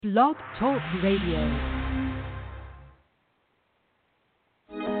Blog Talk Radio.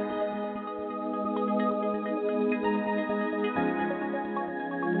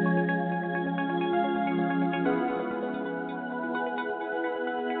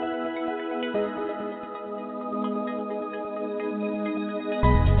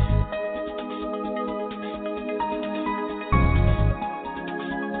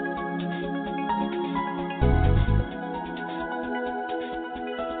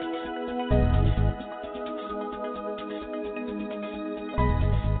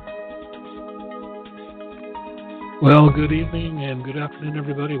 Well, good evening and good afternoon,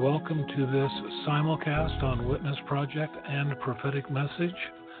 everybody. Welcome to this simulcast on Witness Project and Prophetic Message,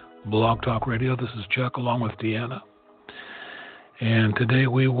 Blog Talk Radio. This is Chuck along with Deanna. And today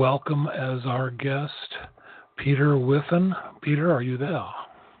we welcome as our guest Peter Whiffin. Peter, are you there?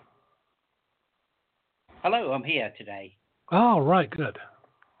 Hello, I'm here today. Oh, right, good.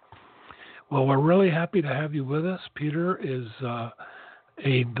 Well, we're really happy to have you with us. Peter is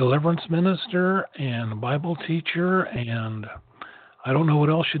a deliverance minister and a Bible teacher, and I don't know what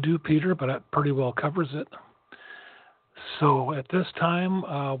else you do, Peter, but that pretty well covers it. So at this time,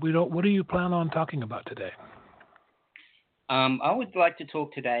 what do you plan on talking about today? I would like to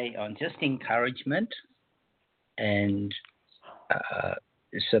talk today on just encouragement and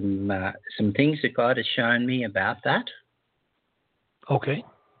some things that God has shown me about that. Okay.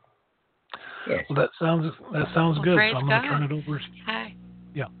 Yes. Well, that sounds good. Praise So I'm going to God. turn it over. Hi.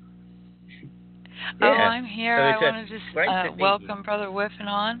 Yeah. Oh, I'm here. So I it's want to just welcome Brother Whiffin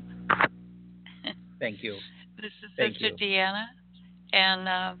on. Thank you. This is Thank Sister you. Deanna.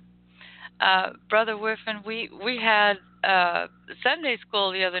 And Brother Whiffin, we had Sunday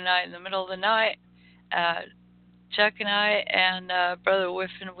school the other night in the middle of the night. Chuck and I and Brother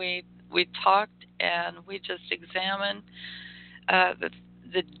Whiffin, we talked and we just examined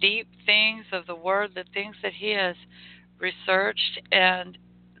the deep things of the Word, the things that he has researched, and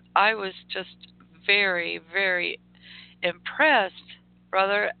I was just very, very impressed,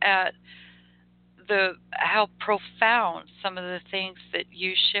 brother, at how profound some of the things that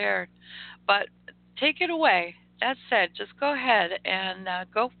you shared. But take it away. That said, just go ahead and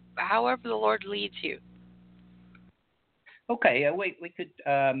go however the Lord leads you. Okay, we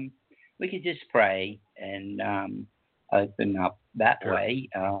could just pray and open up that way.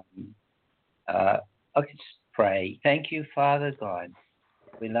 I could just pray. Thank you, Father God.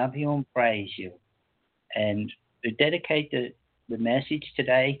 We love you and praise you. And to dedicate the message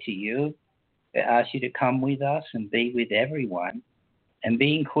today to you, I ask you to come with us and be with everyone and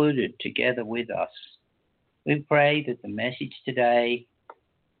be included together with us. We pray that the message today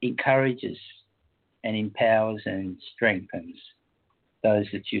encourages and empowers and strengthens those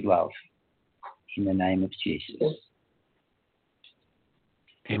that you love. In the name of Jesus.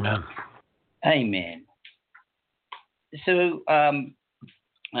 Amen. Amen. So,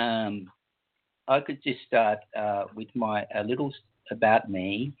 I could just start with a little about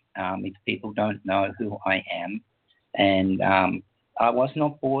me, if people don't know who I am. And I was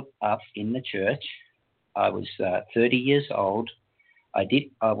not brought up in the church. I was 30 years old. I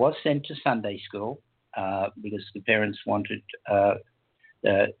was sent to Sunday school because the parents wanted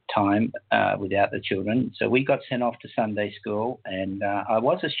the time without the children. So we got sent off to Sunday school, and I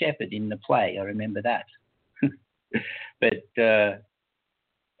was a shepherd in the play. I remember that. But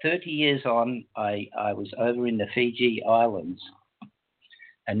 30 years on, I was over in the Fiji Islands,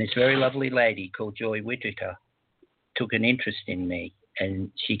 and this very lovely lady called Joy Whittaker took an interest in me,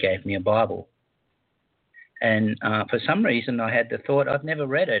 and she gave me a Bible. And for some reason, I had the thought, I've never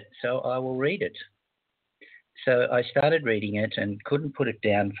read it, so I will read it. So I started reading it and couldn't put it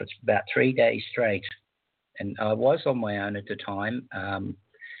down for about 3 days straight. And I was on my own at the time,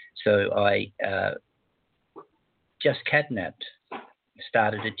 so I just catnapped.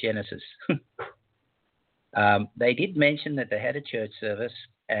 Started at Genesis. They did mention that they had a church service,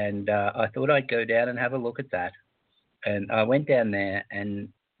 and I thought I'd go down and have a look at that. And I went down there,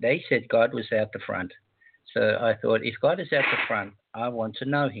 and they said God was out the front. So I thought, if God is out the front, I want to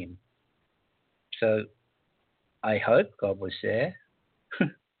know him. So I hope God was there.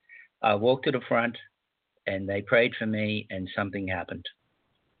 I walked to the front, and they prayed for me, and something happened.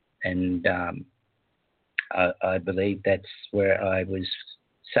 And I believe that's where I was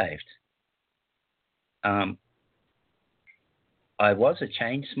saved. I was a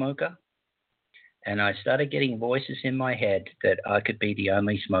chain smoker, and I started getting voices in my head that I could be the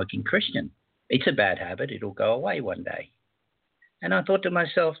only smoking Christian. It's a bad habit. It'll go away one day. And I thought to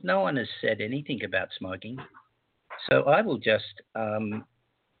myself, no one has said anything about smoking, so I will just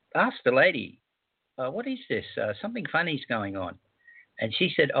ask the lady, what is this? Something funny's going on. And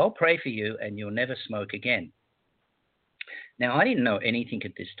she said, I'll pray for you and you'll never smoke again. Now, I didn't know anything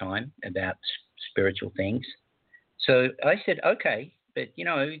at this time about spiritual things. So I said, okay, but,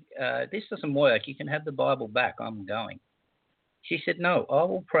 this doesn't work. You can have the Bible back. I'm going. She said, no, I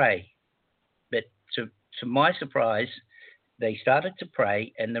will pray. But to my surprise, they started to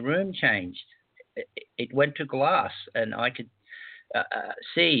pray and the room changed. It went to glass and I could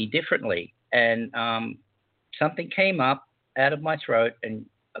see differently. And something came up out of my throat and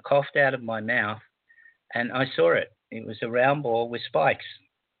coughed out of my mouth, and I saw it. It was a round ball with spikes.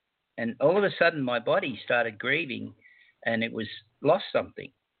 And all of a sudden, my body started grieving, and it was lost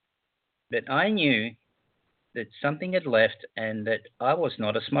something. But I knew that something had left and that I was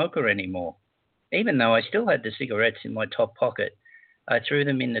not a smoker anymore. Even though I still had the cigarettes in my top pocket, I threw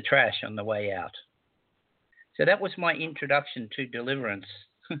them in the trash on the way out. So that was my introduction to deliverance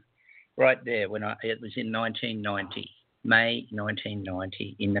right there it was in 1990. May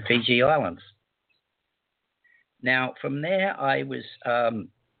 1990 in the Fiji Islands. Now, from there, I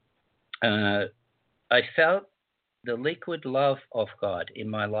felt the liquid love of God in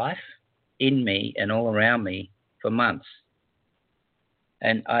my life, in me, and all around me for months.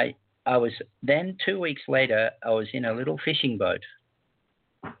 And I was then 2 weeks later, I was in a little fishing boat,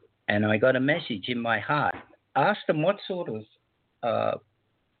 and I got a message in my heart. Asked them what sort of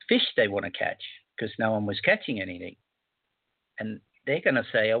fish they want to catch, because no one was catching anything. And they're going to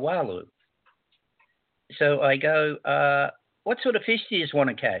say a walu. So I go, what sort of fish do you want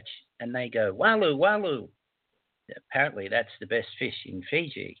to catch? And they go, walu, walu. Apparently that's the best fish in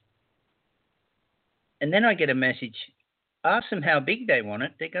Fiji. And then I get a message, ask them how big they want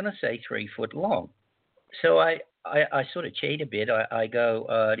it. They're going to say 3 foot long. So I sort of cheat a bit. I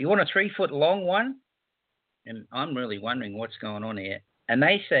go, do you want a 3 foot long one? And I'm really wondering what's going on here. And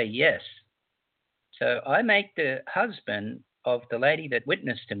they say yes. So I make the husband of the lady that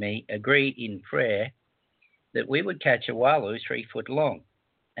witnessed to me agree in prayer that we would catch a walu 3 foot long.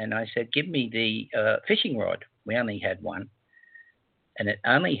 And I said, give me the fishing rod. We only had one. And it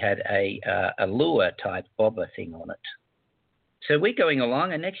only had a lure type bobber thing on it. So we're going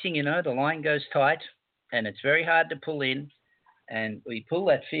along, and next thing you know, the line goes tight, and it's very hard to pull in. And we pull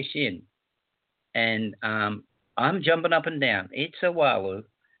that fish in. And I'm jumping up and down. It's a walu,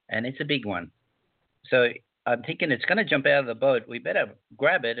 and it's a big one. So I'm thinking it's going to jump out of the boat. We better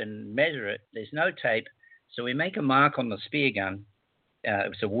grab it and measure it. There's no tape. So we make a mark on the spear gun. It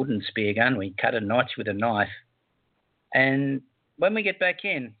was a wooden spear gun. We cut a notch with a knife. And when we get back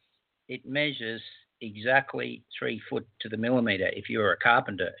in, it measures exactly 3 foot to the millimeter if you were a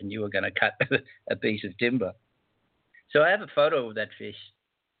carpenter and you were going to cut a piece of timber. So I have a photo of that fish.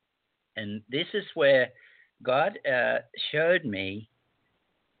 And this is where God showed me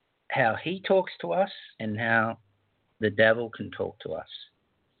how he talks to us and how the devil can talk to us.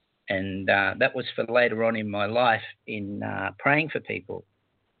 And that was for later on in my life in praying for people.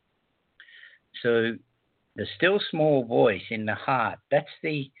 So the still small voice in the heart, that's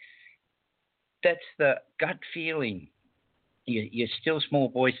the gut feeling. Your still small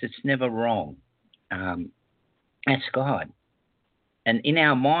voice that's never wrong. That's God. And in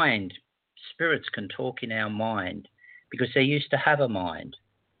our mind, spirits can talk in our mind because they used to have a mind.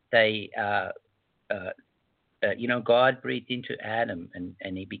 They, God breathed into Adam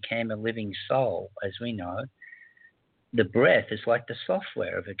and he became a living soul, as we know. The breath is like the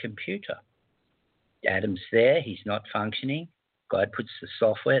software of a computer. Adam's there, he's not functioning. God puts the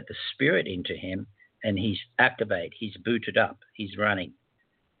software, the spirit into him, and he's activated, he's booted up, he's running.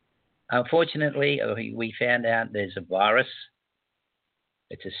 Unfortunately, we found out there's a virus.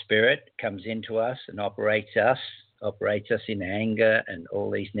 It's a spirit, comes into us and operates us in anger and all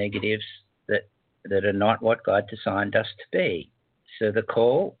these negatives that are not what God designed us to be. So the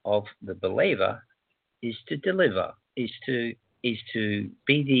call of the believer is to deliver, is to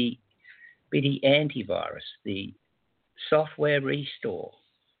be the antivirus, the software restore,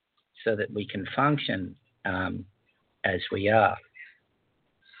 so that we can function as we are.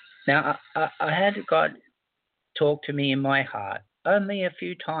 Now, I had God talk to me in my heart only a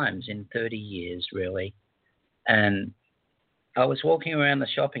few times in 30 years, really. And I was walking around the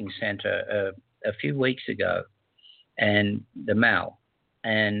shopping centre a few weeks ago, and the mall,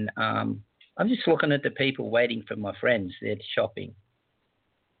 and I'm just looking at the people waiting for my friends. They're shopping.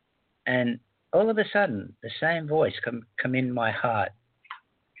 And all of a sudden, the same voice come in my heart.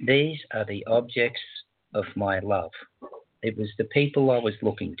 These are the objects of my love. It was the people I was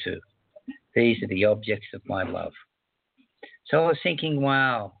looking to. These are the objects of my love. So I was thinking,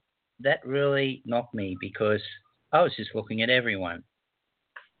 wow, that really knocked me because I was just looking at everyone.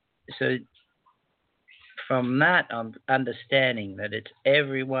 So from that, I'm understanding that it's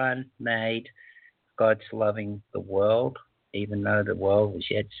everyone made. God's loving the world, even though the world was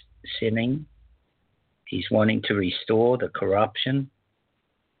yet sinning. He's wanting to restore the corruption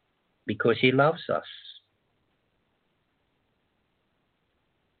because he loves us.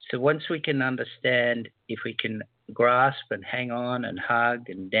 So once we can understand, if we can grasp and hang on and hug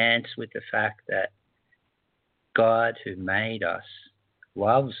and dance with the fact that God who made us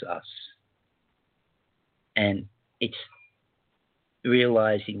loves us, and it's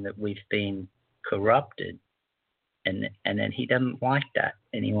realizing that we've been corrupted, and then he doesn't like that,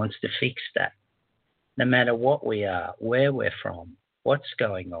 and he wants to fix that. No matter what we are, where we're from, what's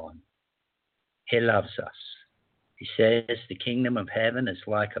going on, he loves us. He says the kingdom of heaven is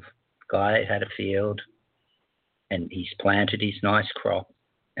like a guy who had a field, and he's planted his nice crop,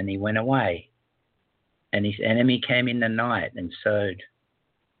 and he went away. And his enemy came in the night and sowed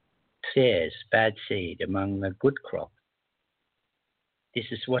tares, bad seed, among the good crop. This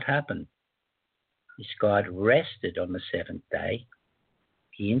is what happened. This God rested on the seventh day.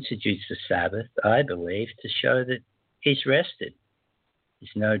 He introduced the Sabbath, I believe, to show that he's rested.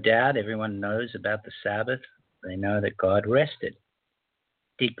 There's no doubt everyone knows about the Sabbath. They know that God rested.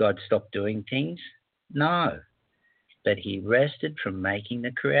 Did God stop doing things? No. But he rested from making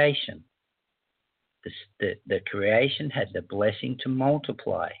the creation. The creation had the blessing to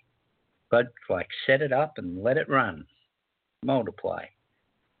multiply. God set it up and let it run, multiply.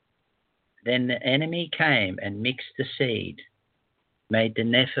 Then the enemy came and mixed the seed, made the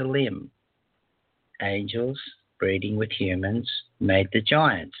Nephilim, angels breeding with humans, made the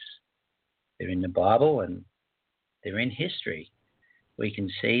giants. They're in the Bible and they're in history. We can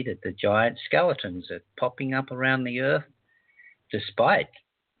see that the giant skeletons are popping up around the earth despite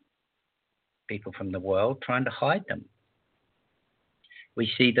people from the world trying to hide them. We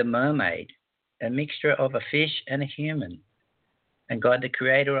see the mermaid, a mixture of a fish and a human. And God the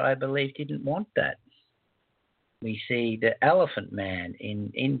Creator, I believe, didn't want that. We see the elephant man in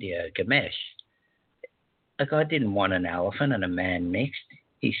India, Ganesh. God didn't want an elephant and a man mixed.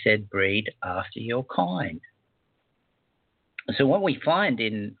 He said, breed after your kind. So what we find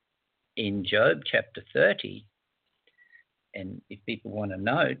in Job chapter 30, and if people want to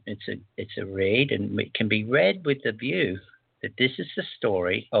know, it's a read, and it can be read with the view that this is the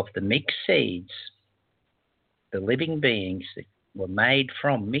story of the mixed seeds, the living beings that were made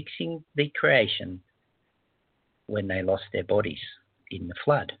from mixing the creation when they lost their bodies in the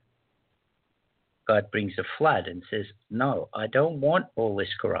flood. God brings a flood and says, no, I don't want all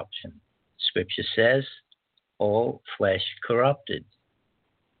this corruption. Scripture says, all flesh corrupted.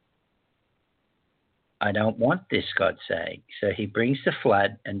 I don't want this, God's saying. So he brings the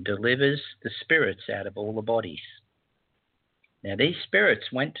flood and delivers the spirits out of all the bodies. Now, these spirits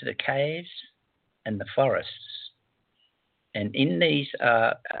went to the caves and the forests. And in these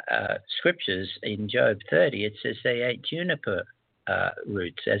scriptures in Job 30, it says they ate juniper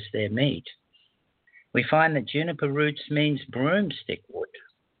roots as their meat. We find that juniper roots means broomstick wood.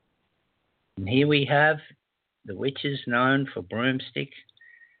 And here we have the witches known for brooms.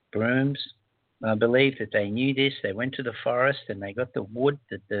 I believe that they knew this. They went to the forest and they got the wood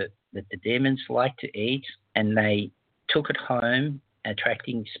that the demons like to eat, and they took it home,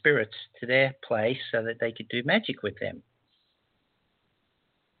 attracting spirits to their place so that they could do magic with them.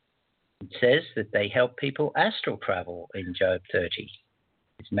 It says that they help people astral travel in Job 30.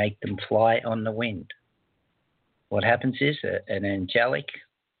 It's make them fly on the wind. What happens is an angelic,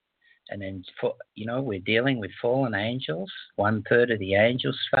 and then, we're dealing with fallen angels. 1/3 of the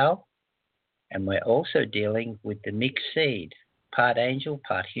angels fell. And we're also dealing with the mixed seed, part angel,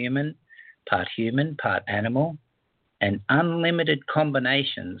 part human, part animal, and unlimited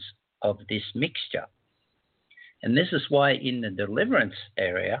combinations of this mixture. And this is why in the deliverance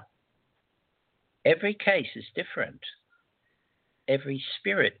area, every case is different. Every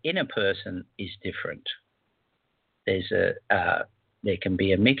spirit in a person is different. There can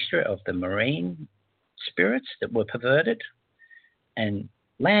be a mixture of the marine spirits that were perverted and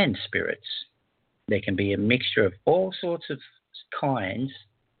land spirits. There can be a mixture of all sorts of kinds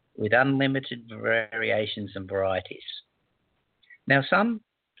with unlimited variations and varieties. Now, some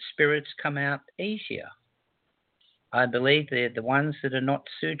spirits come out easier. I believe they're the ones that are not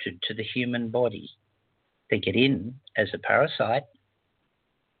suited to the human body. They get in as a parasite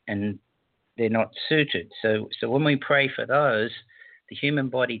and they're not suited. So when we pray for those, the human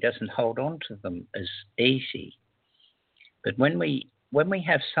body doesn't hold on to them as easy. But when we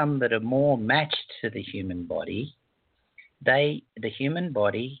have some that are more matched to the human body, the human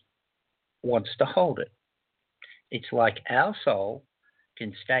body wants to hold it. It's like our soul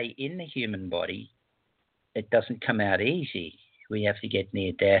can stay in the human body it doesn't come out easy. We have to get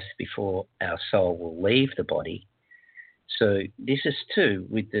near death before our soul will leave the body. So this is too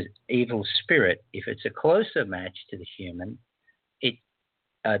with the evil spirit. If it's a closer match to the human,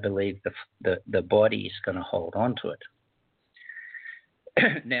 I believe the body is going to hold on to it.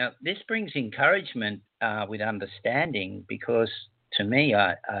 Now, this brings encouragement with understanding, because to me,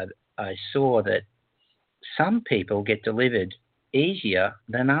 I saw that some people get delivered easier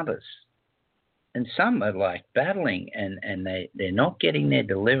than others. And some are like battling and they're not getting their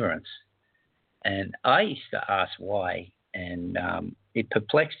deliverance. And I used to ask why, and it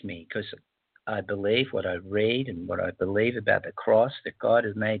perplexed me, because I believe what I read and what I believe about the cross, that God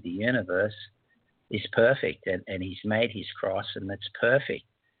has made the universe, is perfect, and he's made his cross, and that's perfect.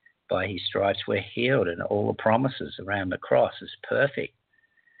 By his stripes we're healed, and all the promises around the cross is perfect.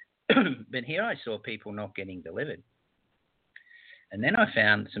 But here I saw people not getting delivered. And then I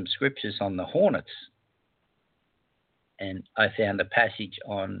found some scriptures on the hornets, and I found a passage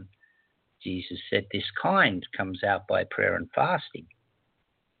on Jesus said this kind comes out by prayer and fasting.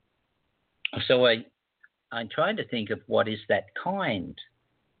 So I tried to think of what is that kind.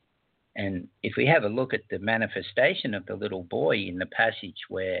 And if we have a look at the manifestation of the little boy in the passage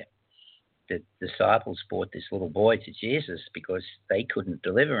where the disciples brought this little boy to Jesus because they couldn't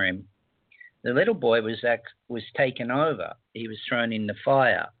deliver him, the little boy was taken over. He was thrown in the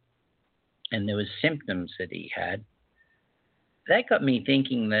fire, and there was symptoms that he had. That got me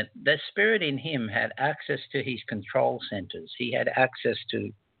thinking that the spirit in him had access to his control centers. He had access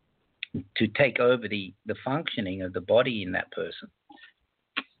to take over the functioning of the body in that person.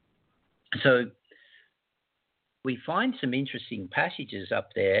 So we find some interesting passages up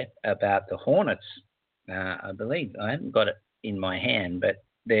there about the hornets. I believe, I haven't got it in my hand, but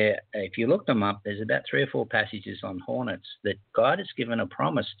there, if you look them up, there's about 3 or 4 passages on hornets that God has given a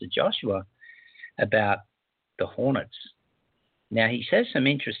promise to Joshua about the hornets. Now, he says some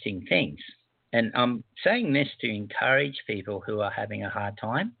interesting things, and I'm saying this to encourage people who are having a hard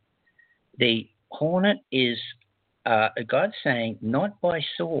time. The hornet is God saying, not by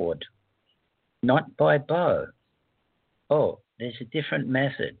sword, not by bow. Oh, there's a different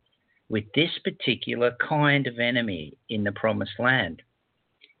method with this particular kind of enemy in the promised land.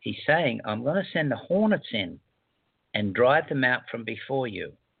 He's saying, I'm going to send the hornets in and drive them out from before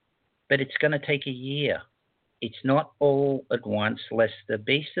you, but it's going to take a year. It's not all at once, lest the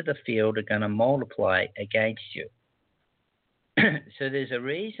beasts of the field are going to multiply against you. So there's a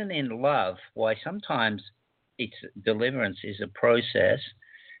reason in love why sometimes its deliverance is a process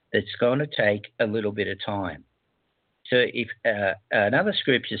that's going to take a little bit of time. So if another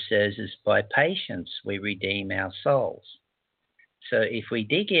scripture says is by patience we redeem our souls. So if we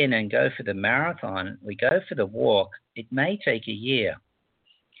dig in and go for the marathon, we go for the walk, it may take a year.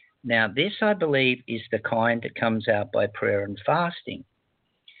 Now, this, I believe, is the kind that comes out by prayer and fasting.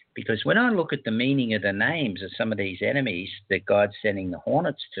 Because when I look at the meaning of the names of some of these enemies that God's sending the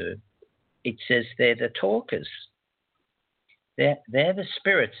hornets to, it says they're the talkers. They're the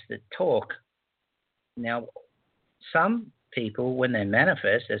spirits that talk. Now, some people, when they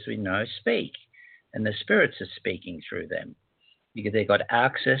manifest, as we know, speak. And the spirits are speaking through them, because they've got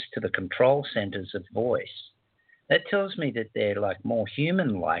access to the control centers of voice. That tells me that they're like more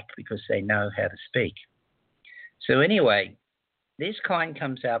human-like because they know how to speak. So anyway, this kind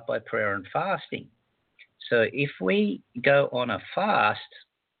comes out by prayer and fasting. So if we go on a fast,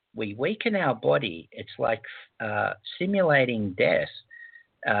 we weaken our body. It's like simulating death,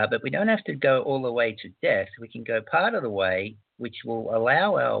 but we don't have to go all the way to death. We can go part of the way, which will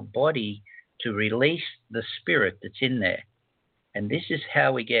allow our body to release the spirit that's in there. And this is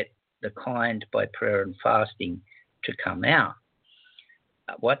how we get the kind by prayer and fasting to come out.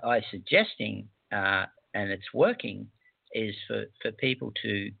 What I'm suggesting, and it's working, is for people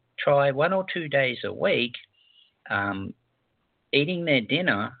to try 1 or 2 days a week, eating their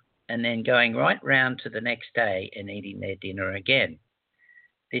dinner and then going right round to the next day and eating their dinner again.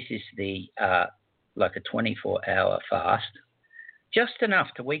 This is the like a 24-hour fast, just enough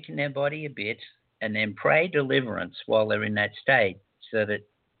to weaken their body a bit, and then pray deliverance while they're in that state, so that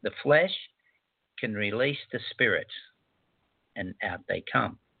the flesh can release the spirit, and out they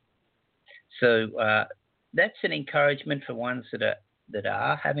come. So that's an encouragement for ones that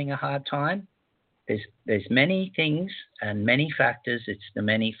are having a hard time. There's many things and many factors. It's the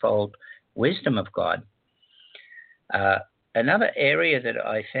manifold wisdom of God. Another area that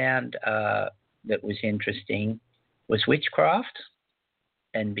I found that was interesting was witchcraft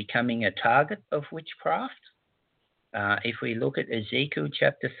and becoming a target of witchcraft. If we look at Ezekiel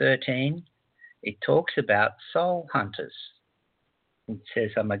chapter 13, it talks about soul hunters. It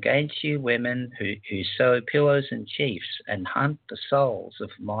says, I'm against you women who sow pillows and chiefs and hunt the souls of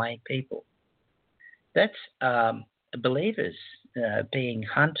my people. That's believers being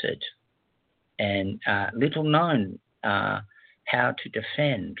hunted, and little known how to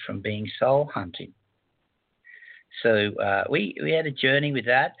defend from being soul hunting. So we had a journey with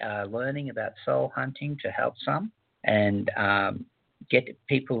that, learning about soul hunting to help some and get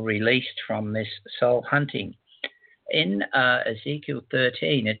people released from this soul hunting. In Ezekiel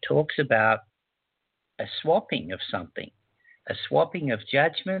 13, it talks about a swapping of something, a swapping of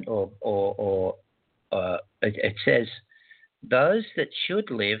judgment, or it says, those that should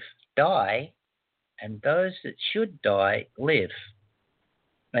live die, and those that should die live.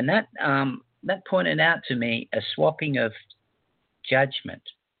 And that pointed out to me a swapping of judgment,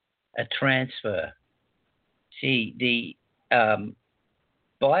 a transfer. See,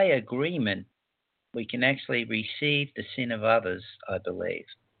 by agreement, we can actually receive the sin of others, I believe.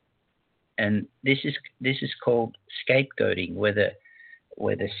 And this is called scapegoating, where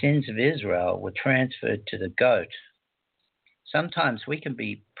the sins of Israel were transferred to the goat. Sometimes we can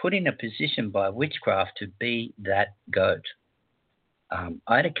be put in a position by witchcraft to be that goat.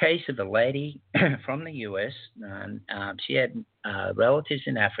 I had a case of a lady from the US, and she had relatives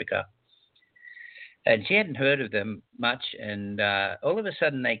in Africa, and she hadn't heard of them much, and all of a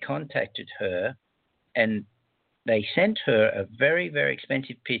sudden they contacted her, and they sent her a very, very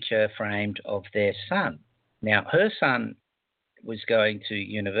expensive picture framed of their son. Now, her son was going to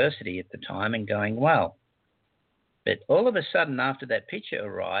university at the time and going well. But all of a sudden, after that picture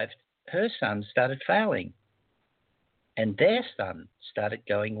arrived, her son started failing, and their son started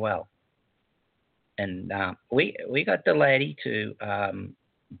going well. And we got the lady to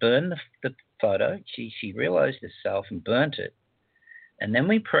burn the photo. She realized herself and burnt it. And then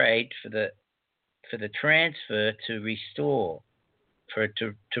we prayed for the transfer to restore, for it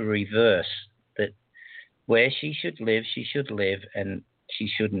to reverse, that where she should live, and she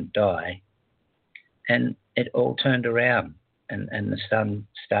shouldn't die. And it all turned around, and the son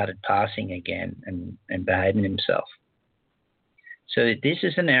started passing again and behaving himself. So this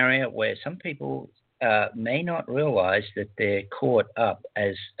is an area where some people may not realize that they're caught up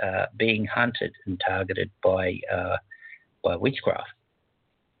as being hunted and targeted by witchcraft.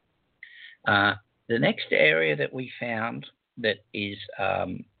 The next area that we found that is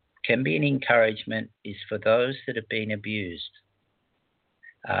can be an encouragement is for those that have been abused.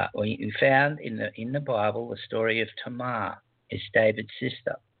 We found in the Bible the story of Tamar, is David's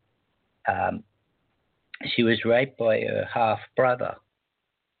sister. She was raped by her half brother.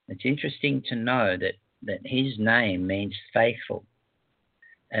 It's interesting to know that his name means faithful.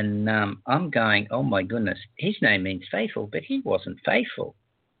 And I'm going, oh my goodness, his name means faithful, but he wasn't faithful.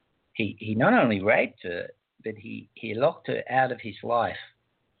 He not only raped her, but he locked her out of his life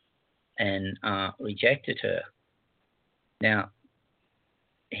and rejected her. Now,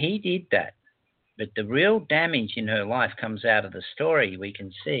 he did that, but the real damage in her life comes out of the story we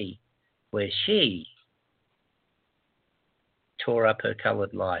can see, where she tore up her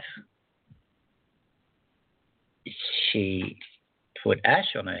colored life. She put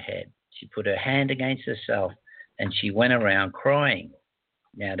ash on her head. She put her hand against herself, and she went around crying.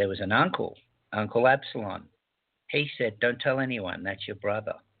 Now, there was an uncle, Uncle Absalom. He said, don't tell anyone, that's your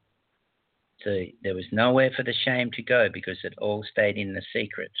brother. So there was nowhere for the shame to go because it all stayed in the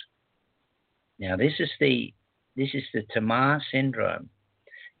secret. Now, this is the Tamar syndrome.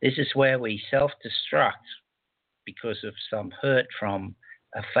 This is where we self-destruct because of some hurt from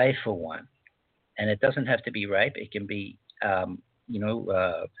a faithful one. And it doesn't have to be rape. It can be,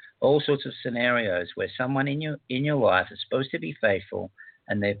 all sorts of scenarios where someone in your life is supposed to be faithful,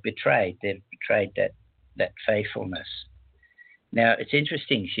 and they've betrayed that faithfulness. Now, it's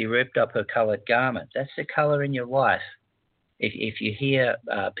interesting. She ripped up her colored garment. That's the color in your life. If you hear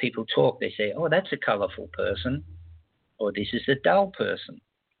people talk, they say, oh, that's a colorful person, or this is a dull person.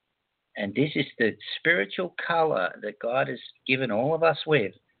 And this is the spiritual color that God has given all of us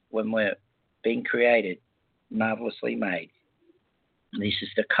with when we're being created, marvelously made. This is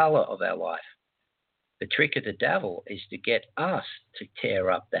the color of our life. The trick of the devil is to get us to tear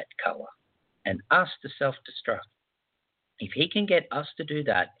up that color and us to self-destruct. If he can get us to do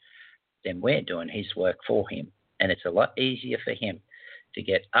that, then we're doing his work for him. And it's a lot easier for him to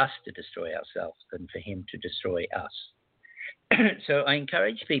get us to destroy ourselves than for him to destroy us. So I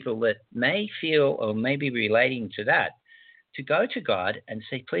encourage people that may feel or may be relating to that to go to God and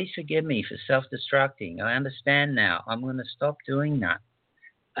say, please forgive me for self-destructing. I understand now. I'm going to stop doing that.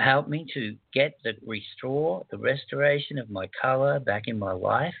 Help me to get the restoration of my color back in my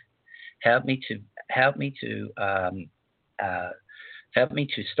life. Help me to Help me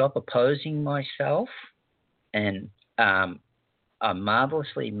to stop opposing myself. And I'm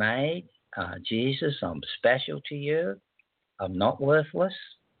marvelously made. Jesus, I'm special to you. I'm not worthless.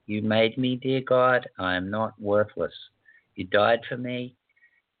 You made me, dear God. I am not worthless. You died for me.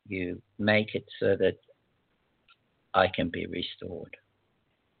 You make it so that I can be restored.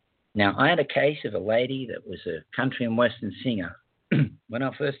 Now, I had a case of a lady that was a country and western singer when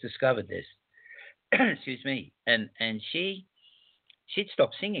I first discovered this. Excuse me. And she'd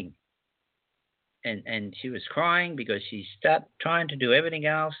stopped singing. And she was crying because she started trying to do everything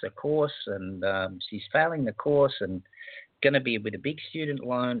else, the course, and she's failing the course and going to be with a big student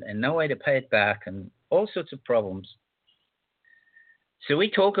loan and no way to pay it back and all sorts of problems. So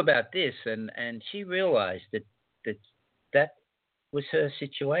we talk about this, and she realized that was her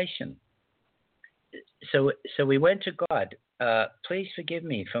situation. So we went to God. Please forgive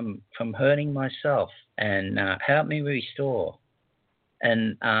me from hurting myself and help me restore.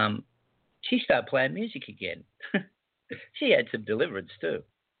 And she started playing music again. She had some deliverance too.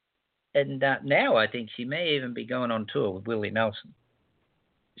 And now I think she may even be going on tour with Willie Nelson.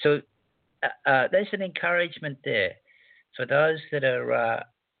 So there's an encouragement there for those that are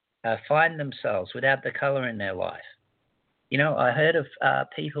find themselves without the color in their life. You know, I heard of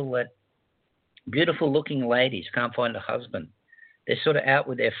people that beautiful-looking ladies can't find a husband. They're sort of out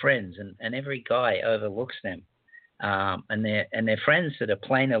with their friends, and every guy overlooks them. And their friends that are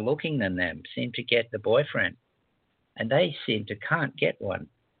plainer looking than them seem to get the boyfriend, and they seem to can't get one.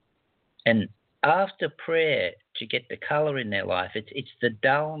 And after prayer to get the color in their life, it's the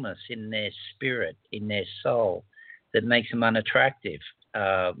dullness in their spirit, in their soul, that makes them unattractive.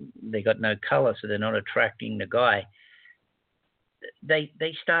 They got no color, so they're not attracting the guy.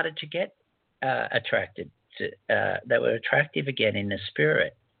 They started to get attracted. They were attractive again in the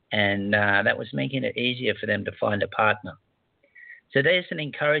spirit. And that was making it easier for them to find a partner. So there's an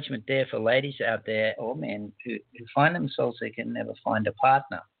encouragement there for ladies out there or men who find themselves they can never find a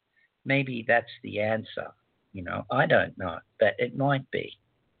partner. Maybe that's the answer. You know, I don't know, but it might be.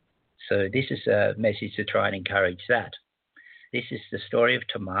 So this is a message to try and encourage that. This is the story of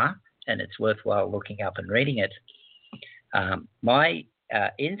Tamar, and it's worthwhile looking up and reading it. My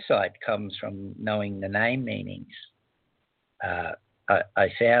insight comes from knowing the name meanings. I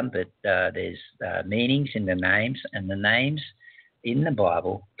found that there's meanings in the names, and the names in the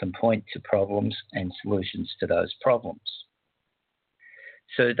Bible can point to problems and solutions to those problems.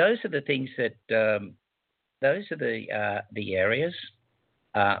 So those are the things that those are the areas.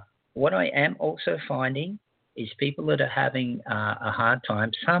 What I am also finding is people that are having a hard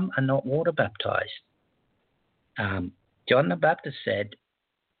time. Some are not water baptized. John the Baptist said,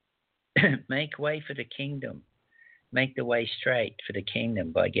 "Make way for the kingdom." Make the way straight for the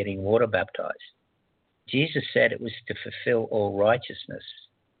kingdom by getting water baptized. Jesus said it was to fulfill all righteousness.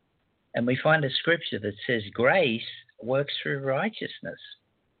 And we find a scripture that says grace works through righteousness.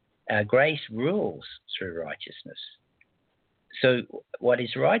 Grace rules through righteousness. So what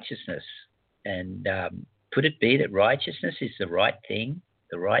is righteousness? And could it be that righteousness is the right thing,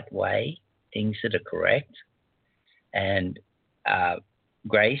 the right way, things that are correct? And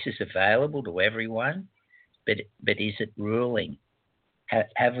grace is available to everyone. But is it ruling?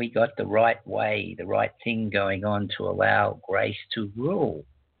 Have we got the right way, the right thing going on to allow grace to rule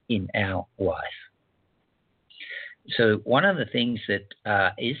in our life? So one of the things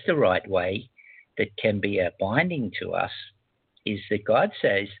that is the right way that can be a binding to us is that God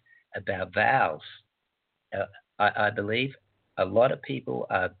says about vows. I believe a lot of people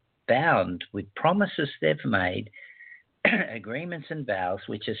are bound with promises they've made, agreements and vows,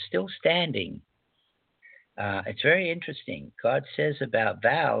 which are still standing. It's very interesting. God says about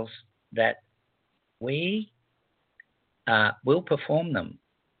vows that we will perform them.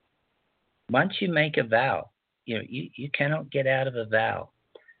 Once you make a vow, you cannot get out of a vow.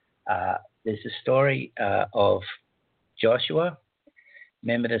 There's a story of Joshua.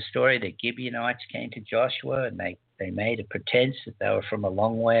 Remember the story that Gibeonites came to Joshua and they made a pretense that they were from a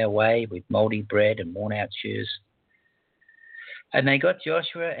long way away with moldy bread and worn out shoes. And they got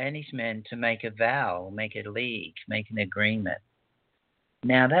Joshua and his men to make a vow, make a league, make an agreement.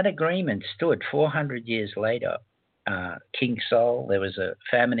 Now, that agreement stood 400 years later. King Saul, there was a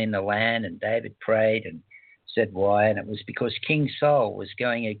famine in the land, and David prayed and said why, and it was because King Saul was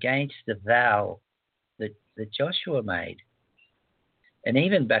going against the vow that Joshua made. And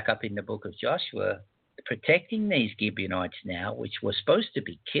even back up in the book of Joshua, protecting these Gibeonites now, which were supposed to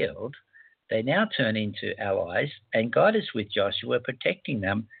be killed, they now turn into allies, and God is with Joshua protecting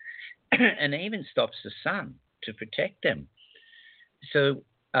them and even stops the sun to protect them. So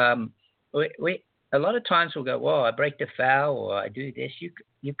a lot of times we'll go, well, I break the vow or I do this.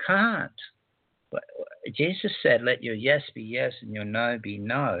 You can't. Jesus said, let your yes be yes and your no be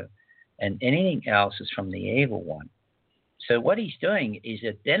no, and anything else is from the evil one. So what he's doing is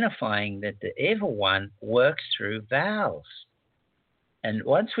identifying that the evil one works through vows. And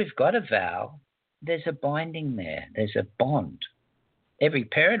once we've got a vow, there's a binding there. There's a bond. Every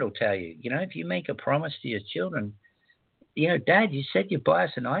parent will tell you, if you make a promise to your children, Dad, you said you'd buy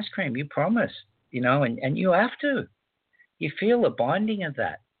us an ice cream. You promised, and you have to. You feel the binding of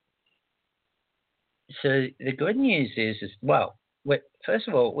that. So the good news is well, first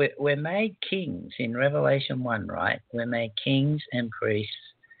of all, we're made kings in Revelation 1, right? We're made kings and priests.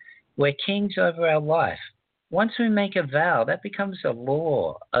 We're kings over our life. Once we make a vow, that becomes a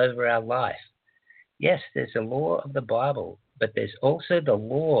law over our life. Yes, there's a law of the Bible, but there's also the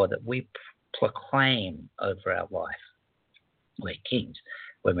law that we proclaim over our life. We're kings.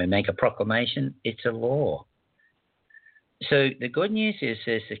 When we make a proclamation, it's a law. So the good news is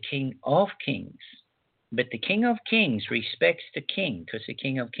there's the King of Kings. But the King of Kings respects the king because the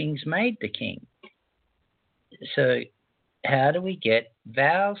King of Kings made the king. So how do we get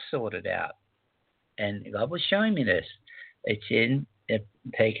vows sorted out? And God was showing me this. It's in,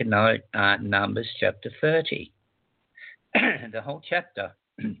 take a note, Numbers chapter 30. The whole chapter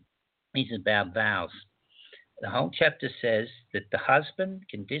is about vows. The whole chapter says that the husband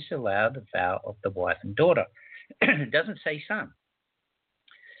can disallow the vow of the wife and daughter. It doesn't say son.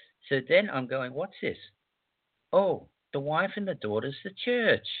 So then I'm going, what's this? Oh, the wife and the daughter's the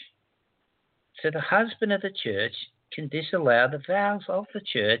church. So the husband of the church can disallow the vows of the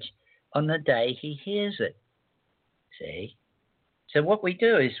church on the day he hears it. See? So what we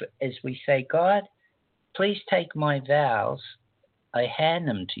do is we say, God, please take my vows. I hand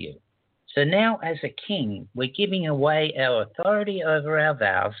them to you. So now as a king, we're giving away our authority over our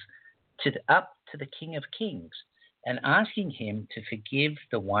vows up to the King of Kings and asking him to forgive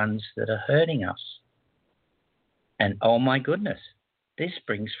the ones that are hurting us. And oh my goodness, this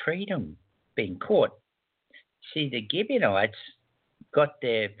brings freedom, being caught. See, the Gibeonites got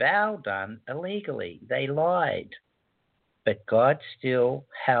their vow done illegally. They lied. But God still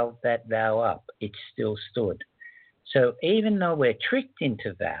held that vow up. It still stood. So even though we're tricked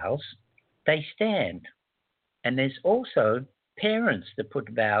into vows, they stand. And there's also parents that put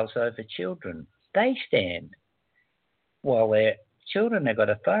vows over children. They stand while their children have got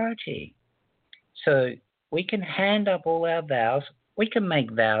authority. So we can hand up all our vows. We can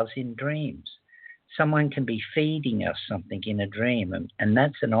make vows in dreams. Someone can be feeding us something in a dream, and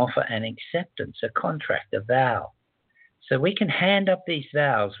that's an offer and acceptance, a contract, a vow. So we can hand up these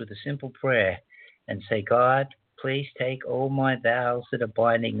vows with a simple prayer and say, God, please take all my vows that are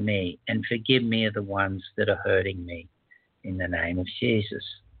binding me and forgive me of the ones that are hurting me in the name of Jesus.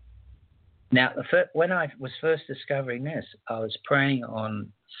 Now, when I was first discovering this, I was praying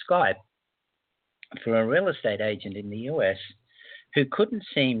on Skype for a real estate agent in the US who couldn't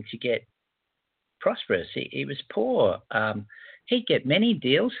seem to get prosperous. He was poor. He'd get many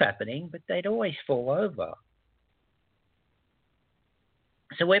deals happening, but they'd always fall over.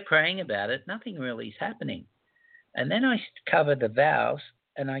 So we're praying about it. Nothing really is happening. And then I covered the vows,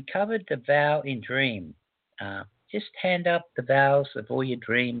 and I covered the vow in dream. Just hand up the vows of all your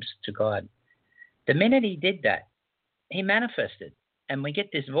dreams to God. The minute he did that, he manifested, and we get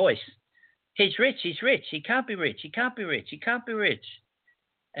this voice. He's rich. He's rich. He can't be rich. He can't be rich. He can't be rich.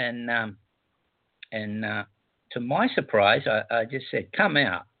 And to my surprise, I just said, come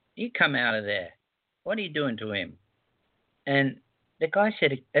out. You come out of there. What are you doing to him? And the guy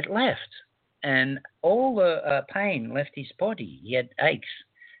said it left. And all the pain left his body. He had aches,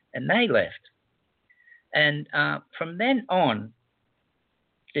 and they left. And from then on,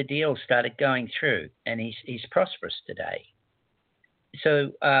 the deal started going through, and he's prosperous today.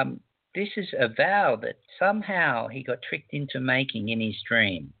 So this is a vow that somehow he got tricked into making in his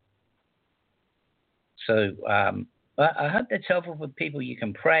dream. So I hope that's helpful for people. You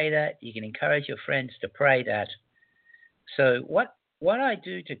can pray that. You can encourage your friends to pray that. So what I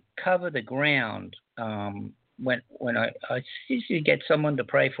do to cover the ground when I usually get someone to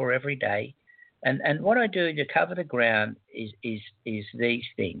pray for every day, and what I do to cover the ground is these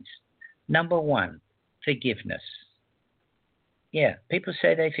things. Number one, forgiveness. Yeah, people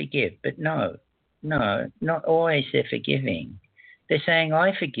say they forgive, but no, not always they're forgiving. They're saying,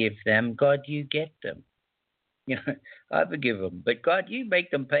 I forgive them, God, you get them. I forgive them, but God, you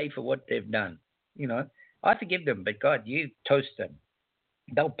make them pay for what they've done. I forgive them, but God, you toast them.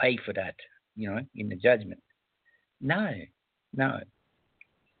 They'll pay for that, in the judgment. No.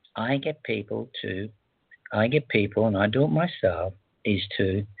 I get people, and I do it myself, is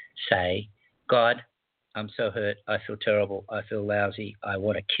to say, God, I'm so hurt. I feel terrible. I feel lousy. I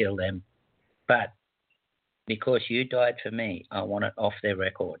want to kill them. But because you died for me, I want it off their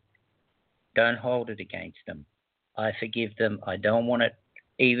record. Don't hold it against them. I forgive them. I don't want it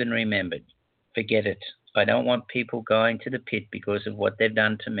even remembered. Forget it. I don't want people going to the pit because of what they've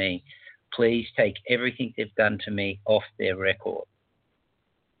done to me. Please take everything they've done to me off their record.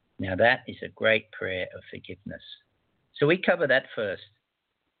 Now that is a great prayer of forgiveness. So we cover that first.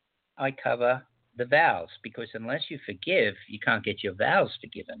 I cover the vows, because unless you forgive, you can't get your vows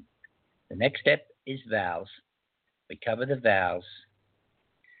forgiven. The next step is vows. We cover the vows.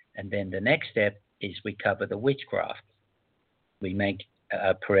 And then the next step is we cover the witchcraft. We make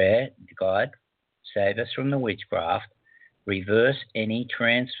a prayer, God, save us from the witchcraft, reverse any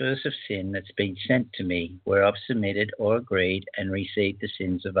transfers of sin that's been sent to me where I've submitted or agreed and received the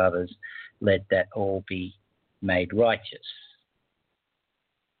sins of others. Let that all be made righteous.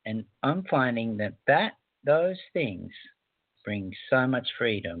 And I'm finding that those things bring so much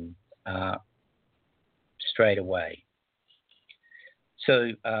freedom straight away.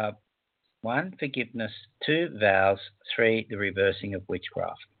 So 1, forgiveness. 2, vows. 3, the reversing of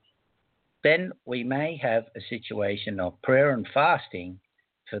witchcraft. Then we may have a situation of prayer and fasting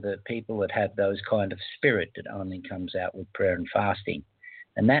for the people that have those kind of spirit that only comes out with prayer and fasting.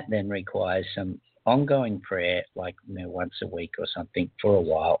 And that then requires some ongoing prayer, like once a week or something for a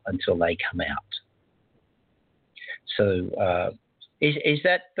while until they come out. So is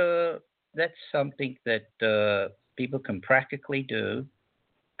that that's something that people can practically do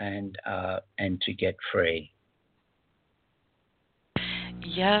and to get free?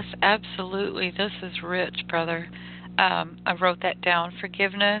 Yes, absolutely. This is rich, brother. I wrote that down.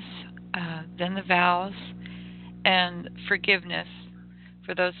 Forgiveness, then the vows, and forgiveness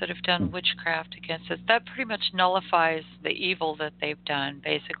for those that have done witchcraft against us. That pretty much nullifies the evil that they've done,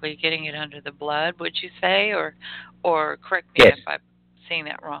 basically getting it under the blood, would you say? Or correct me Yes. if I'm saying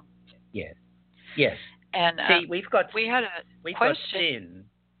that wrong. Yes. Yes. And see, we had a we've question. got sin.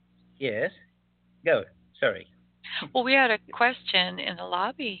 Yes. Go. Sorry. Well, we had a question in the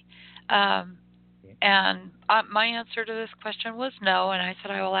lobby, and my answer to this question was no. And I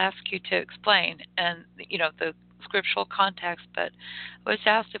said I will ask you to explain, and the scriptural context. But I was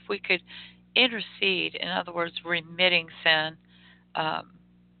asked if we could intercede, in other words, remitting sin,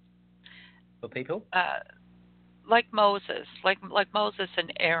 For people, like Moses, like Moses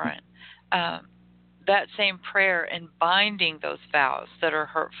and Aaron. That same prayer and binding those vows that are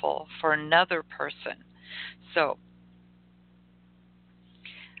hurtful for another person. So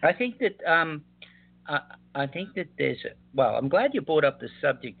I think that I think that there's I'm glad you brought up the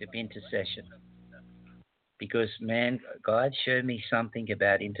subject of intercession, because man, God showed me something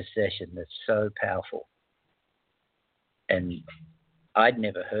about intercession that's so powerful, and I'd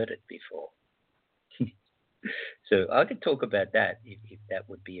never heard it before. So I could talk about that if that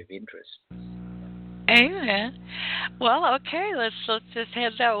would be of interest. amen. Well, okay, let's just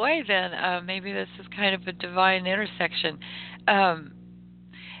head that way then. Maybe this is kind of a divine intersection.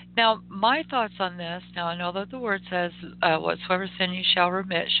 Now, my thoughts on this. Now, I know that the word says, "Whatsoever sin you shall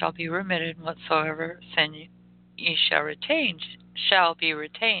remit shall be remitted, and whatsoever sin you shall retain shall be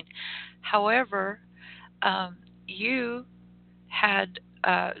retained." However, you had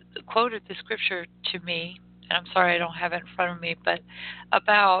quoted the scripture to me, and I'm sorry I don't have it in front of me, but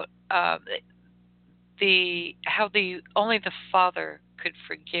about how only the Father could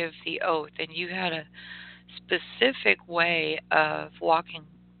forgive the oath, and you had a specific way of walking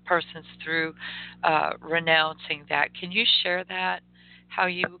persons through renouncing that. Can you share that?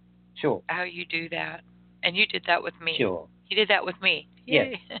 Sure. How you do that? And you did that with me. Sure. You did that with me.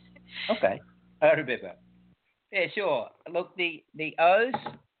 Yes. Yay. Okay. I remember. Yeah, sure. Look, the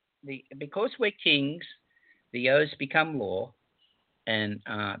oaths, because we're kings, the oaths become law, and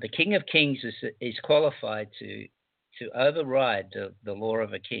the King of Kings is qualified to override the law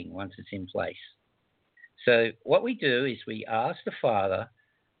of a king once it's in place. So what we do is we ask the Father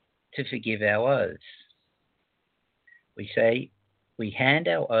to forgive our oaths. We say, we hand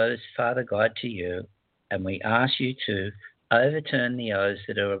our oaths, Father God, to you, and we ask you to overturn the oaths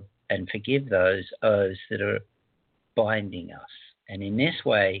and forgive those oaths that are binding us. And in this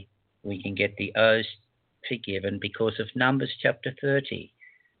way, we can get the oaths forgiven because of Numbers chapter 30.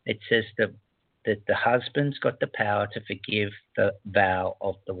 It says that the husband's got the power to forgive the vow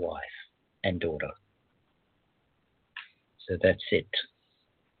of the wife and daughter. So that's it.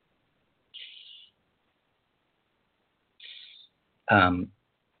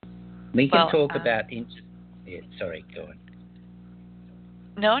 We can talk about... sorry, go on.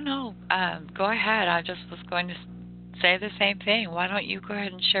 No, go ahead. I just was going to say the same thing. Why don't you go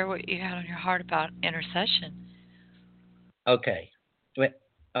ahead and share what you had on your heart about intercession? Okay.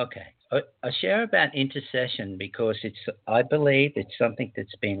 Okay. I share about intercession because I believe it's something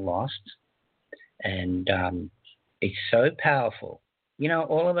that's been lost, and it's so powerful.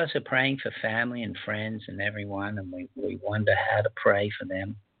 All of us are praying for family and friends and everyone, and we wonder how to pray for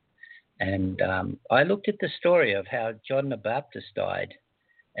them. And I looked at the story of how John the Baptist died,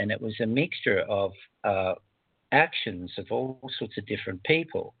 and it was a mixture of actions of all sorts of different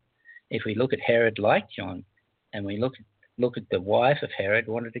people. If we look at Herod like John, and we look at the wife of Herod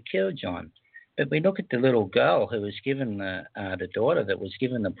wanted to kill John, but we look at the little girl who was given the daughter that was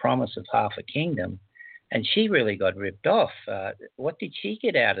given the promise of half a kingdom, and she really got ripped off. What did she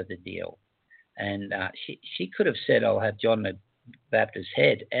get out of the deal? And she could have said, "I'll have John the Baptist's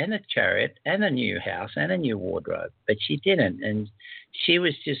head and a chariot and a new house and a new wardrobe," but she didn't, and she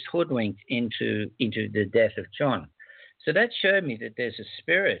was just hoodwinked into the death of John. So that showed me that there's a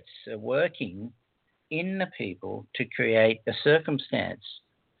spirit working in the people to create a circumstance.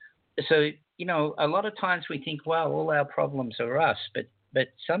 So, a lot of times we think, wow, all our problems are us, but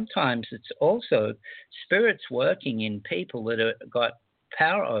sometimes it's also spirits working in people that have got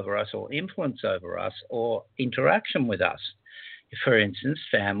power over us or influence over us or interaction with us. For instance,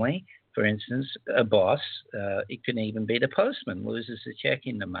 family, for instance, a boss, it can even be the postman loses a check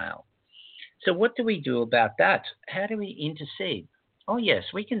in the mail. So what do we do about that? How do we intercede? Oh, yes,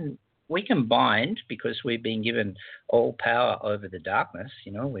 we can bind because we've been given all power over the darkness.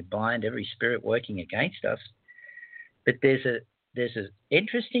 We bind every spirit working against us. But there's an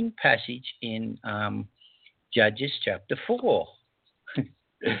interesting passage in Judges chapter 4.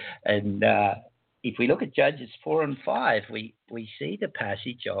 And if we look at Judges 4 and 5, we see the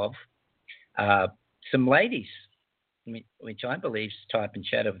passage of some ladies, which I believe is type and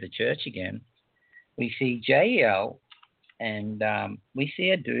shadow of the church again. We see Jael, and we see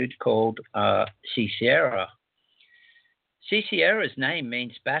a dude called Sisera. Sisera's name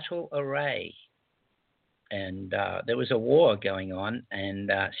means battle array. And there was a war going on,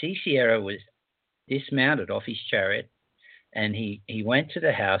 and Sisera was dismounted off his chariot, and he went to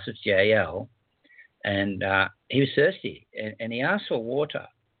the house of Jael, and he was thirsty, and he asked for water.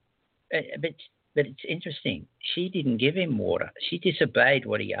 But it's interesting. She didn't give him water. She disobeyed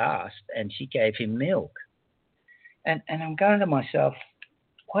what he asked, and she gave him milk. And I'm going to myself,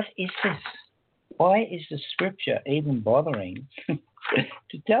 what is this? Why is the scripture even bothering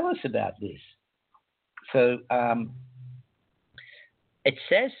to tell us about this? So it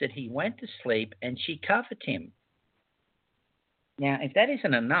says that he went to sleep and she covered him. Now, if that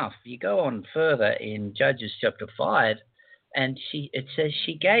isn't enough, you go on further in Judges chapter 5, and it says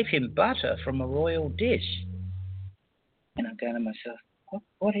she gave him butter from a royal dish. And I'm going to myself,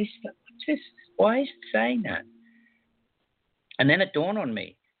 what is that? What's this? Why is it saying that? And then it dawned on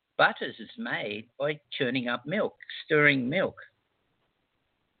me, butters is made by churning up milk, stirring milk.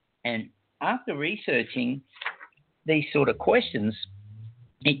 And after researching these sort of questions,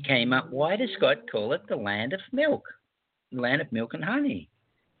 it came up, why does God call it the land of milk? The land of milk and honey.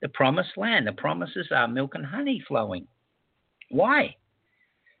 The promised land. The promises are milk and honey flowing. Why?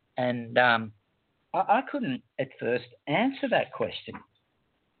 And I couldn't at first answer that question.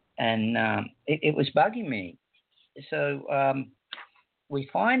 And it was bugging me. So we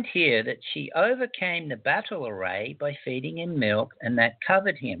find here that she overcame the battle array by feeding him milk, and that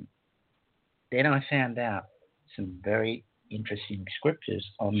covered him. Then I found out some very interesting scriptures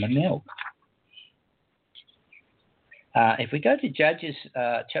on the milk. If we go to Judges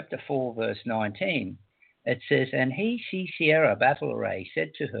chapter 4, verse 19, it says, "And he, Sisera, battle array,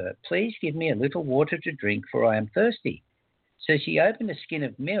 said to her, 'Please give me a little water to drink, for I am thirsty.' So she opened a skin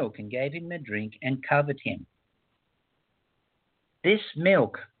of milk and gave him a drink and covered him." This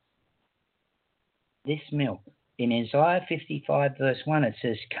milk, in Isaiah 55, verse 1, it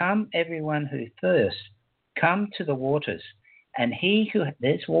says, "Come, everyone who thirsts, come to the waters. And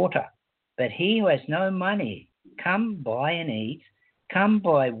there's water, but he who has no money, come buy and eat. Come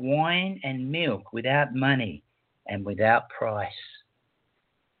buy wine and milk without money and without price."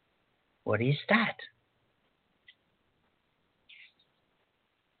 What is that?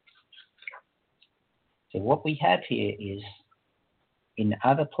 So what we have here is, in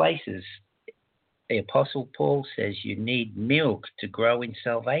other places, the Apostle Paul says you need milk to grow in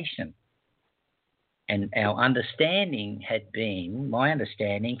salvation. And my understanding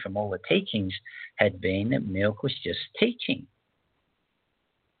from all the teachings had been that milk was just teaching.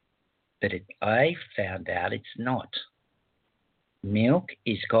 But I found out it's not. Milk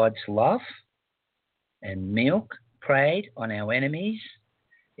is God's love, and milk prayed on our enemies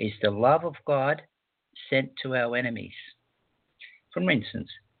is the love of God sent to our enemies. For instance,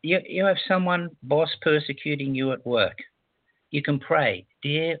 you have someone, boss, persecuting you at work. You can pray,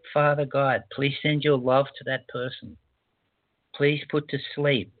 "Dear Father God, please send your love to that person. Please put to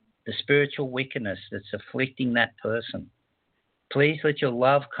sleep the spiritual wickedness that's afflicting that person. Please let your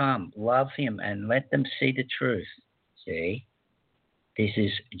love come, love him, and let them see the truth." See? This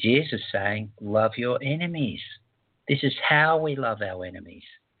is Jesus saying, love your enemies. This is how we love our enemies.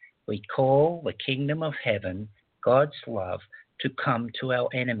 We call the kingdom of heaven, God's love, to come to our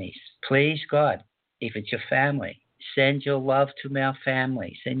enemies. Please, God, if it's your family, send your love to our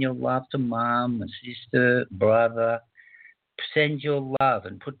family. Send your love to mom and sister, brother. Send your love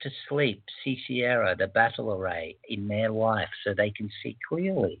and put to sleep Sierra, the battle array, in their life so they can see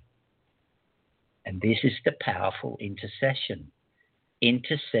clearly. And this is the powerful intercession.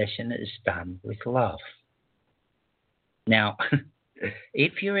 Intercession is done with love. Now,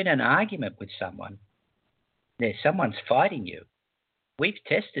 if you're in an argument with someone, someone's fighting you, we've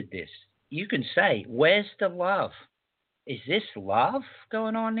tested this. You can say, "Where's the love? Is this love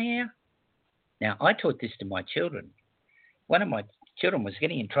going on here?" Now, I taught this to my children. One of my children was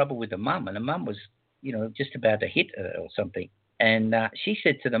getting in trouble with the mum, and the mum was, just about to hit her or something. And she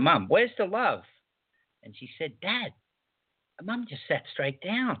said to the mum, "Where's the love?" And she said, "Dad, the mum just sat straight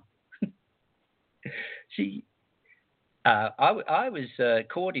down." I was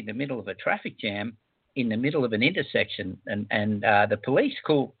caught in the middle of a traffic jam in the middle of an intersection, and the police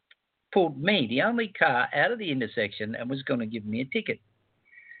pulled me, the only car, out of the intersection and was going to give me a ticket.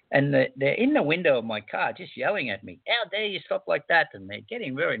 And they're in the window of my car just yelling at me, "How dare you stop like that?" And they're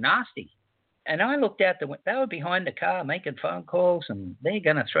getting very nasty. And I looked out the window. They were behind the car making phone calls, and they're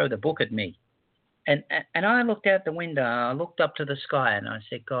going to throw the book at me. And I looked out the window, I looked up to the sky, and I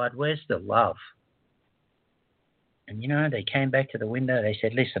said, "God, where's the love?" And, they came back to the window. They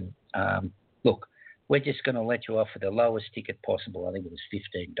said, "Listen, look, we're just going to let you off for the lowest ticket possible." I think it was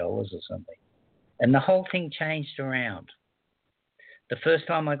 $15 or something. And the whole thing changed around. The first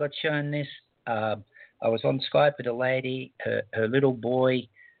time I got shown this, I was on Skype with a lady. Her little boy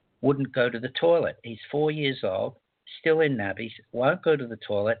wouldn't go to the toilet. He's 4 years old, still in nappies, won't go to the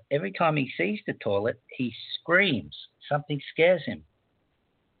toilet. Every time he sees the toilet, he screams. Something scares him.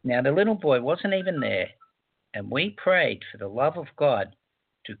 Now, the little boy wasn't even there, and we prayed for the love of God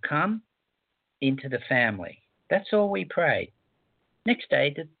to come into the family. That's all we prayed. Next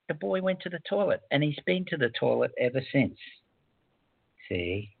day, the boy went to the toilet, and he's been to the toilet ever since.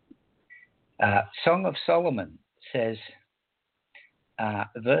 See? Song of Solomon says,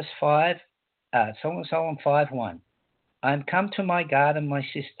 verse 5, Song of Solomon 5:1. "I am come to my garden, my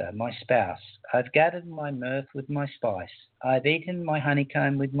sister, my spouse. I've gathered my mirth with my spice. I've eaten my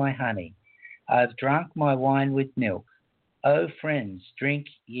honeycomb with my honey. I've drunk my wine with milk. O friends, drink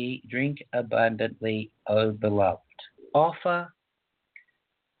abundantly, O beloved." Offer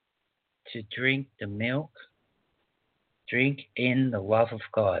to drink the milk. Drink in the love of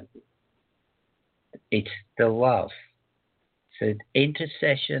God. It's the love. So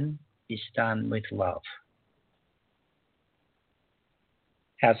intercession is done with love.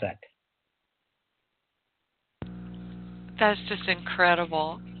 How's that? That's just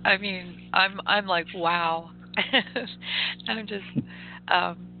incredible. I mean, I'm like, wow. I'm just,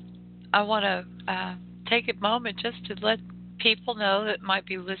 I want to take a moment just to let people know that might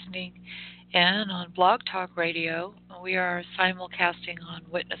be listening in on Blog Talk Radio. We are simulcasting on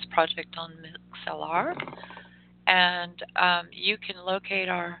Witness Project on MixLR, and you can locate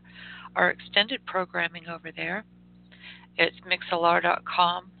our extended programming over there. It's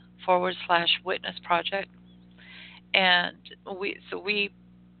mixlr.com/Witness Project, and we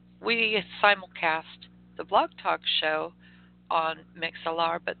simulcast the Blog Talk show on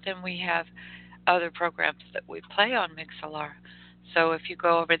MixLR, but then we have other programs that we play on MixLR. So if you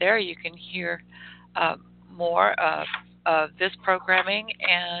go over there, you can hear more of this programming.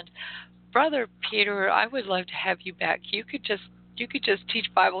 And Brother Peter, I would love to have you back. You could just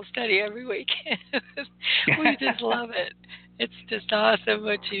teach Bible study every week. We just love it. It's just awesome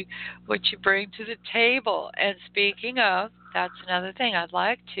what you bring to the table. And speaking of, that's another thing I'd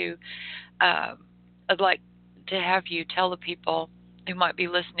like to have you tell the people who might be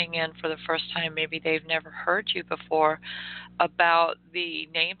listening in for the first time, maybe they've never heard you before, about the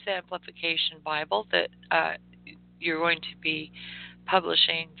Names Amplification Bible that you're going to be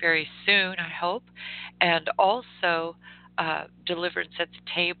publishing very soon, I hope, and also Deliverance at the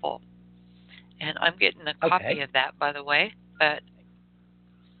Table. And I'm getting a copy of that, by the way, but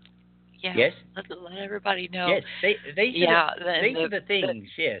yeah, yes. let everybody know. Yes, these are the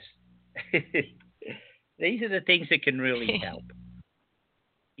things, yes. These are the things that can really help.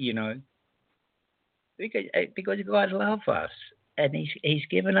 because God loves us, and He's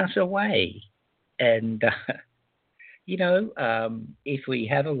given us a way, and if we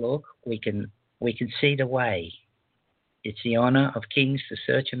have a look, we can see the way. It's the honor of kings to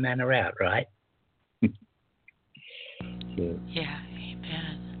search a matter out, right? Yeah,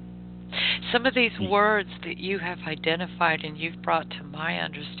 amen. Some of these words that you have identified and you've brought to my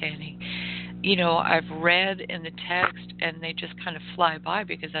understanding, I've read in the text and they just kind of fly by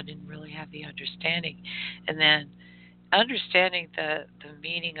because I didn't really have the understanding. And then understanding the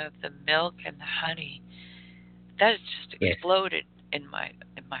meaning of the milk and the honey, that has just exploded in my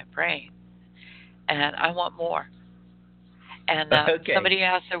brain. And I want more. And somebody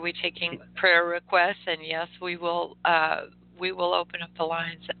asked, are we taking prayer requests? And yes, we will. We will open up the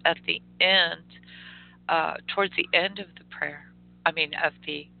lines at the end, towards the end of the of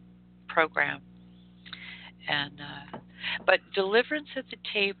the program. And but deliverance at the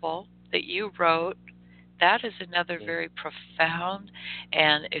table that you wrote, that is another very profound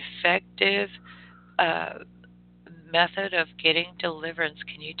and effective method of getting deliverance.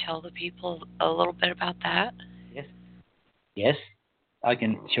 Can you tell the people a little bit about that? Yes, I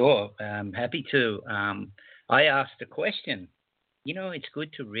can. Sure, I'm happy to. I asked a question. It's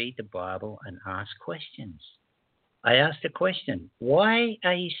good to read the Bible and ask questions. I asked a question. Why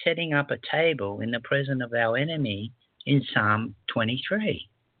are you setting up a table in the presence of our enemy in Psalm 23?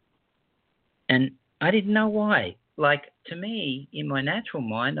 And I didn't know why. Like, to me, in my natural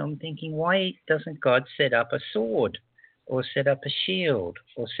mind, I'm thinking, why doesn't God set up a sword or set up a shield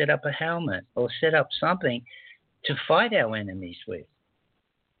or set up a helmet or set up something to fight our enemies with?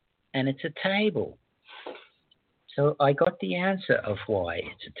 And it's a table. So I got the answer of why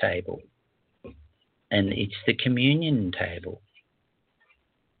it's a table. And it's the communion table.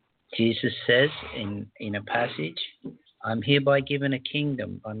 Jesus says in a passage, I'm hereby given a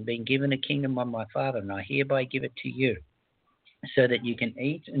kingdom. I'm being given a kingdom by my Father, and I hereby give it to you, so that you can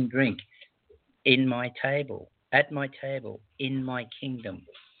eat and drink in my table, at my table, in my kingdom.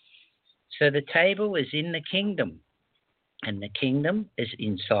 So the table is in the kingdom, and the kingdom is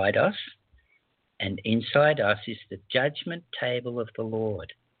inside us, and inside us is the judgment table of the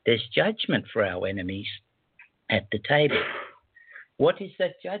Lord. There's judgment for our enemies at the table. What is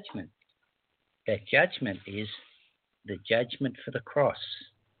that judgment? That judgment is the judgment for the cross.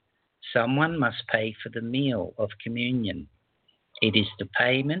 Someone must pay for the meal of communion. It is the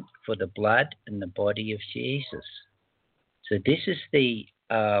payment for the blood and the body of Jesus. So this is the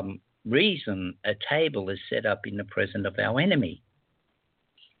reason a table is set up in the presence of our enemy.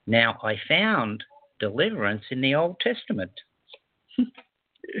 Now, I found deliverance in the Old Testament.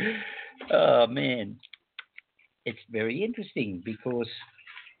 Oh, man. It's very interesting because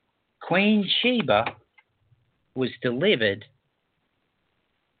Queen Sheba was delivered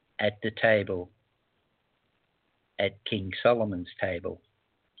at the table, at King Solomon's table.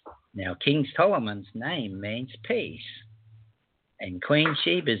 Now, King Solomon's name means peace, and Queen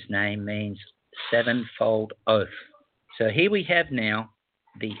Sheba's name means sevenfold oath. So here we have now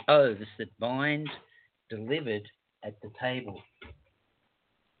the oaths that bind, delivered at the table.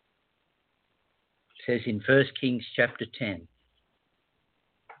 It says in 1 Kings chapter 10,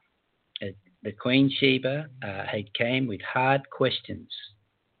 the Queen Sheba had came with hard questions.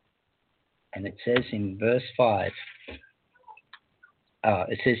 And it says in verse 5,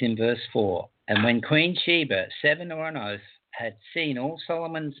 it says in verse 4, and when Queen Sheba, seven or an oath, had seen all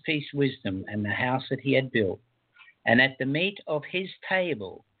Solomon's peace, wisdom, and the house that he had built, and at the meat of his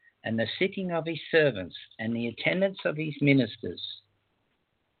table, and the sitting of his servants, and the attendance of his ministers.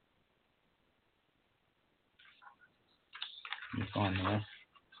 Let me find that.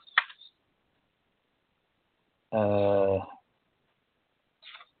 I'll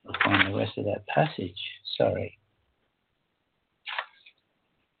find the rest of that passage. Sorry.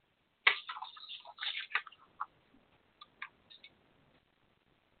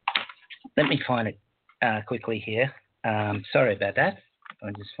 Let me find it quickly here. Sorry about that.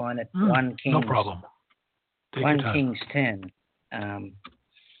 I'll just find it. 1 Kings. No problem. Take 1 your time. Kings 10.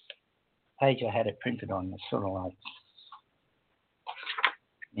 Page I had it printed on. It's sort of like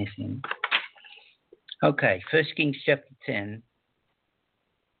missing. Okay, 1 Kings chapter 10.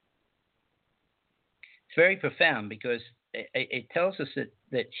 It's very profound because it tells us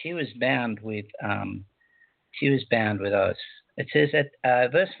that she was bound with oaths. It says at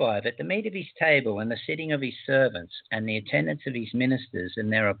verse 5, at the meat of his table and the sitting of his servants and the attendance of his ministers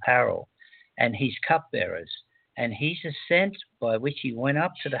and their apparel and his cupbearers and his ascent by which he went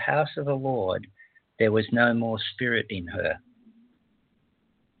up to the house of the Lord, there was no more spirit in her.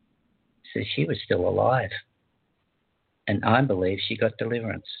 So she was still alive. And I believe she got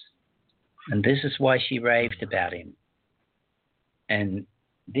deliverance. And this is why she raved about him. And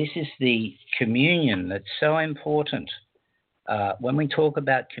this is the communion that's so important. When we talk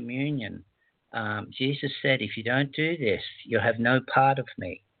about communion, Jesus said, if you don't do this, you'll have no part of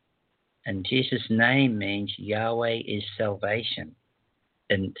me. And Jesus' name means Yahweh is salvation.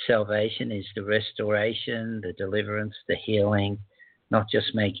 And salvation is the restoration, the deliverance, the healing, not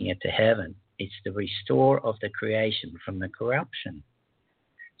just making it to heaven. It's the restore of the creation from the corruption.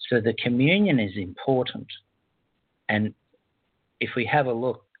 So the communion is important. And if we have a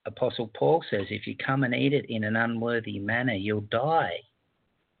look, Apostle Paul says, if you come and eat it in an unworthy manner, you'll die.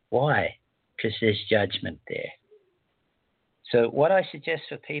 Why? Because there's judgment there. So what I suggest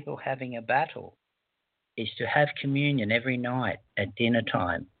for people having a battle is to have communion every night at dinner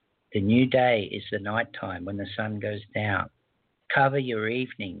time. The new day is the night time when the sun goes down. Cover your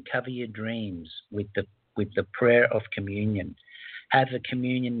evening, cover your dreams with the prayer of communion. Have a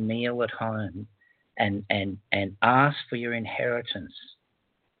communion meal at home and ask for your inheritance.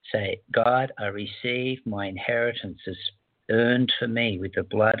 Say, God, I receive my inheritance as earned for me with the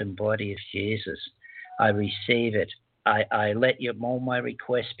blood and body of Jesus. I receive it. I let all my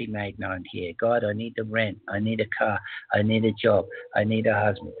requests be made known here. God, I need the rent. I need a car. I need a job. I need a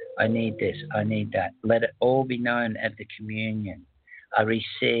husband. I need this. I need that. Let it all be known at the communion. I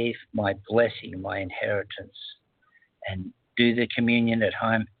receive my blessing, my inheritance. And do the communion at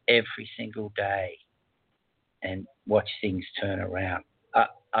home every single day and watch things turn around.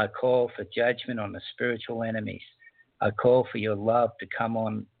 I call for judgment on the spiritual enemies. I call for your love to come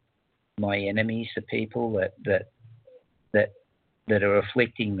on my enemies, the people that are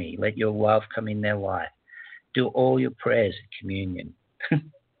afflicting me. Let your love come in their life. Do all your prayers at communion.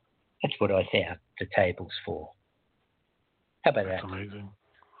 That's what I set the tables for. How about that? That's amazing.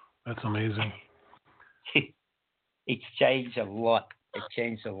 That's amazing. It's changed a lot. It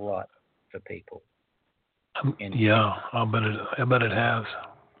changed a lot for people. Yeah, I bet it has.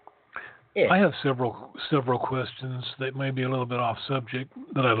 Yeah. I have several questions that may be a little bit off subject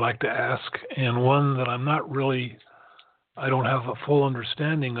that I'd like to ask, and one that I don't have a full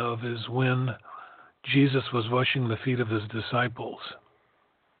understanding of is when Jesus was washing the feet of his disciples.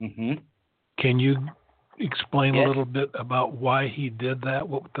 Mm-hmm. Can you explain Yes. a little bit about why he did that?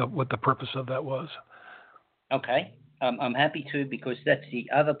 What the purpose of that was? Okay. I'm happy to, because that's the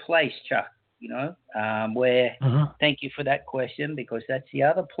other place, Chuck, where, thank you for that question, because that's the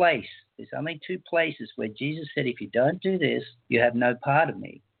other place. There's only two places where Jesus said, if you don't do this, you have no part of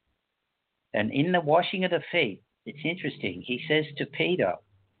me. And in the washing of the feet, it's interesting. He says to Peter,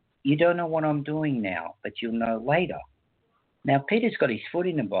 you don't know what I'm doing now, but you'll know later. Now, Peter's got his foot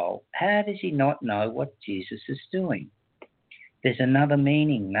in the bowl. How does he not know what Jesus is doing? There's another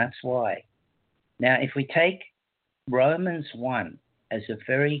meaning. That's why. Now, if we take Romans 1 as a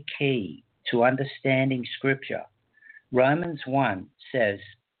very key to understanding Scripture, Romans 1 says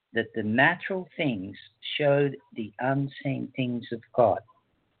that the natural things showed the unseen things of God.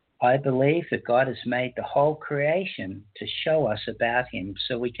 I believe that God has made the whole creation to show us about him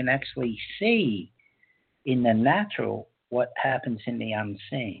so we can actually see in the natural what happens in the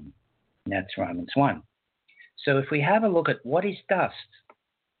unseen. And that's Romans 1. So if we have a look at what is dust,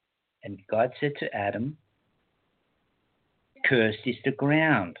 and God said to Adam, cursed is the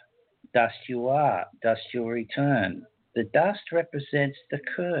ground, dust you are, dust you'll return. The dust represents the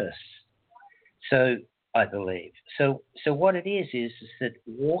curse. So I believe. So what it is that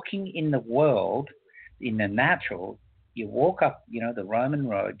walking in the world, in the natural, you walk up, the Roman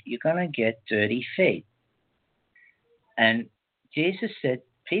road, you're going to get dirty feet. And Peter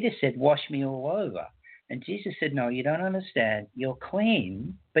said, wash me all over. And Jesus said, no, you don't understand. You're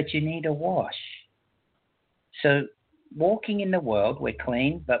clean, but you need a wash. So walking in the world, we're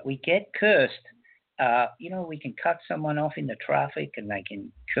clean, but we get cursed. We can cut someone off in the traffic and they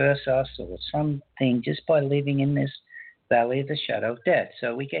can curse us or something just by living in this valley of the shadow of death.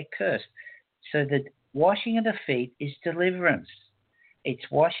 So we get cursed. So the washing of the feet is deliverance. It's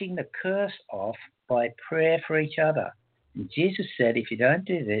washing the curse off by prayer for each other. And Jesus said, if you don't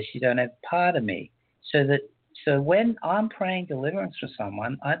do this, you don't have part of me. So when I'm praying deliverance for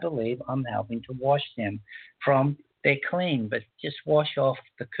someone, I believe I'm helping to wash them from they're clean, but just wash off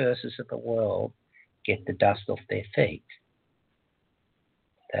the curses of the world. Get the dust off their feet.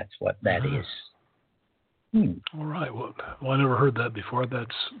 That's what that is. All right. Well, I never heard that before.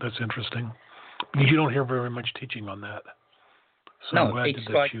 That's interesting. You don't hear very much teaching on that. So no, it's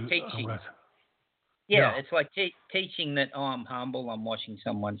like teaching. Yeah, it's like teaching that I'm humble, I'm washing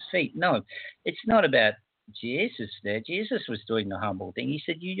someone's feet. No, it's not about Jesus there. Jesus was doing the humble thing. He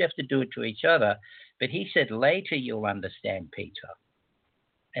said, you have to do it to each other. But he said, later you'll understand, Peter.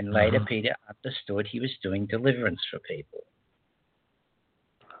 And later Peter understood he was doing deliverance for people.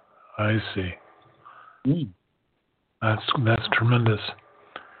 I see. That's tremendous.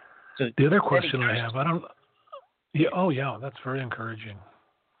 So the other question I have, yeah, that's very encouraging.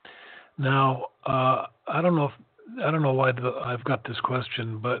 Now, I don't know why I've got this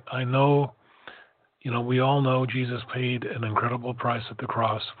question, but I know, we all know Jesus paid an incredible price at the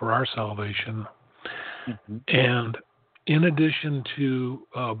cross for our salvation. And in addition to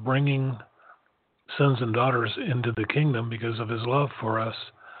bringing sons and daughters into the kingdom because of his love for us,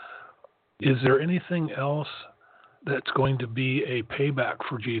 is there anything else that's going to be a payback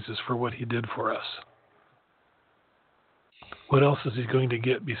for Jesus for what he did for us? What else is he going to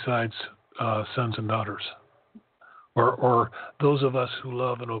get besides sons and daughters? Or those of us who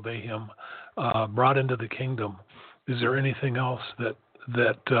love and obey him brought into the kingdom? Is there anything else that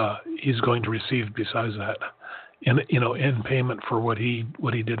he's going to receive besides that, in payment for what he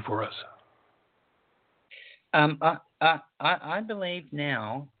did for us? I believe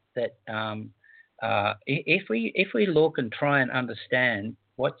now that if we look and try and understand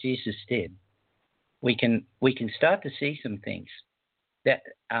what Jesus did, we can start to see some things. That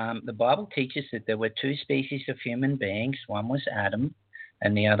the Bible teaches that there were two species of human beings. One was Adam,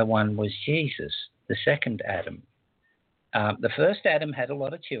 and the other one was Jesus, the second Adam. The first Adam had a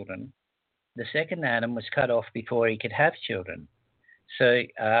lot of children. The second Adam was cut off before he could have children. So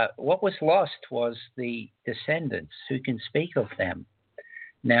what was lost was the descendants who can speak of them.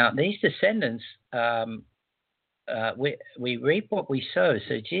 Now, these descendants, we reap what we sow.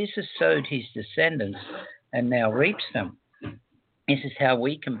 So Jesus sowed his descendants and now reaps them. This is how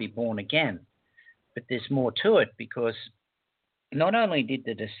we can be born again. But there's more to it, because not only did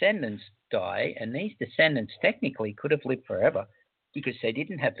the descendants die, and these descendants technically could have lived forever because they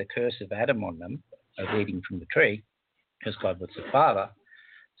didn't have the curse of Adam on them of eating from the tree, because God was the Father.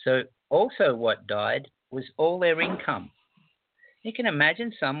 So also what died was all their income. You can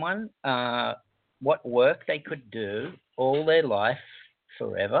imagine someone, what work they could do all their life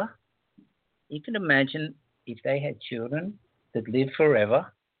forever. You can imagine if they had children that lived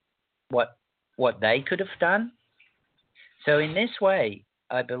forever, what they could have done. So in this way,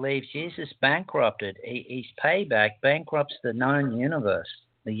 I believe Jesus bankrupted, his payback bankrupts the known universe.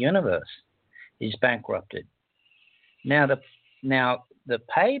 The universe is bankrupted. Now the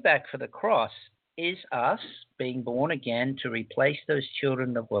payback for the cross is us being born again to replace those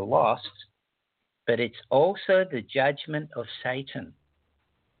children that were lost, but it's also the judgment of Satan.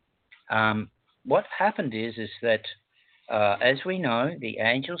 What happened is that, as we know, the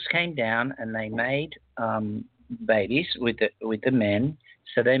angels came down and they made babies with the men,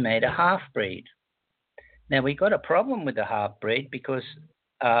 so they made a half-breed. Now, we got a problem with the half-breed because,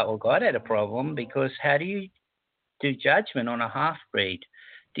 God had a problem because how do you do judgment on a half-breed?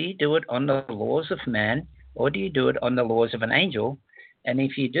 Do you do it on the laws of man, or do you do it on the laws of an angel? And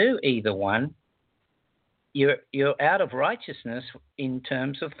if you do either one, you're out of righteousness in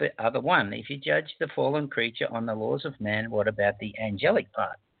terms of the other one. If you judge the fallen creature on the laws of man, what about the angelic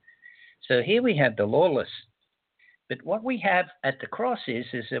part? So here we have the lawless. But what we have at the cross is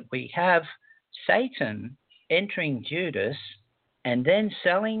that we have Satan entering Judas and then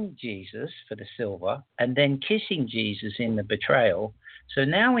selling Jesus for the silver and then kissing Jesus in the betrayal. So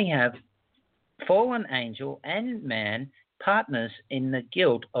now we have fallen angel and man partners in the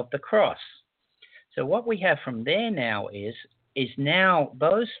guilt of the cross. So what we have from there now is now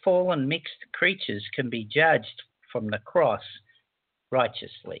those fallen mixed creatures can be judged from the cross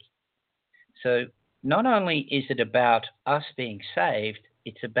righteously. So not only is it about us being saved,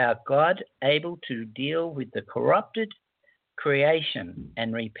 it's about God able to deal with the corrupted creation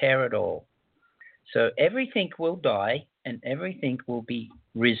and repair it all. So everything will die and everything will be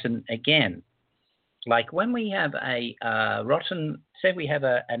risen again. Like when we have a rotten, say we have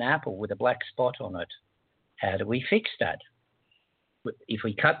an apple with a black spot on it, how do we fix that? If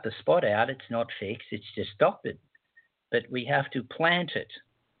we cut the spot out, it's not fixed, it's just doctored. But we have to plant it.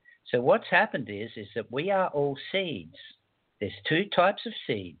 So what's happened is that we are all seeds. There's two types of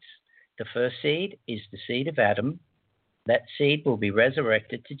seeds. The first seed is the seed of Adam. That seed will be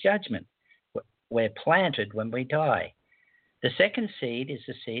resurrected to judgment. We're planted when we die. The second seed is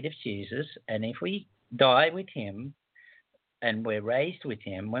the seed of Jesus, and if we die with him and we're raised with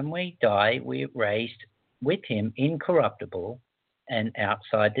him, when we die, we're raised with him incorruptible and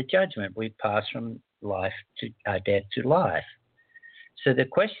outside the judgment. We pass from life to death to life. So the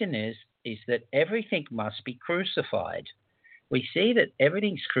question is that everything must be crucified. We see that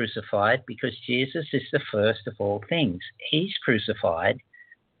everything's crucified because Jesus is the first of all things. He's crucified,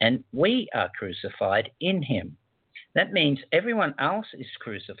 and we are crucified in him. That means everyone else is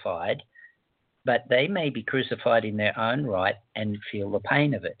crucified, but they may be crucified in their own right and feel the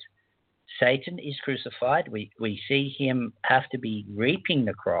pain of it. Satan is crucified. We see him have to be reaping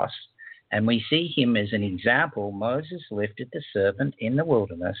the cross, and we see him as an example. Moses lifted the serpent in the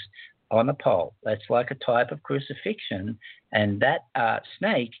wilderness on a pole. That's like a type of crucifixion. And that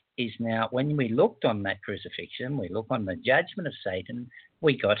snake is now, when we looked on that crucifixion, we look on the judgment of Satan,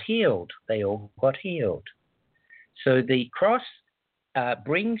 we got healed. They all got healed. So the cross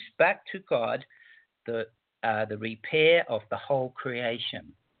brings back to God the repair of the whole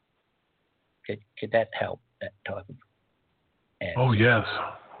creation. Could that help, that type of answer? Oh, yes.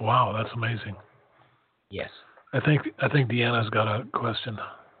 Wow, that's amazing. Yes. I think Deanna's got a question.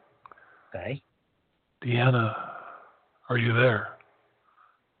 Okay. Deanna, are you there?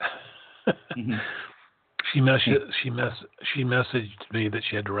 Mm-hmm. She messaged me that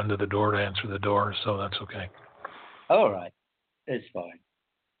she had to run to the door to answer the door, so that's okay. All right, that's fine.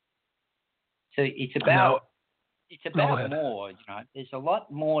 So it's about more. You know, there's a lot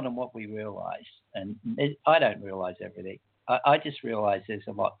more than what we realize, and I don't realize everything. I just realize there's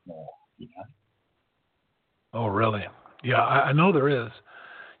a lot more. You know. Oh, really? Yeah, I know there is.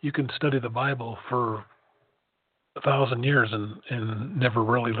 You can study the Bible for 1,000 years and never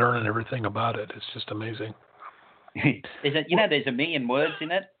really learn everything about it. It's just amazing. There's a million words in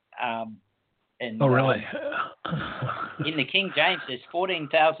it. Oh, really? In the King James, there's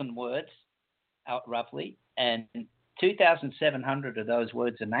 14,000 words, roughly, and 2,700 of those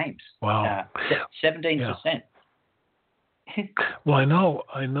words are names. Wow. 17%. Well, I know.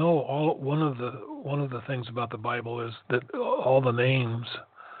 One of the things about the Bible is that all the names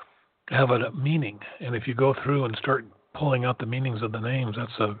have a meaning, and if you go through and start pulling out the meanings of the names,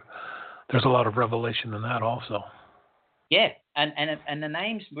 there's a lot of revelation in that also. Yeah, and the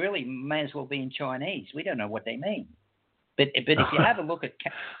names really may as well be in Chinese. We don't know what they mean, but if you have a look at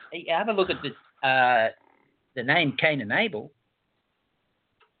the name Cain and Abel,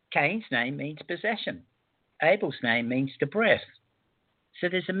 Cain's name means possession. Abel's name means the breath. So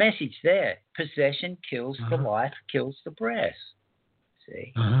there's a message there. Possession kills the life, kills the breath.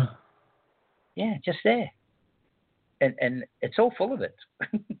 See? Mm-hmm. Yeah, just there. And it's all full of it.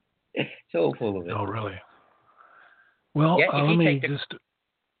 It's all full of it. Oh, really? Well, let me just...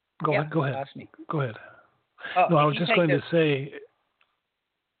 Go ahead. Ask me. Go ahead. Oh, no, I was just going to say...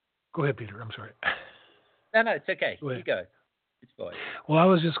 Go ahead, Peter. I'm sorry. No, it's okay. You go. It's fine. Well, I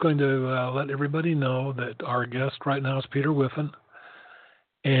was just going to let everybody know that our guest right now is Peter Whiffin.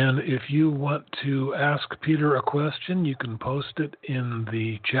 And if you want to ask Peter a question, you can post it in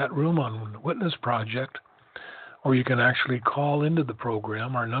the chat room on Witness Project, or you can actually call into the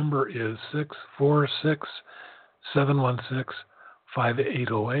program. Our number is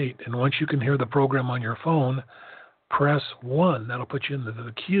 646-716-5808. And once you can hear the program on your phone, press 1. That'll put you into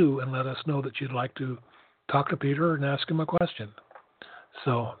the queue and let us know that you'd like to talk to Peter and ask him a question.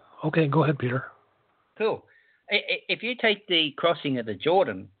 So, okay, go ahead, Peter. Cool. If you take the crossing of the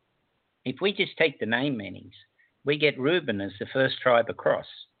Jordan, if we just take the name meanings, we get Reuben as the first tribe across.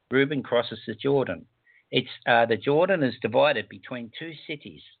 Reuben crosses the Jordan. It's the Jordan is divided between two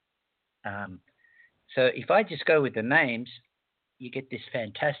cities. So if I just go with the names, you get this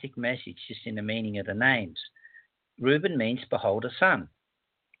fantastic message just in the meaning of the names. Reuben means behold a son.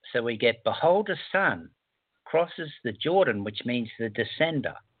 So we get behold a son crosses the Jordan, which means the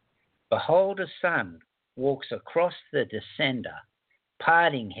descender. Behold a son walks across the descender,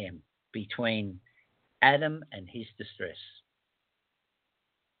 parting him between Adam and his distress.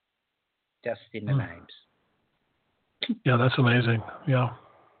 Just in the names. Yeah, that's amazing. Yeah.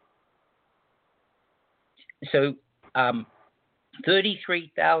 So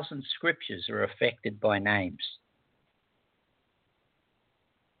 33,000 scriptures are affected by names.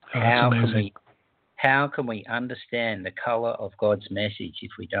 That's amazing. How can we understand the color of God's message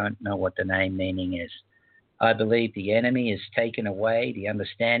if we don't know what the name meaning is? I believe the enemy has taken away the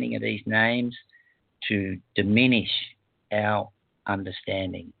understanding of these names to diminish our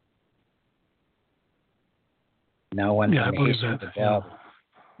understanding. No one in the history of the Bible.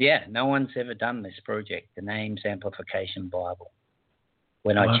 Yeah, no one's ever done this project, the Names Amplification Bible.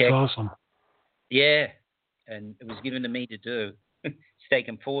 When I checked, that's awesome. Yeah, and it was given to me to do. It's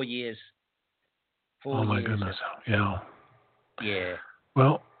taken 4 years. Oh my goodness! Yeah. Yeah.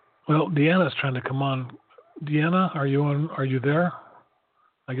 Well, Deanna's trying to come on. Deanna, are you on? Are you there?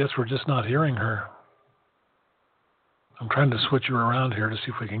 I guess we're just not hearing her. I'm trying to switch her around here to see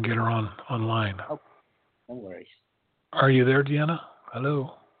if we can get her online. Oh, no worries. Are you there, Deanna?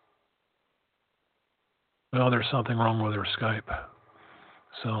 Hello. Well, there's something wrong with her Skype.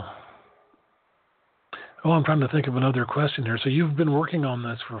 So, Oh, I'm trying to think of another question here. So you've been working on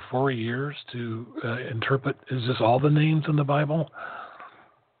this for 4 years to interpret. Is this all the names in the Bible?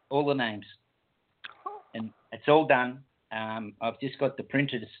 All the names. And it's all done. I've just got the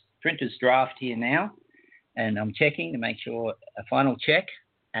printer's draft here now, and I'm checking to make sure a final check,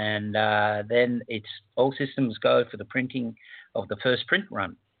 and then it's all systems go for the printing of the first print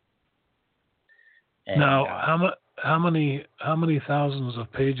run. And, now, how many thousands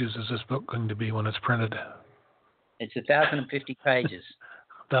of pages is this book going to be when it's printed? It's 1,050 pages.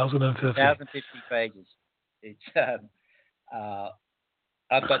 1,050. 1,050 pages. It's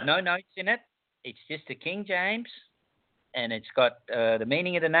I've got no notes in it. It's just the King James, and it's got the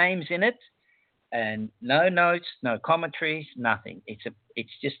meaning of the names in it, and no notes, no commentaries, nothing. It's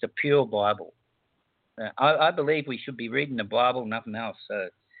just a pure Bible. I believe we should be reading the Bible, nothing else. So,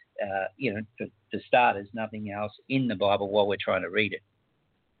 for starters, nothing else in the Bible while we're trying to read it.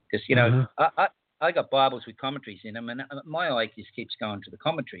 Because, I got Bibles with commentaries in them, and my eye just keeps going to the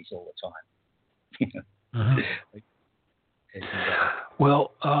commentaries all the time.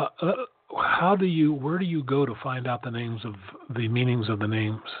 Well, where do you go to find out the meanings of the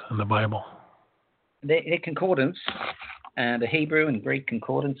names in the Bible? They're concordance, the Hebrew and Greek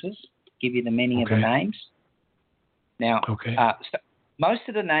concordances give you the meaning of the names. Now, most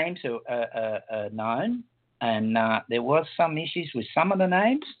of the names are known, and there was some issues with some of the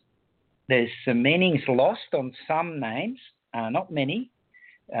names. There's some meanings lost on some names, not many,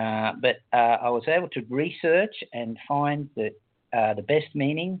 but I was able to research and find the best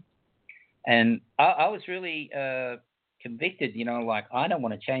meaning. And I was really convicted, I don't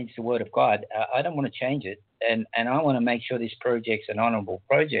want to change the Word of God. I don't want to change it, and I want to make sure this project's an honourable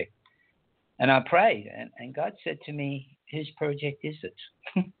project. And I prayed, and God said to me, whose project is it?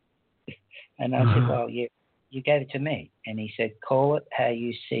 And I said, well, you gave it to me. And he said, call it how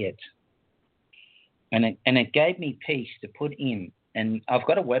you see it. And it gave me peace to put in. And I've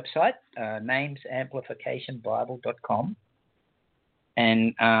got a website, namesamplificationbible.com,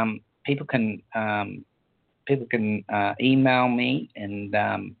 and people can email me, and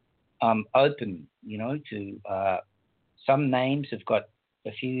I'm open, to some names have got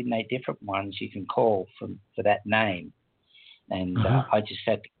a few different ones you can call for that name, and I just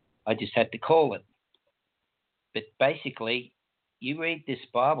had to call it. But basically, you read this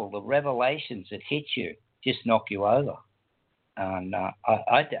Bible, the revelations that hit you just knock you over. And I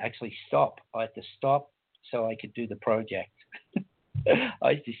had to actually stop. I had to stop so I could do the project.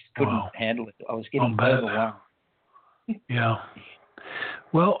 I just couldn't handle it. I was getting overwhelmed. Yeah.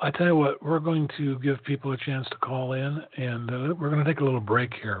 Well, I tell you what, we're going to give people a chance to call in, and we're going to take a little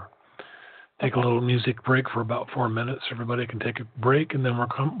break here. Take a little music break for about 4 minutes. Everybody can take a break, and then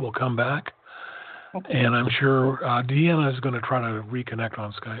we'll come back. Okay. And I'm sure Deanna is going to try to reconnect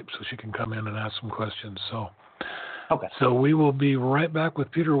on Skype so she can come in and ask some questions. So we will be right back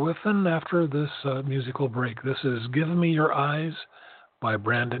with Peter Whiffin after this musical break. This is Give Me Your Eyes by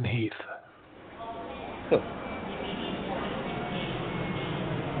Brandon Heath. Cool.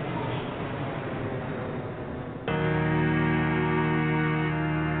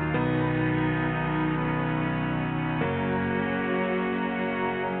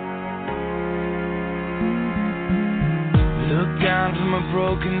 From a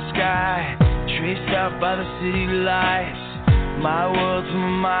broken sky, traced out by the city lights. My world's from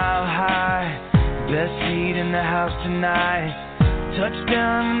a mile high, best seat in the house tonight.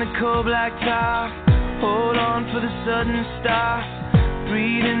 Touchdown in the cold black top, hold on for the sudden stop.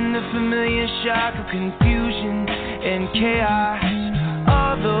 Breathe in the familiar shock of confusion and chaos.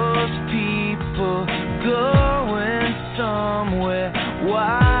 All those people going somewhere,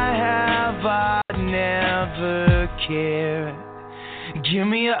 why have I never cared? Give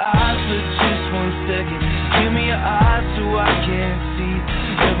me your eyes for just 1 second. Give me your eyes so I can see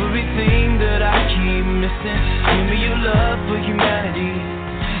everything that I keep missing. Give me your love for humanity.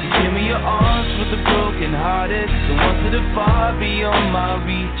 Give me your arms for the broken-hearted, the ones that are far beyond my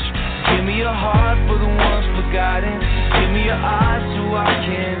reach. Give me your heart for the ones forgotten. Give me your eyes so I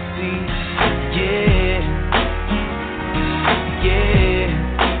can see. Yeah, yeah,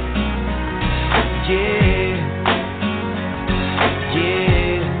 yeah.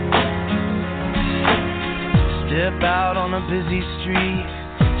 Step out on a busy street,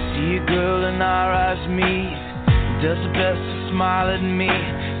 see a girl and our eyes meet. Does her best to smile at me,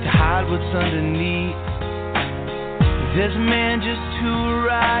 to hide what's underneath. There's a man just to her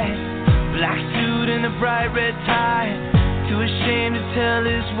right, black suit and a bright red tie. Too ashamed to tell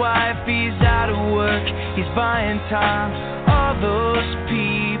his wife he's out of work, he's buying time. All those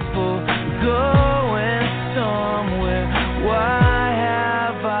people going somewhere, why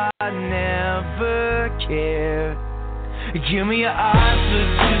have I never cared? Give me your eyes for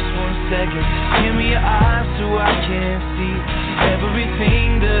just 1 second. Give me your eyes so I can see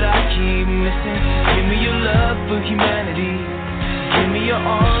everything that I keep missing. Give me your love for humanity. Give me your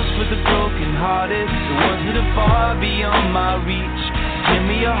arms for the broken-hearted, the ones that are far beyond my reach. Give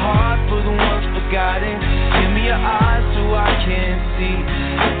me your heart for the ones forgotten. Give me your eyes so I can see.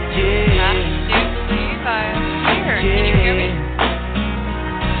 Yeah. I do believe I'm here. Can you hear me?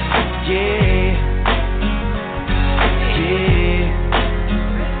 Yeah. Yeah.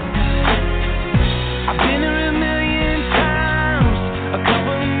 I've been here a million times, a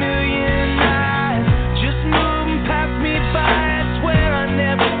couple of million nights, just moving past me by. I swear I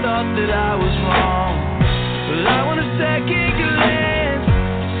never thought that I was wrong. Well, I want a second glance,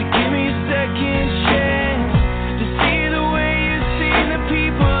 so give me a second chance to see the way you've seen the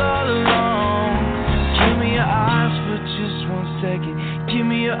people all along. Give me your eyes for just 1 second. Give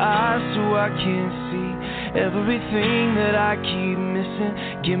me your eyes so I can see everything that I keep missing.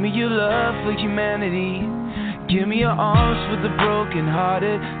 Give me your love for humanity. Give me your arms for the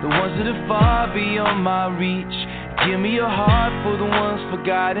broken-hearted, the ones that are far beyond my reach. Give me your heart for the ones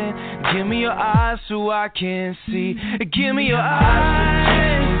forgotten. Give me your eyes so I can see. Give me your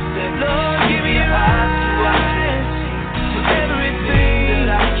eyes, Lord, give me your eyes so I can see for everything that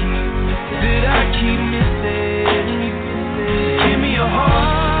I keep missing. Give me your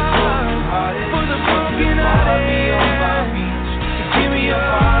heart for the broken-hearted. Give me your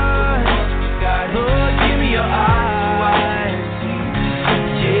heart, Lord, give me your eyes.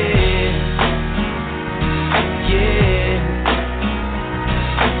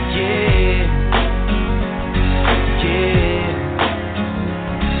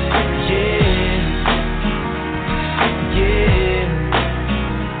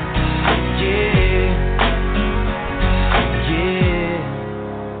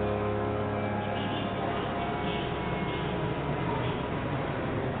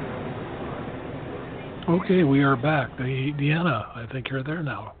 Okay, we are back. Deanna, I think you're there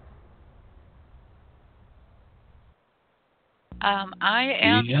now. I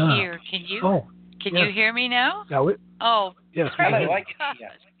am Deanna. here. Can you? Oh, Can yes. you hear me now? Yeah, Oh, yes, we Hello, can. I can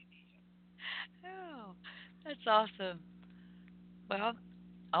hear you. oh, that's awesome. Well,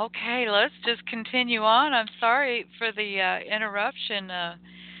 okay, let's just continue on. I'm sorry for the interruption.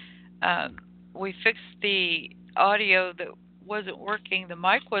 We fixed the audio that wasn't working. The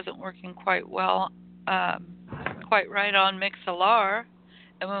mic wasn't working quite well, quite right on Mixlr.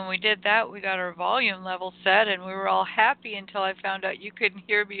 And when we did that, we got our volume level set, and we were all happy until I found out you couldn't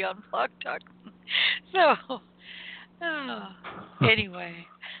hear me on Blog Talk. So, anyway,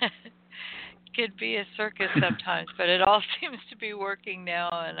 could be a circus sometimes, but it all seems to be working now,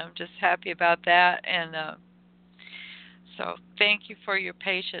 and I'm just happy about that. And so, thank you for your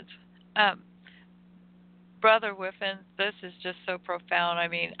patience. Brother Whiffin, this is just so profound. I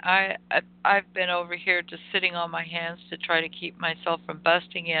mean, I've been over here just sitting on my hands to try to keep myself from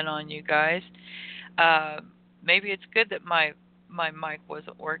busting in on you guys. Maybe it's good that my mic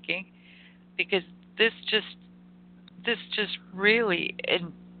wasn't working, because this just really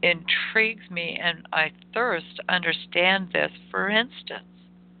intrigues me, and I thirst to understand this. For instance,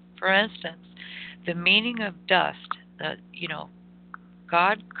 the meaning of dust. That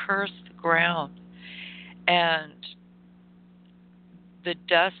God cursed the ground. And the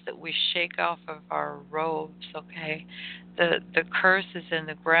dust that we shake off of our robes, okay, the curse is in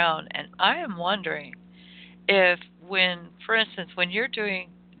the ground. And I am wondering if, for instance, when you're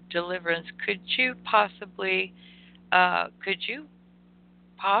doing deliverance, could you possibly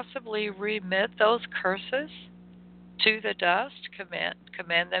remit those curses to the dust,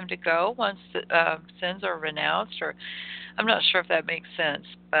 command them to go once the sins are renounced? Or I'm not sure if that makes sense,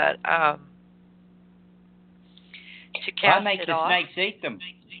 but to cast make it the off. snakes eat them.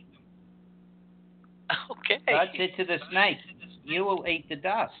 Okay. God said to the snake, "You will eat the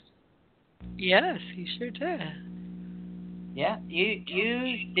dust." Yes, he sure did. Yeah, you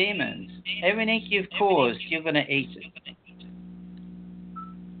demons, everything you've caused, you're going to eat it.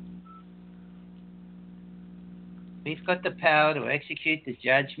 We've got the power to execute the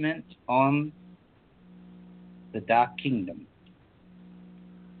judgment on the dark kingdom.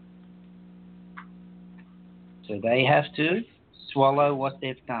 So they have to swallow what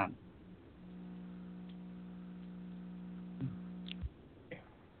they've done.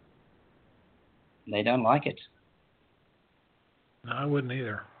 They don't like it. No, I wouldn't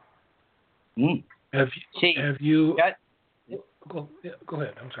either. Mm. Have you? Go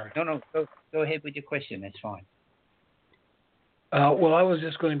ahead. I'm sorry. No. Go ahead with your question. That's fine. Well, I was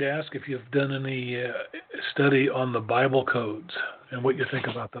just going to ask if you've done any study on the Bible codes and what you think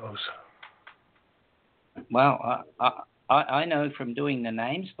about those. Well, I know from doing the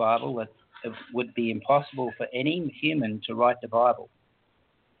Names Bible that it would be impossible for any human to write the Bible.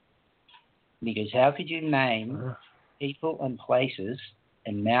 Because how could you name people and places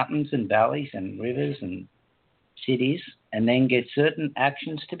and mountains and valleys and rivers and cities and then get certain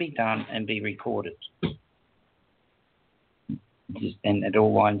actions to be done and be recorded? And it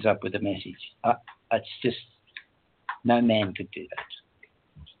all winds up with a message. It's just, no man could do that.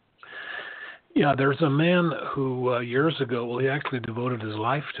 Yeah, there's a man who years ago, well, he actually devoted his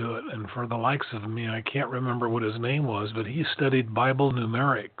life to it, and for the likes of me, I can't remember what his name was, but he studied Bible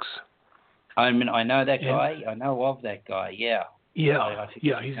numerics. I mean, I know that guy. I know of that guy. Yeah. Yeah. I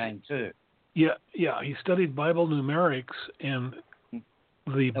forget his name too. Yeah. He studied Bible numerics, and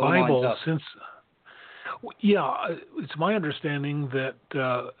the It all Bible lines up. since. Yeah, it's my understanding that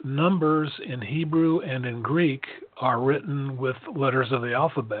numbers in Hebrew and in Greek are written with letters of the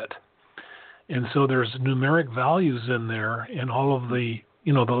alphabet. And so there's numeric values in there in all of the,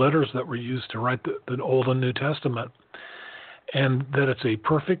 the letters that were used to write the Old and New Testament. And that it's a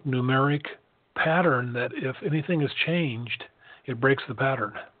perfect numeric pattern that if anything is changed, it breaks the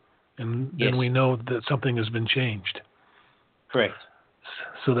pattern. And then we know that something has been changed. Correct.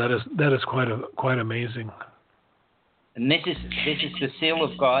 So that is quite amazing. And this is the seal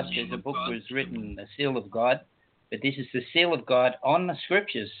of God. There's a book that was written, The Seal of God, but this is the seal of God on the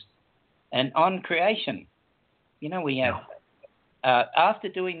Scriptures and on creation. We have, after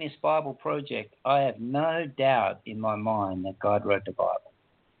doing this Bible project, I have no doubt in my mind that God wrote the Bible.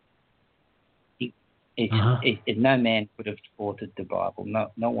 No man could have authored the Bible.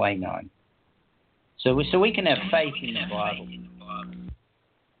 No way known. So we can have faith in the Bible.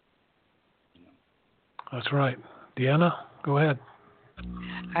 That's right. Deanna, go ahead.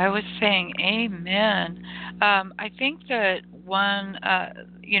 I was saying amen. I think that one,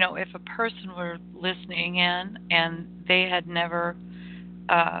 if a person were listening in and they had never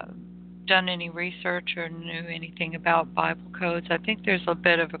done any research or knew anything about Bible codes, I think there's a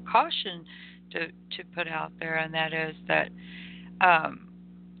bit of a caution to put out there, and that is that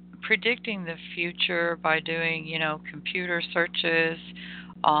predicting the future by doing, computer searches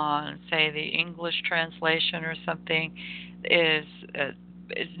on, say, the English translation or something is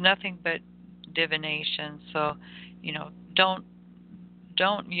nothing but divination. So,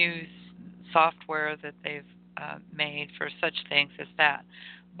 don't use software that they've made for such things as that.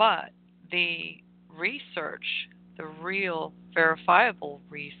 But the research, the real verifiable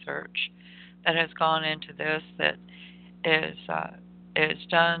research that has gone into this, that is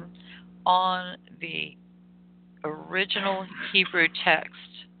done on the original Hebrew text,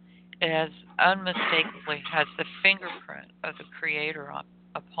 it unmistakably has the fingerprint of the Creator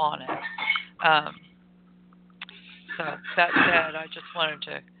upon it. So that said, I just wanted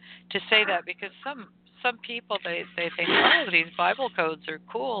to say that, because some people they think, oh, these Bible codes are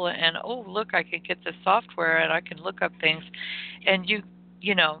cool, and oh, look, I could get this software and I can look up things, and you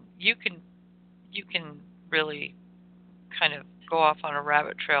can really kind of go off on a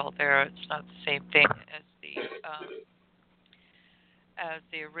rabbit trail there. It's not the same thing as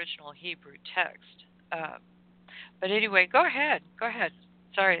the original Hebrew text. But anyway, go ahead.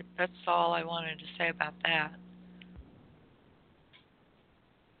 Sorry, that's all I wanted to say about that.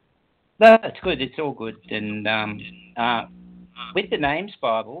 No, it's good. It's all good. And with the Names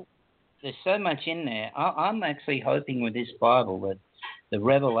Bible, there's so much in there. I'm actually hoping with this Bible that the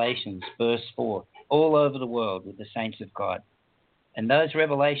revelations burst forth all over the world with the saints of God. And those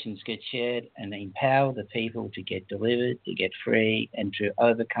revelations get shared and empower the people to get delivered, to get free, and to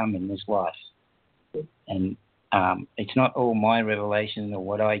overcome in this life. And it's not all my revelation or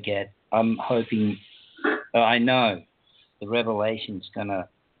what I get. I'm hoping, I know the revelation's going to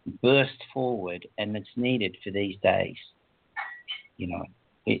burst forward, and it's needed for these days.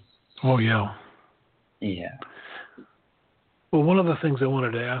 Oh, yeah. Yeah. Well, one of the things I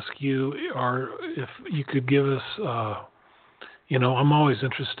wanted to ask you are if you could give us, I'm always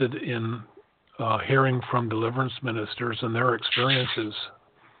interested in hearing from deliverance ministers and their experiences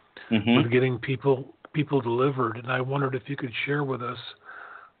with getting people delivered. And I wondered if you could share with us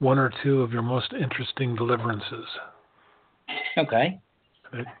one or two of your most interesting deliverances. Okay.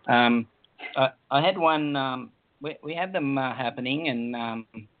 I had one. We had them happening, and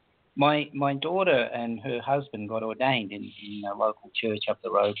my daughter and her husband got ordained in a local church up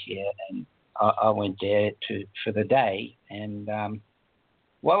the road here, and I went there for the day. And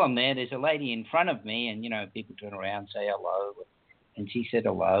while I'm there's a lady in front of me, and people turn around, say hello, and she said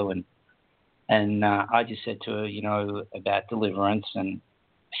hello, and I just said to her, about deliverance, and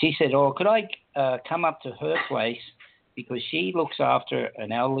she said, "Oh, could I come up to her place, because she looks after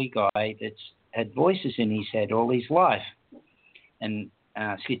an elderly guy that's had voices in his head all his life." and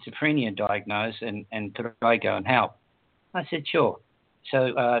schizophrenia diagnosed, and could I go and help? I said, sure.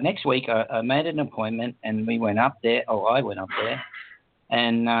 So next week I made an appointment, and we went up there. Oh, I went up there,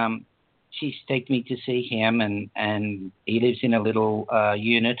 and she's taken me to see him, and he lives in a little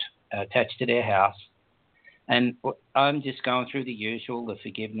unit attached to their house. And I'm just going through the usual, the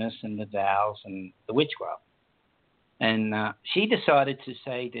forgiveness and the vows and the witchcraft. And she decided to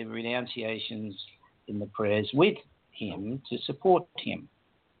say the renunciations in the prayers with him to support him.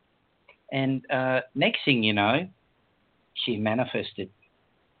 And next thing you know, she manifested.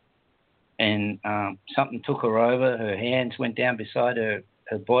 And something took her over. Her hands went down beside her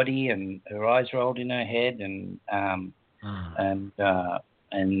body, and her eyes rolled in her head, and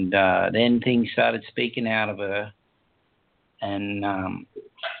then things started speaking out of her. And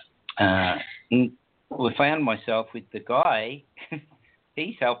I found myself with the guy.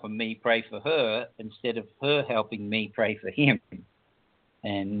 He's helping me pray for her instead of her helping me pray for him.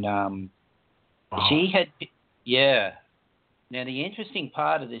 And she had, Now the interesting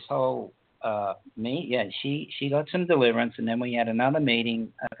part of this whole she got some deliverance, and then we had another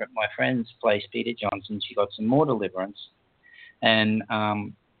meeting at my friend's place, Peter Johnson. She got some more deliverance, and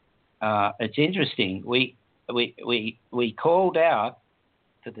it's interesting. We called out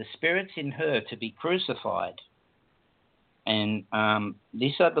for the spirits in her to be crucified, and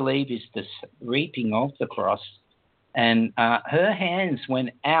this, I believe, is the reaping of the cross. And her hands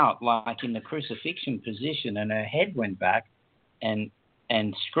went out like in the crucifixion position, and her head went back, and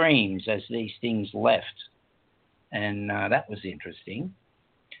screams as these things left. And that was interesting.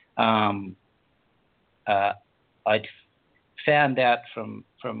 I'd found out from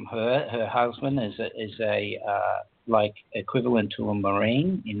her husband is a like equivalent to a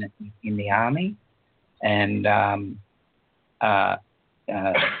Marine in the Army, and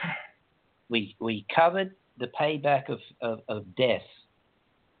we covered the payback of death,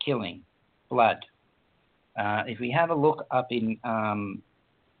 killing, blood. If we have a look up in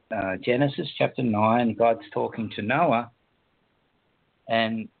Genesis chapter 9, God's talking to Noah,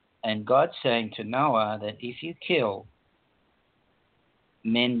 and God's saying to Noah that if you kill,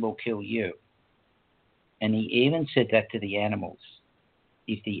 men will kill you. And he even said that to the animals.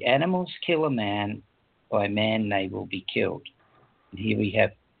 If the animals kill a man, by man they will be killed. And here we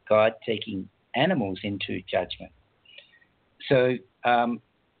have God taking animals into judgment. So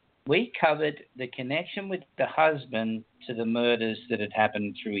we covered the connection with the husband to the murders that had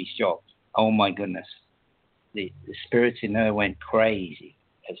happened through his job. Oh, my goodness. The spirits in her went crazy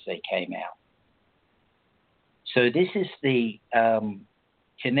as they came out. So this is the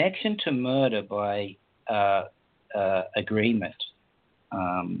connection to murder by agreement.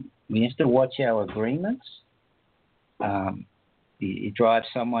 We have to watch our agreements. You drive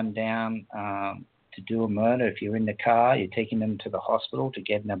someone down to do a murder. If you're in the car, you're taking them to the hospital to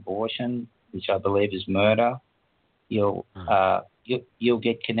get an abortion, which I believe is murder. You'll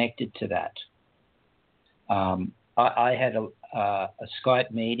get connected to that. I had a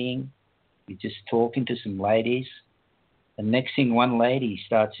Skype meeting. We're just talking to some ladies. The next thing, one lady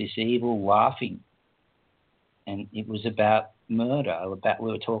starts this evil laughing, and it was about murder.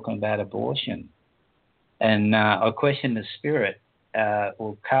 We were talking about abortion, and I questioned the spirit.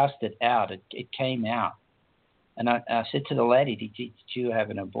 Or cast it out. It came out, and I said to the lady, "Did you have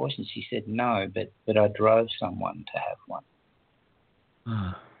an abortion?" She said, "No, but I drove someone to have one."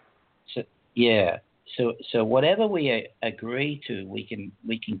 So whatever we agree to, we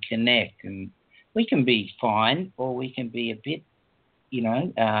can connect, and we can be fine, or we can be a bit,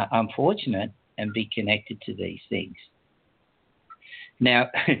 unfortunate and be connected to these things.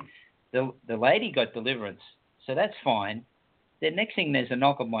 Now, the lady got deliverance, so that's fine. The next thing, there's a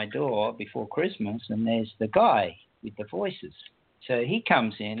knock on my door before Christmas, and there's the guy with the voices. So he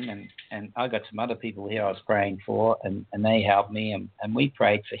comes in, and I got some other people here I was praying for, and they helped me, and we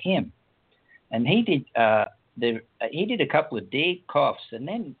prayed for him. And he did a couple of deep coughs, and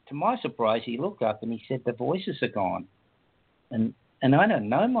then, to my surprise, he looked up and he said, "The voices are gone." And I don't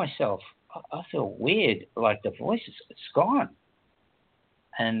know myself. I feel weird, like the voices, it's gone.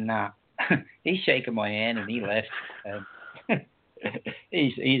 And he's shaking my hand, and he left.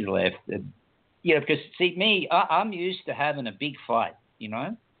 He's left, and, because see me, I'm used to having a big fight,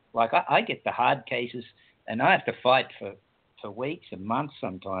 like I get the hard cases, and I have to fight for weeks and months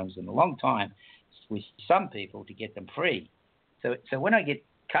sometimes, and a long time with some people to get them free. So when I get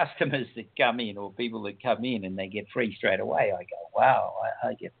customers that come in, or people that come in and they get free straight away, I go, wow,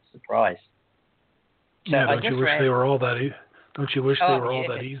 I get surprised. So don't you wish they were all that easy? Don't you wish they were all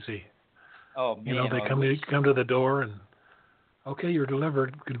that easy? Oh man, they come to the door and, okay, you're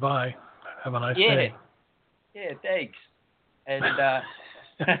delivered. Goodbye. Have a nice day. Yeah, thanks. And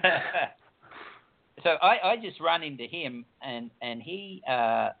so I just run into him, and he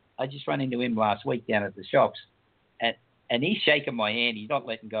I just run into him last week down at the shops, and he's shaking my hand. He's not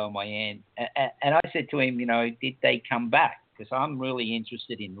letting go of my hand. And I said to him, did they come back? Because I'm really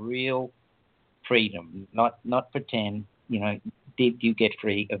interested in real freedom, not pretend. Did you get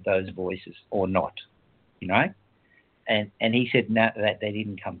free of those voices or not? And he said no, that they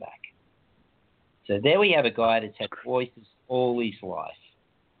didn't come back. So there we have a guy that's had voices all his life.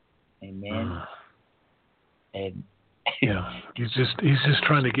 Amen. And yeah, he's just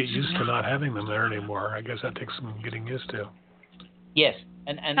trying to get used to not having them there anymore. I guess that takes some getting used to. Yes,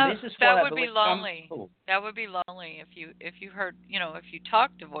 and this is that why would be lonely. That would be lonely if you heard, if you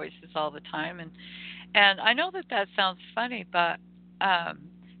talk to voices all the time, and I know that sounds funny, but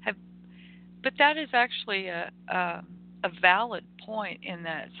but that is actually a valid point in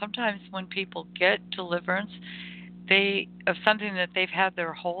that sometimes when people get deliverance, of something that they've had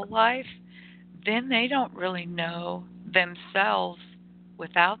their whole life, then they don't really know themselves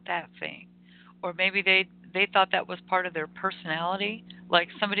without that thing. Or maybe they thought that was part of their personality, like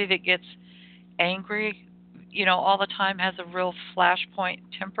somebody that gets angry, all the time, has a real flashpoint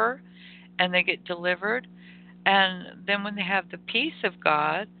temper, and they get delivered. And then when they have the peace of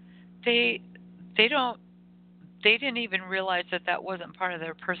God, they didn't even realize that wasn't part of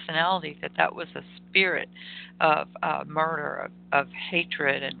their personality, that was a spirit of murder, of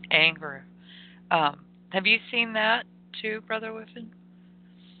hatred and anger. Have you seen that too, Brother Whiffin?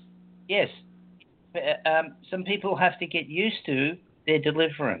 Yes. Some people have to get used to their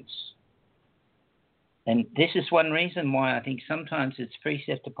deliverance. And this is one reason why I think sometimes it's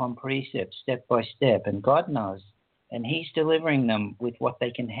precept upon precept, step by step, and God knows. And He's delivering them with what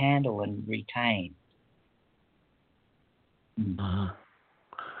they can handle and retain.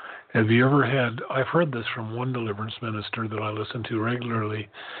 Have you ever I've heard this from one deliverance minister that I listen to regularly,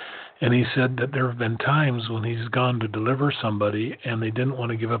 and he said that there have been times when he's gone to deliver somebody and they didn't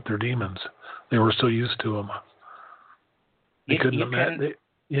want to give up their demons. They were so used to them. They couldn't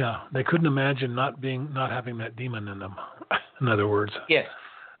imagine not having that demon in them. In other words. Yes.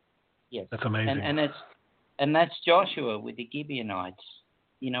 That's amazing. And that's Joshua with the Gibeonites.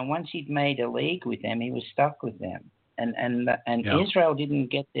 Once he'd made a league with them, he was stuck with them. And Israel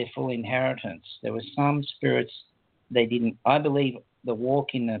didn't get their full inheritance. There were some spirits they didn't. I believe the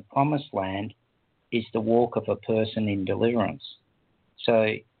walk in the promised land is the walk of a person in deliverance.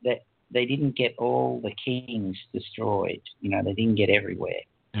 So that they didn't get all the kings destroyed. They didn't get everywhere.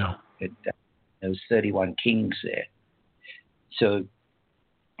 Yeah. But there was 31 kings there. So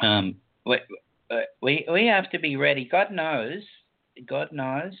we have to be ready. God knows.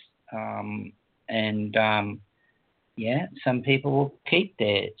 Some people will keep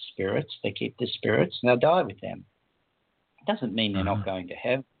their spirits. They keep the spirits and they'll die with them. It doesn't mean they're not going to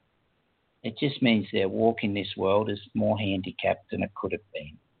heaven. It just means their walk in this world is more handicapped than it could have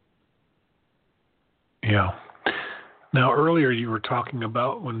been. Yeah. Now, earlier you were talking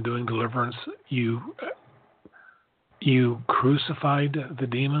about when doing deliverance, you crucified the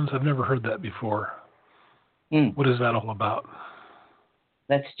demons. I've never heard that before. What is that all about?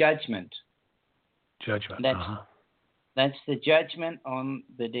 That's judgment. Judgment. That's the judgment on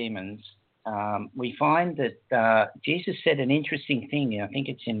the demons. We find that Jesus said an interesting thing. I think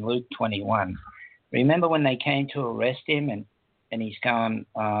it's in Luke 21. Remember when they came to arrest him and he's going,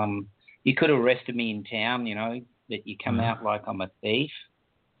 you could have arrested me in town, that you come out like I'm a thief.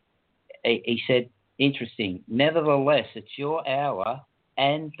 He said, interesting, nevertheless, it's your hour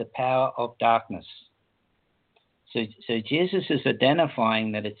and the power of darkness. So Jesus is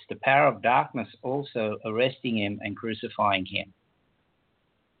identifying that it's the power of darkness also arresting him and crucifying him.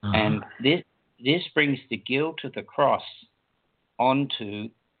 And this brings the guilt of the cross onto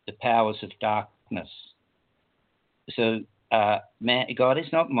the powers of darkness. So God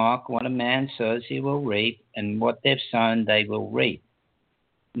is not mocked. What a man sows, he will reap, and what they've sown, they will reap.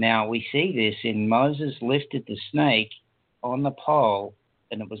 Now, we see this in Moses lifted the snake on the pole,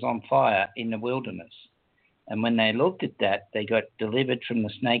 and it was on fire in the wilderness. And when they looked at that, they got delivered from the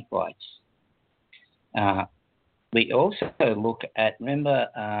snake bites. We also look at, remember,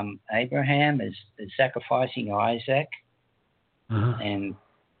 Abraham is sacrificing Isaac, and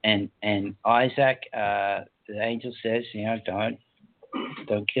Isaac, the angel says,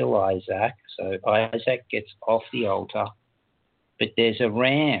 don't kill Isaac. So Isaac gets off the altar, but there's a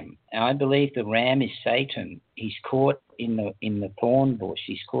ram. And I believe the ram is Satan. He's caught in the thorn bush.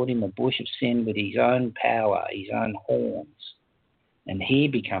 He's caught in the bush of sin with his own power, his own horns, and he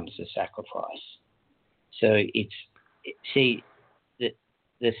becomes the sacrifice. So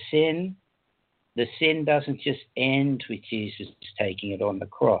the sin the sin doesn't just end with Jesus taking it on the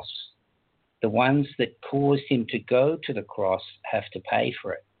cross. The ones that caused him to go to the cross have to pay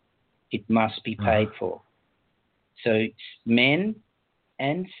for it. It must be paid for. So men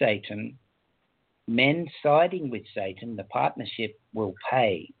and Satan, men siding with Satan, the partnership will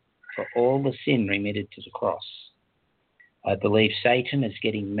pay for all the sin remitted to the cross. I believe Satan is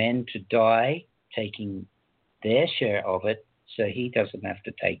getting men to die, taking their share of it, so he doesn't have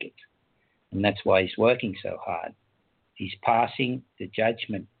to take it. And that's why he's working so hard. He's passing the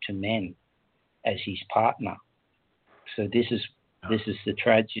judgment to men as his partner. So this is the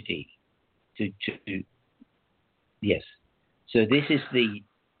tragedy. Yes. So this is the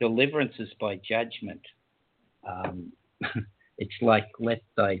deliverances by judgment. It's like, let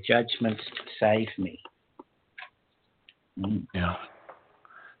thy judgments save me. Yeah.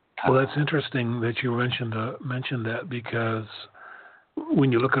 Well, that's interesting that you mentioned that, because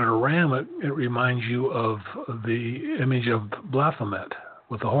when you look at a ram, it reminds you of the image of Baphomet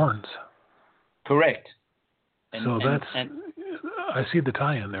with the horns. Correct. I see the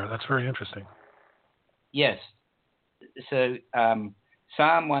tie-in there. That's very interesting. Yes. So Psalm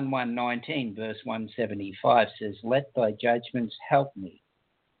 119, verse 175 says, let thy judgments help me.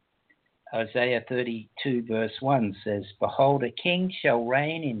 Isaiah 32, verse 1 says, behold, a king shall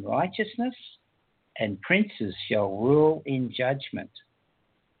reign in righteousness, and princes shall rule in judgment.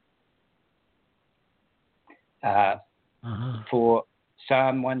 For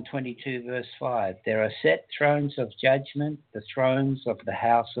Psalm 122, verse 5, there are set thrones of judgment, the thrones of the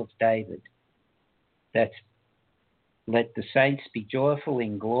house of David. That's, let the saints be joyful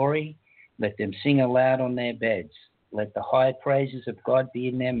in glory, let them sing aloud on their beds. Let the high praises of God be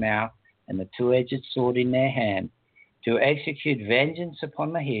in their mouth, and the two-edged sword in their hand, to execute vengeance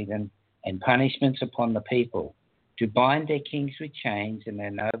upon the heathen and punishments upon the people, to bind their kings with chains and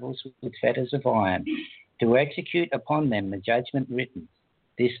their nobles with fetters of iron, to execute upon them the judgment written.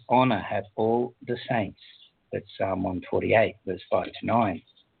 This honor have all the saints. That's Psalm 148, verse 5 to 9.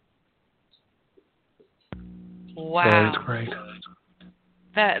 Wow. That's great.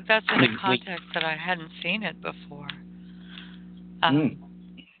 That's in a context that I hadn't seen it before.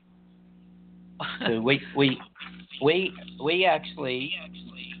 So we actually,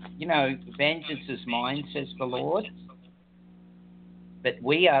 vengeance is mine, says the Lord. But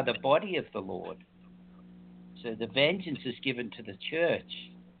we are the body of the Lord. So the vengeance is given to the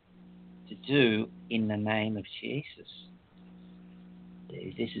church to do in the name of Jesus.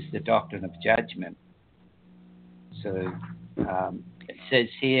 This is the doctrine of judgment. So it says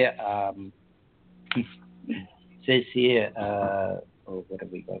here, what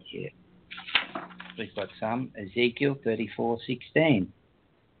have we got here? We've got some, Ezekiel 34:16.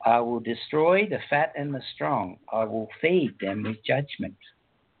 I will destroy the fat and the strong. I will feed them with judgment.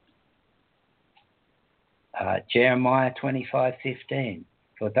 Jeremiah 25:15.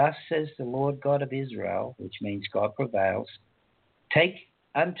 For thus says the Lord God of Israel, which means God prevails, take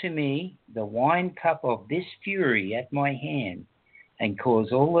unto me the wine cup of this fury at my hand, and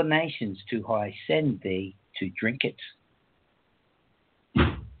cause all the nations to send thee to drink it.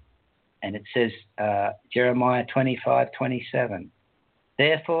 And it says, Jeremiah 25:27.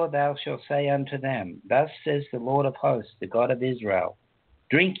 Therefore thou shalt say unto them, thus says the Lord of hosts, the God of Israel,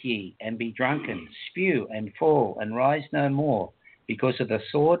 drink ye and be drunken, spew and fall, and rise no more, because of the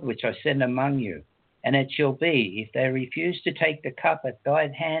sword which I send among you. And it shall be, if they refuse to take the cup at thy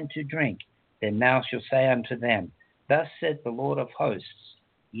hand to drink, then thou shalt say unto them, thus said the Lord of hosts,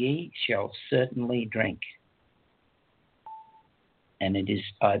 ye shall certainly drink. And it is,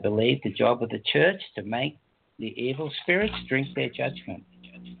 I believe, the job of the church to make the evil spirits drink their judgment.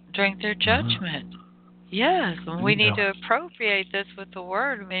 Drink their judgment. Yes, and we need to appropriate this with the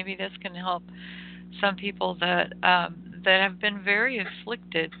word. Maybe this can help some people that have been very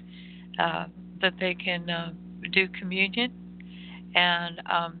afflicted, that they can do communion, and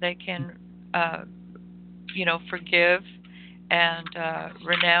they can, forgive and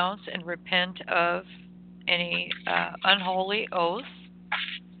renounce and repent of any unholy oaths.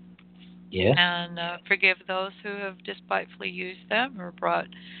 Yes. And forgive those who have despitefully used them or brought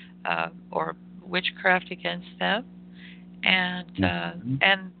or witchcraft against them, and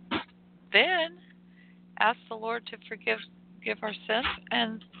then ask the Lord to forgive our sins.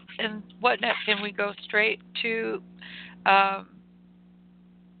 And what next? Can we go straight to the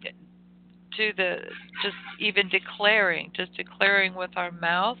just declaring with our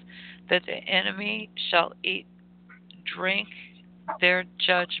mouth that the enemy shall drink their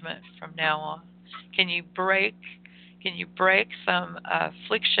judgment from now on? Can you break some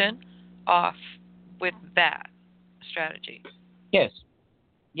affliction off with that strategy? Yes,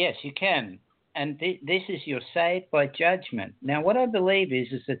 you can. this is you're saved by judgment. Now, what I believe is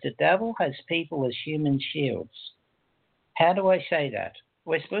that the devil has people as human shields. How do I say that?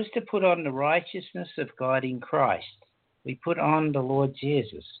 We're supposed to put on the righteousness of God in Christ. We put on the Lord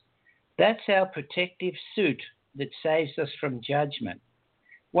Jesus. That's our protective suit that saves us from judgment.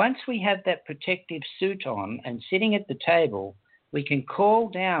 Once we have that protective suit on and sitting at the table, we can call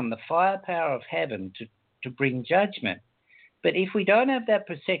down the firepower of heaven to bring judgment. But if we don't have that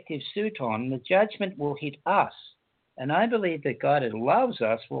protective suit on, the judgment will hit us. And I believe that God who loves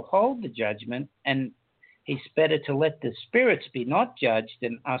us will hold the judgment, and it's better to let the spirits be not judged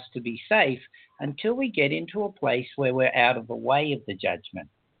than us to be safe until we get into a place where we're out of the way of the judgment.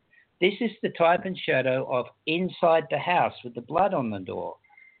 This is the type and shadow of inside the house with the blood on the door.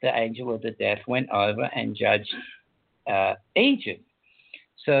 The angel of the death went over and judged Egypt.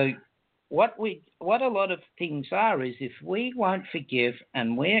 So what a lot of things are is if we won't forgive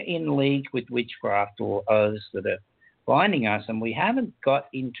and we're in league with witchcraft or others that are binding us, and we haven't got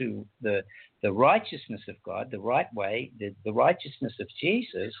into the righteousness of God, the right way, the righteousness of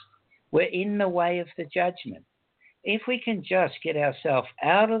Jesus, we're in the way of the judgment. If we can just get ourselves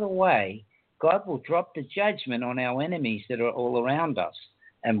out of the way, God will drop the judgment on our enemies that are all around us,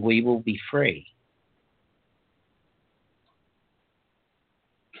 and we will be free.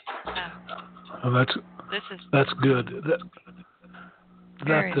 Well, that's good.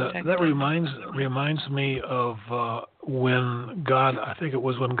 That reminds me of when God, I think it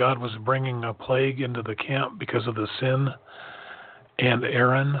was when God was bringing a plague into the camp because of the sin, and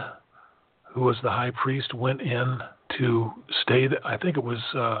Aaron, who was the high priest, went in to stay. I think it was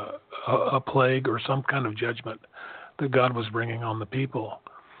a plague or some kind of judgment that God was bringing on the people.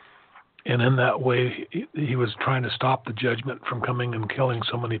 And in that way, he was trying to stop the judgment from coming and killing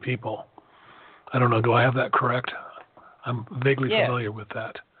so many people. I don't know. Do I have that correct? I'm vaguely familiar with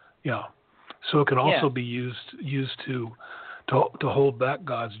that. Yeah. So it can also be used to hold back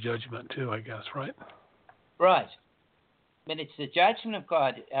God's judgment too, I guess, right? Right. But it's the judgment of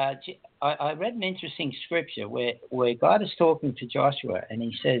God. I read an interesting scripture where God is talking to Joshua, and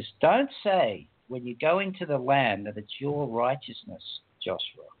he says, don't say when you go into the land that it's your righteousness,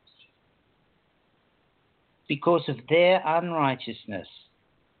 Joshua. Because of their unrighteousness,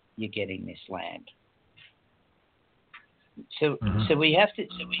 you're getting this land. So we have to.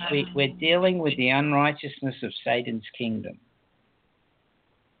 We're dealing with the unrighteousness of Satan's kingdom.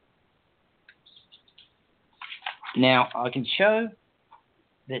 Now I can show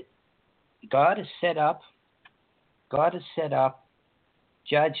that God has set up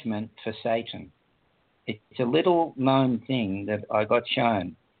judgment for Satan. It's a little known thing that I got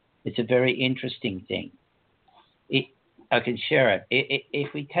shown. It's a very interesting thing. I can share it.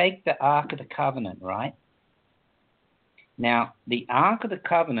 If we take the Ark of the Covenant, right? Now, the Ark of the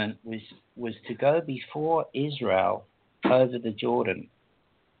Covenant was to go before Israel over the Jordan.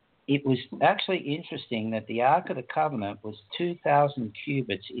 It was actually interesting that the Ark of the Covenant was 2,000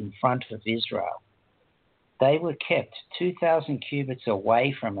 cubits in front of Israel. They were kept 2,000 cubits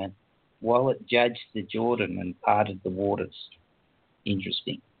away from it while it judged the Jordan and parted the waters.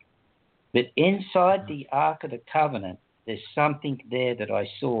 Interesting. But inside the Ark of the Covenant, there's something there that I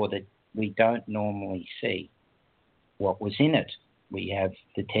saw that we don't normally see. What was in it? We have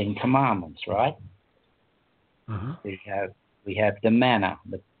the 10 Commandments, right? Mm-hmm. We have the manna,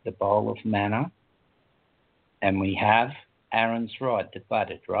 the bowl of manna, and we have Aaron's rod that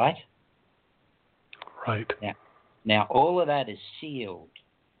budded, right? Right. Now all of that is sealed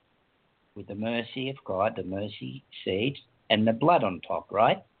with the mercy of God, the mercy seed, and the blood on top,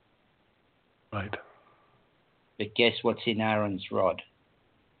 right? Right. But guess what's in Aaron's rod?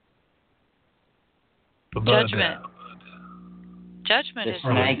 Judgment. Judgment the is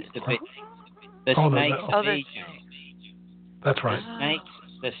snake. The snake of Egypt. That's right.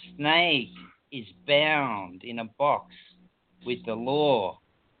 The snake is bound in a box with the law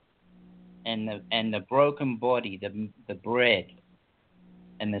and the broken body, the bread,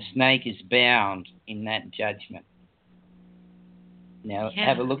 and the snake is bound in that judgment. Now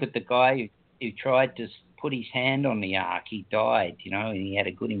have a look at the guy who tried to put his hand on the ark. He died, and he had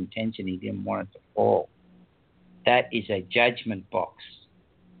a good intention. He didn't want it to fall. That is a judgment box,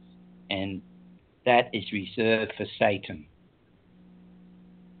 and that is reserved for Satan.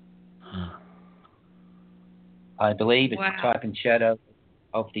 I believe it's a type and shadow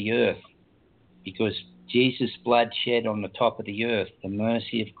of the earth, because Jesus' blood shed on the top of the earth, the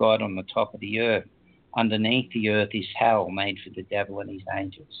mercy of God on the top of the earth. Underneath the earth is hell made for the devil and his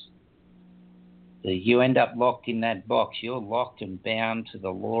angels. So you end up locked in that box. You're locked and bound to the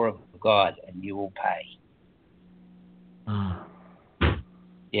law of God, and you will pay.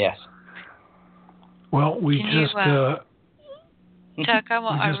 Yes. Well, we Can just you, Chuck?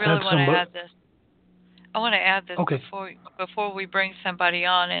 I just really had want to somebody. add this. I want to add this Okay. before we bring somebody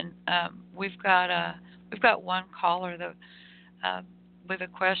on, and we've got one caller that with a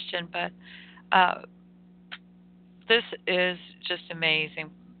question, but this is just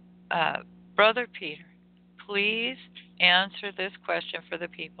amazing. Brother Peter, please answer this question for the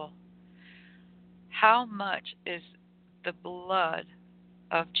people. How much is the blood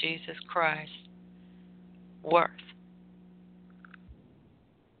of Jesus Christ worth?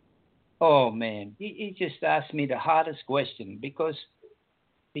 Oh man, you just asked me the hardest question because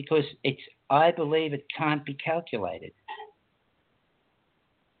I believe it can't be calculated.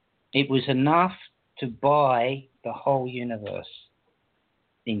 It was enough to buy the whole universe,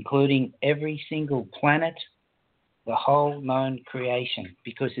 including every single planet, the whole known creation,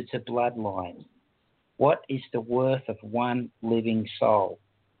 because it's a bloodline. What is the worth of one living soul?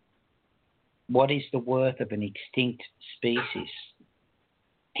 What is the worth of an extinct species?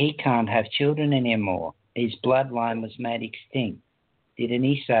 He can't have children anymore. His bloodline was made extinct. Didn't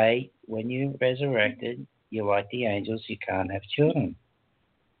he say, when you're resurrected, you're like the angels, you can't have children?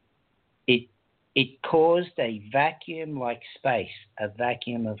 It caused a vacuum like space, a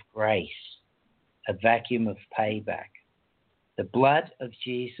vacuum of grace, a vacuum of payback. The blood of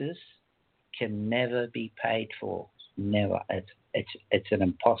Jesus can never be paid for. Never. It's an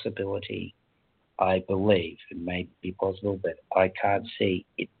impossibility, I believe. It may be possible, but I can't see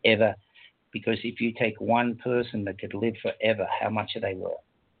it ever. Because if you take one person that could live forever, how much are they worth?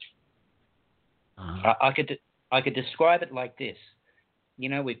 I could describe it like this. You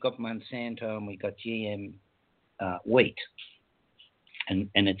know, we've got Monsanto and we've got GM wheat, and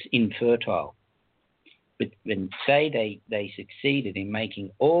it's infertile. But when say they succeeded in making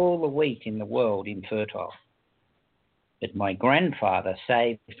all the wheat in the world infertile, but my grandfather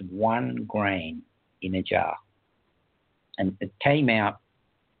saved one grain in a jar, and it came out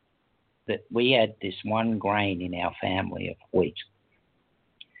that we had this one grain in our family of wheat,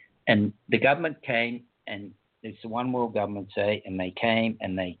 and the government came, and it's the one world government say, and they came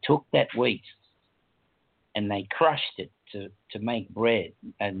and they took that wheat and they crushed it to make bread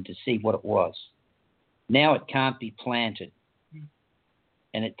and to see what it was. Now it can't be planted.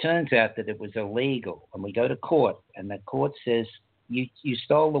 And it turns out that it was illegal. And we go to court, and the court says, you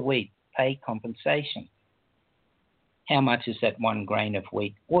stole the wheat, pay compensation. How much is that one grain of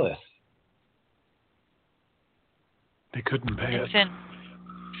wheat worth? They couldn't pay it.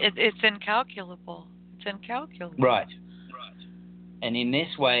 It's incalculable. It's incalculable. Right. And in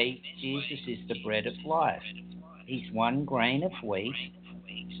this way, Jesus is the bread of life. He's one grain of wheat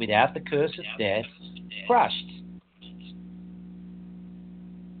without the curse of death, crushed.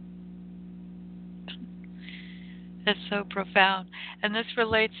 That's so profound. And this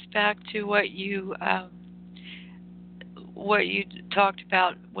relates back to what you talked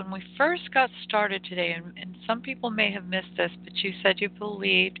about when we first got started today, and some people may have missed this, but you said you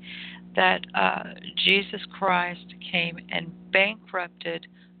believed that Jesus Christ came and bankrupted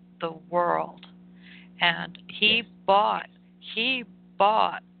the world, and he bought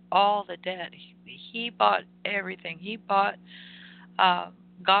all the debt. He bought everything. He bought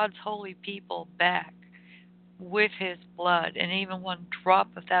God's holy people back with his blood, and even one drop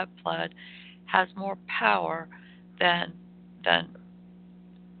of that blood has more power than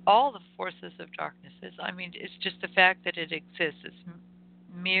all the forces of darkness. It's just the fact that it exists. It's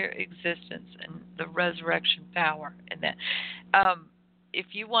mere existence and the resurrection power. And that, if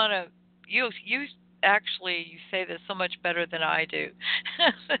you want to, you say this so much better than I do.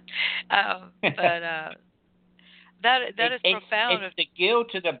 But that is profound. It's the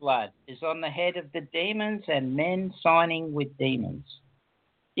guilt of the blood is on the head of the demons and men signing with demons.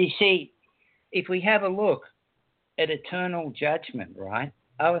 You see, if we have a look at eternal judgment, right?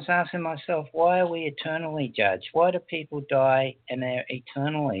 I was asking myself, why are we eternally judged? Why do people die and they're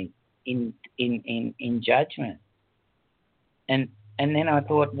eternally in judgment? And then I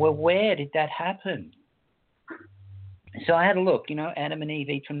thought, well, where did that happen? So I had a look. Adam and Eve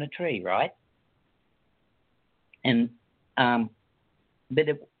eat from the tree, right? And but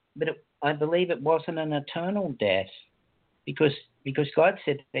I believe it wasn't an eternal death because God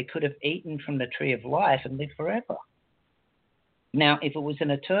said they could have eaten from the tree of life and lived forever. Now, if it was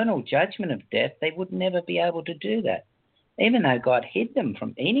an eternal judgment of death, they would never be able to do that. Even though God hid them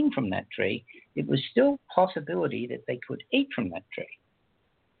from eating from that tree, it was still a possibility that they could eat from that tree.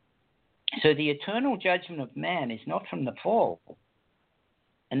 So the eternal judgment of man is not from the fall.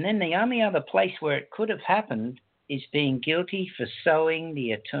 And then the only other place where it could have happened is being guilty for sowing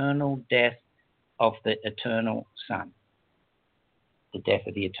the eternal death of the eternal Son. The death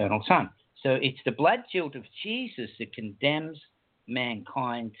of the eternal Son. So it's the blood guilt of Jesus that condemns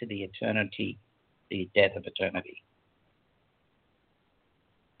mankind to the eternity, the death of eternity.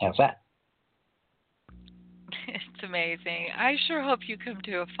 How's that? It's amazing. I sure hope you come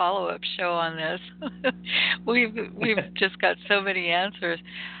to a follow-up show on this. we've just got so many answers.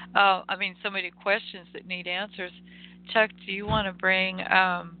 So many questions that need answers. Chuck, do you want to bring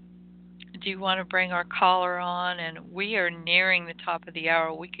our caller on? And we are nearing the top of the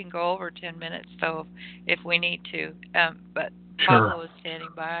hour. We can go over 10 minutes though if we need to. But Sure. Pablo is standing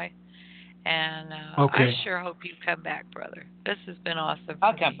by. And okay. I sure hope you come back, brother. This has been awesome.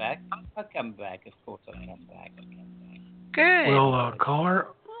 I'll come back. Of course I'll come back. Good. Well,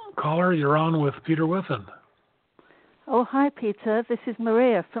 caller, you're on with Peter Whiffin. Oh, hi, Peter. This is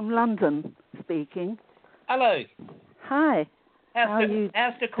Maria from London speaking. Hello. Hi. How's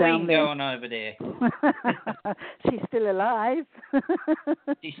the Queen going over there? She's still alive.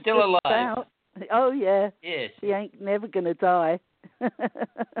 She's still alive? Oh, yeah. Yes. She ain't never going to die.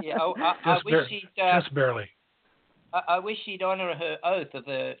 Yeah, I wish she'd... just barely. I wish she'd honour her oath of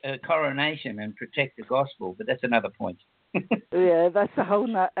her coronation and protect the gospel, but that's another point. Yeah, that's a whole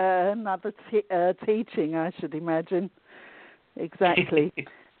another teaching, I should imagine. Exactly.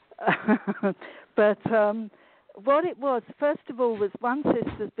 But what it was, first of all, was one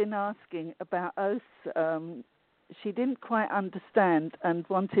sister's been asking about oaths. She didn't quite understand and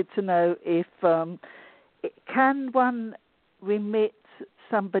wanted to know if can one remit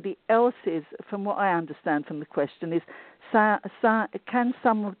somebody else's, from what I understand from the question, is can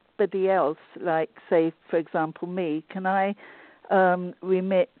somebody else, like, say, for example, me, can I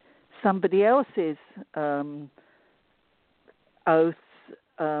remit somebody else's oaths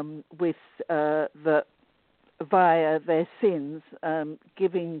with via their sins,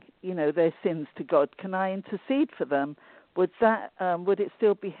 giving, their sins to God? Can I intercede for them? Would it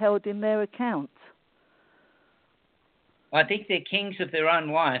still be held in their account? I think they're kings of their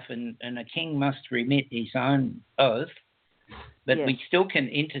own life, and a king must remit his own oath, but yes. we still can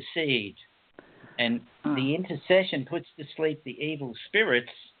intercede. And the intercession puts to sleep the evil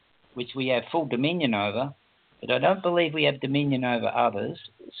spirits, which we have full dominion over, but I don't believe we have dominion over others.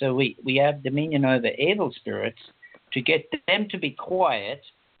 So we have dominion over evil spirits to get them to be quiet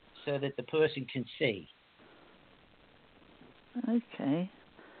so that the person can see. Okay.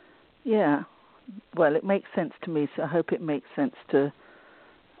 Yeah. Well, it makes sense to me, so I hope it makes sense to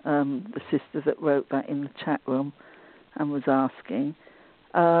the sister that wrote that in the chat room and was asking.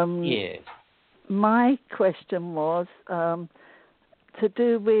 Yeah. My question was to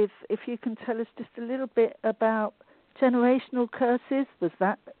do with, if you can tell us just a little bit about generational curses.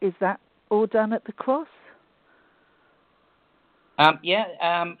 Is that all done at the cross?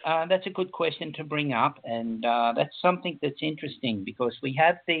 That's a good question to bring up, and that's something that's interesting because we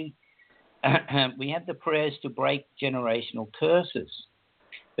have the prayers to break generational curses.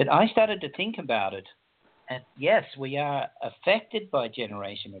 But I started to think about it, and yes, we are affected by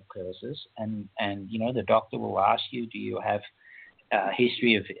generational curses, and the doctor will ask you, do you have a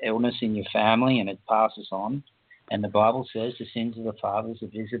history of illness in your family, and it passes on, and the Bible says the sins of the fathers are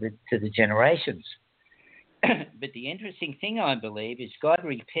visited to the generations. But the interesting thing, I believe, is God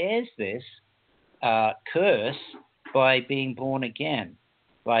repairs this curse by being born again.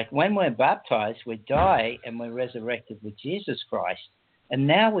 Like when we're baptized, we die and we're resurrected with Jesus Christ. And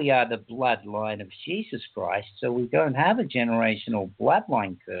now we are the bloodline of Jesus Christ, so we don't have a generational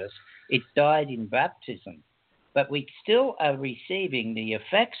bloodline curse. It died in baptism. But we still are receiving the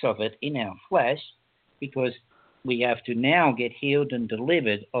effects of it in our flesh because we have to now get healed and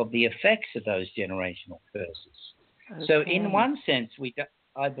delivered of the effects of those generational curses. Okay. So in one sense,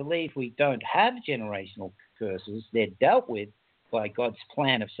 I believe we don't have generational curses. They're dealt with by God's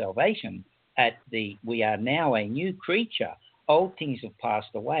plan of salvation. We are now a new creature. Old things have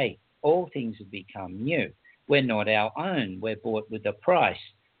passed away. All things have become new. We're not our own. We're bought with a price.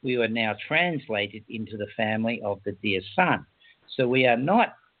 We are now translated into the family of the dear Son. So we are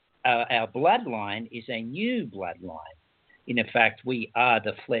not, our bloodline is a new bloodline. In fact, we are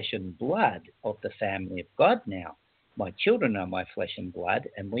the flesh and blood of the family of God now. My children are my flesh and blood,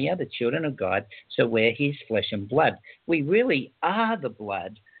 and we are the children of God, so we're his flesh and blood. We really are the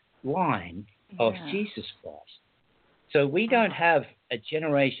blood line of Jesus Christ. So we don't have a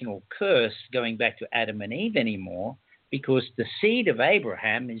generational curse going back to Adam and Eve anymore because the seed of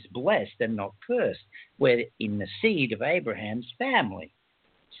Abraham is blessed and not cursed. We're in the seed of Abraham's family.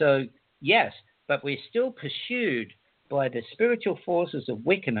 So, yes, but we're still pursued by the spiritual forces of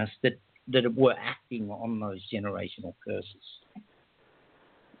wickedness that were acting on those generational curses.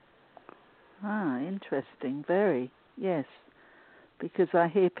 Interesting. Very, yes. because I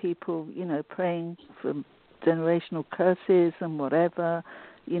hear people, praying for generational curses and whatever,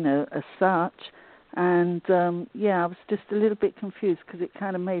 as such. And, I was just a little bit confused because it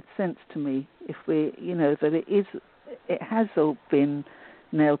kind of made sense to me if we, that it has all been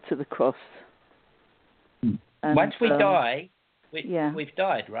nailed to the cross. And, once we die, we've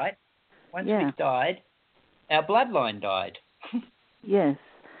died, right? Once we've died, our bloodline died. Yes.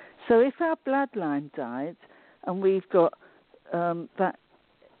 So if our bloodline died and we've got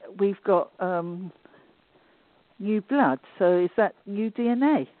new blood, so is that new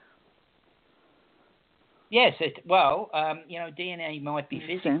DNA? Yes, DNA might be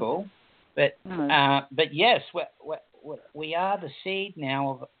physical, but yes, we are the seed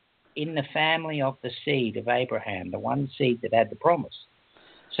now in the family of the seed of Abraham, the one seed that had the promise.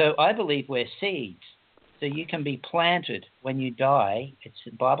 So I believe we're seeds. So you can be planted when you die.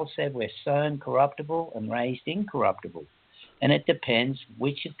 The Bible said we're sown corruptible and raised incorruptible. And it depends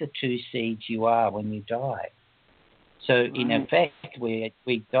which of the two seeds you are when you die. So in effect, we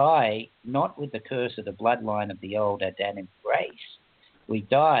die not with the curse of the bloodline of the old Adamic race. We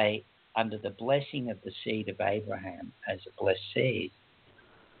die under the blessing of the seed of Abraham as a blessed seed.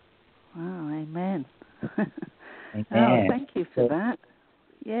 Wow, amen. Amen. Oh, thank you for that.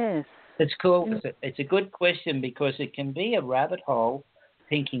 Yes. It's cool. It's a good question because it can be a rabbit hole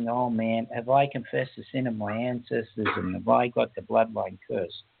thinking, oh man, have I confessed the sin of my ancestors and have I got the bloodline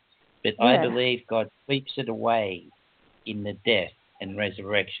curse? But I believe God sweeps it away in the death and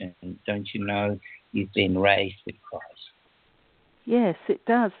resurrection. Don't you know you've been raised with Christ? Yes, it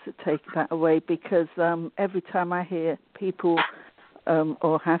does take that away because every time I hear people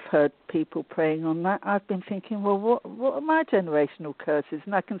or have heard people praying on that, I've been thinking, well, what are my generational curses?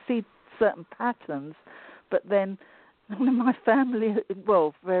 And I can see certain patterns, but then none of my family,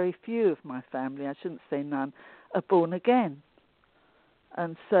 well, very few of my family, I shouldn't say none, are born again.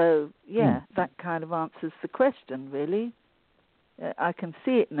 And so, that kind of answers the question, really. I can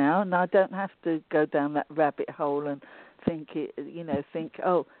see it now, and I don't have to go down that rabbit hole and think,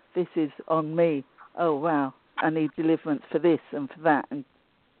 oh, this is on me. Oh, wow, I need deliverance for this and for that. And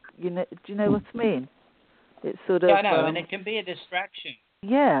do you know what I mean? It's sort of. Yeah, I know, and it can be a distraction.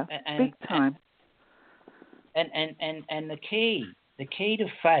 Yeah, big time. And the key to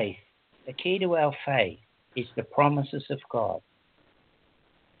faith, the key to our faith is the promises of God.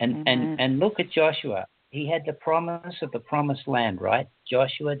 And look at Joshua. He had the promise of the promised land, right?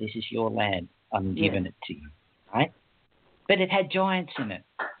 Joshua, this is your land. I'm giving it to you, right? But it had giants in it.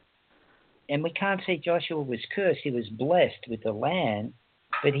 And we can't say Joshua was cursed. He was blessed with the land,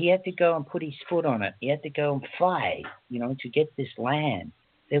 but he had to go and put his foot on it. He had to go and fight, to get this land.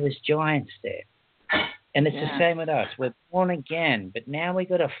 There was giants there. And it's the same with us. We're born again, but now we've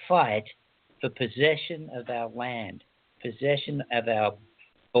got to fight for possession of our land, possession of our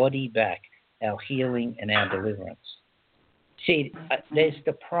body back, our healing and our deliverance. See, there's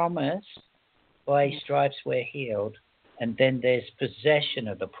the promise, by his stripes we're healed, and then there's possession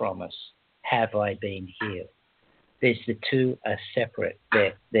of the promise, have I been healed. The two are separate.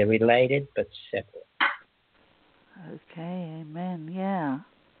 They're related but separate. Okay, amen, yeah.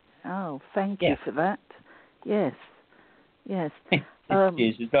 Oh, thank you for that. Yes. It's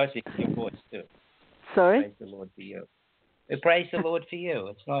nice to hear your voice too. Sorry? Praise the Lord for you. Praise the Lord for you.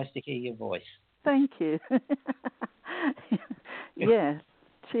 It's nice to hear your voice. Thank you. Yeah.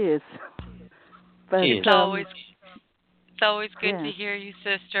 Cheers. Cheers. It's always good to hear you,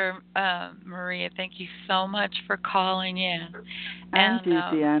 Sister Maria. Thank you so much for calling in. And you,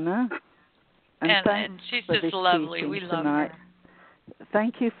 Deanna. And she's just lovely. We love her.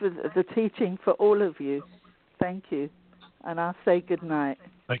 Thank you for the teaching for all of you. Thank you. And I'll say good night.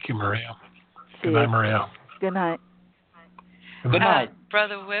 Thank you, Maria. Cheers. Good night, Maria. Good night. Good night.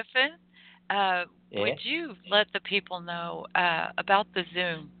 Brother Whiffin, would you let the people know about the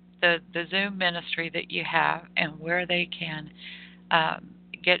Zoom, the Zoom ministry that you have and where they can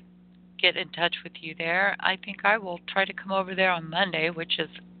get in touch with you there? I think I will try to come over there on Monday, which is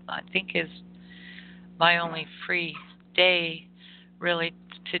my only free day really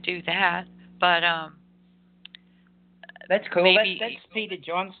to do that. But that's cool. Maybe... That's Peter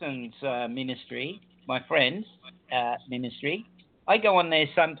Johnson's ministry, my friend's ministry. I go on there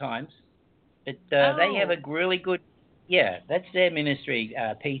sometimes, but they have a really good. Yeah, that's their ministry,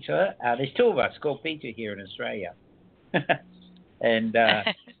 Peter. There's two of us called Peter here in Australia, and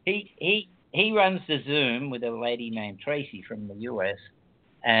he runs the Zoom with a lady named Tracy from the US,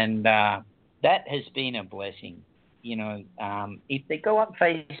 and that has been a blessing. If they go on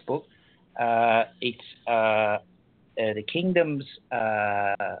Facebook, it's the Kingdoms.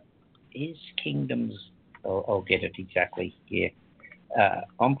 His Kingdoms. I'll get it exactly here.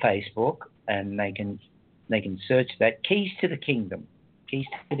 on Facebook, and they can search that Keys to the Kingdom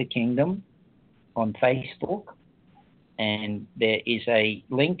on Facebook, and there is a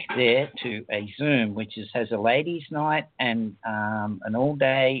link there to a Zoom which has a ladies' night and an all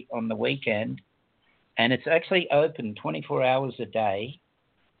day on the weekend, and it's actually open 24 hours a day,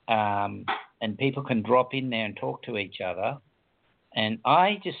 and people can drop in there and talk to each other. And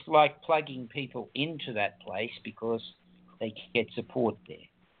I just like plugging people into that place because they get support there.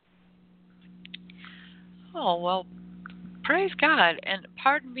 Oh, well, praise God. And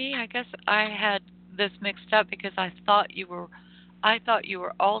pardon me, I guess I had this mixed up because I thought you were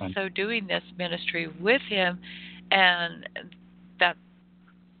also doing this ministry with him, and that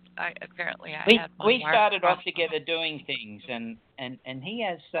we started off together doing things, and he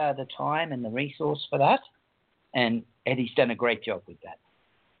has the time and the resource for that, and he's done a great job with that.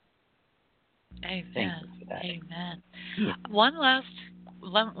 Amen. Amen. Yeah. One last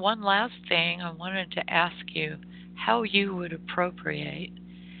thing, I wanted to ask you how you would appropriate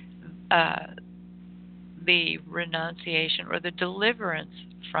the renunciation or the deliverance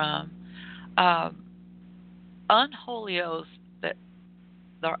from unholy oaths that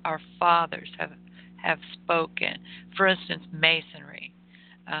our fathers have spoken. For instance, masonry.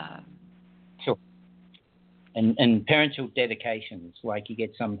 Sure. And parental dedications, like you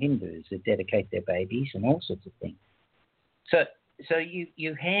get some Hindus that dedicate their babies and all sorts of things. So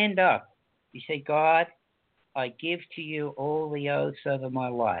you hand up. You say, God, I give to you all the oaths over my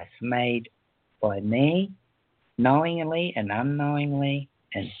life made by me, knowingly and unknowingly,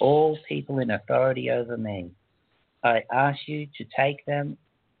 and all people in authority over me. I ask you to take them,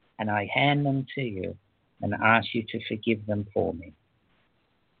 and I hand them to you, and ask you to forgive them for me.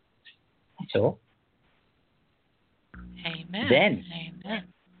 That's all. Amen.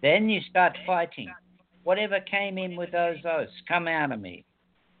 Then you start fighting. Whatever came in with those oaths, come out of me.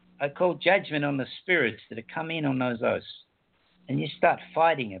 I call judgment on the spirits that have come in on those oaths. And you start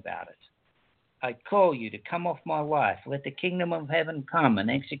fighting about it. I call you to come off my life. Let the kingdom of heaven come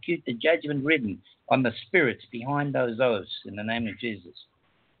and execute the judgment written on the spirits behind those oaths in the name of Jesus.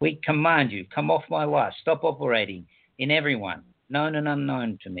 We command you, come off my life. Stop operating in everyone, known and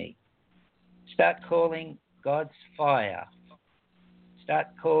unknown to me. Start calling God's fire. Start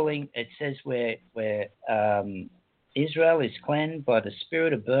calling, it says where Israel is cleansed by the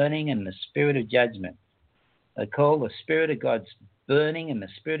spirit of burning and the spirit of judgment. I call the spirit of God's burning and the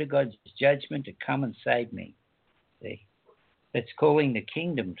spirit of God's judgment to come and save me. See? That's calling the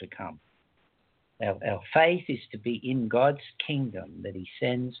kingdom to come. Our faith is to be in God's kingdom that he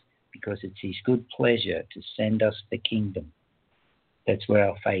sends because it's his good pleasure to send us the kingdom. That's where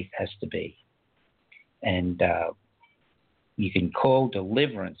our faith has to be. And you can call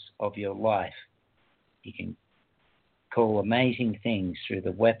deliverance of your life. You can call amazing things through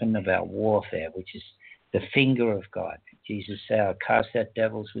the weapon of our warfare, which is the finger of God. Jesus said, I'll cast out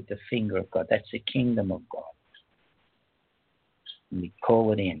devils with the finger of God. That's the kingdom of God. And we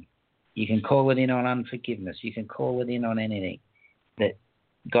call it in. You can call it in on unforgiveness. You can call it in on anything. That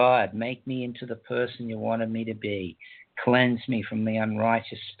God, make me into the person you wanted me to be. Cleanse me from the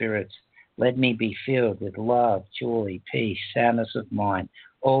unrighteous spirits. Let me be filled with love, joy, peace, soundness of mind,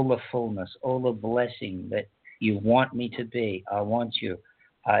 all the fullness, all the blessing that you want me to be. I want you.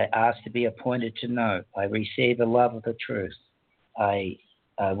 I ask to be appointed to know. I receive the love of the truth. I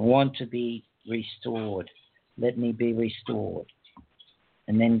want to be restored. Let me be restored.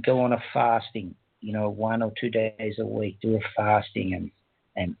 And then go on a fasting, 1 or 2 days a week. Do a fasting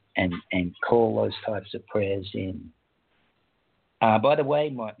and call those types of prayers in. By the way,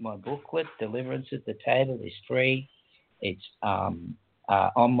 my booklet, Deliverance at the Table, is free. It's on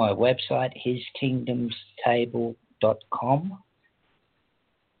my website, hiskingdomstable.com.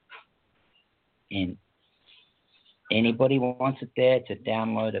 And anybody wants it there to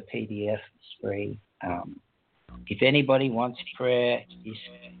download a PDF, it's free. If anybody wants prayer, just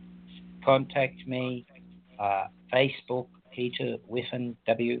contact me. Facebook, Peter Whiffin,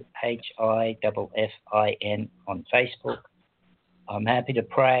 WHIFFIN on Facebook. I'm happy to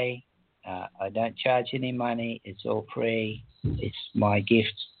pray. I don't charge any money. It's all free. It's my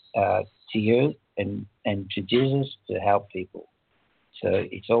gift to you and to Jesus to help people. So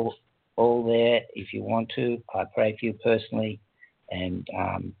it's all there. If you want to, I pray for you personally and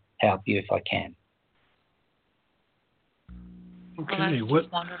help you if I can. Okay.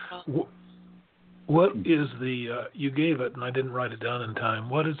 What is the? You gave it, and I didn't write it down in time.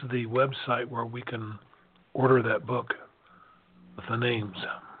 What is the website where we can order that book with the names?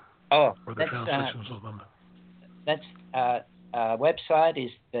 Oh, or the translations of them. That's website is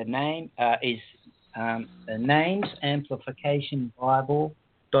the name is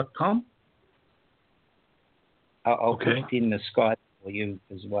namesamplificationbible.com. I'll put it in the Skype for you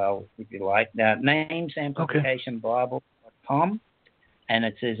as well, if you like. Now, namesamplificationbible.com, and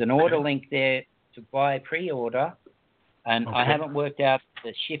it says an order link there to buy pre-order, and I haven't worked out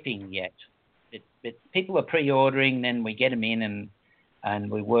the shipping yet. But people are pre-ordering, then we get them in,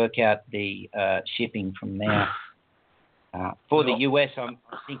 and we work out the shipping from there. For the US, I'm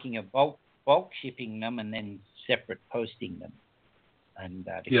thinking of bulk shipping them and then separate posting them. And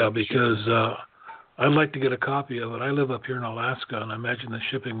because I'd like to get a copy of it. I live up here in Alaska, and I imagine the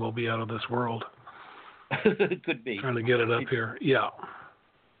shipping will be out of this world. Could be. Trying to get it up here. Yeah.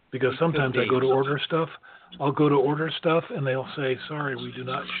 Because sometimes I go to order stuff. I'll go to order stuff, and they'll say, sorry, we do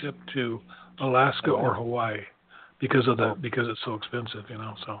not ship to Alaska or Hawaii because it's so expensive,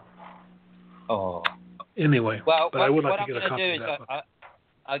 So. Oh. Anyway, but I would like to get a copy of that.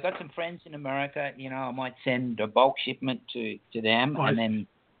 I got some friends in America. I might send a bulk shipment to them,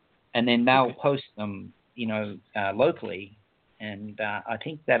 and then they'll post them, locally, and I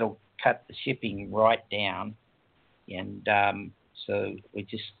think that'll cut the shipping right down. And so we're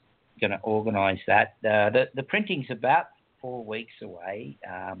just going to organise that. The printing's about 4 weeks away.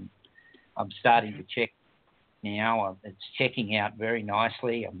 I'm starting to check now. It's checking out very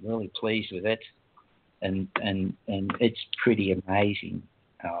nicely. I'm really pleased with it, and it's pretty amazing.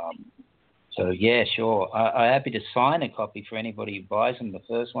 So yeah, sure. I'm happy to sign a copy for anybody who buys them. The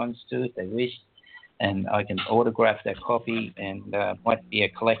first ones too, if they wish, and I can autograph that copy, and might be a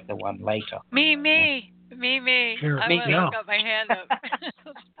collector one later. Me. Sure. I've got my hand up.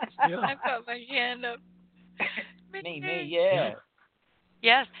 I've got my hand up. Me, yeah.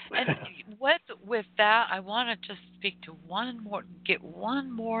 Yes, and with that, I want to just speak to get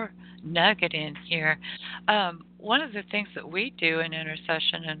one more nugget in here. One of the things that we do in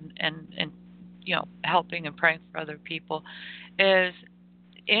intercession and helping and praying for other people is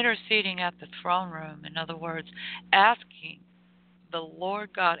interceding at the throne room. In other words, asking the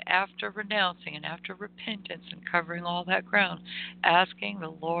Lord God, after renouncing and after repentance and covering all that ground, asking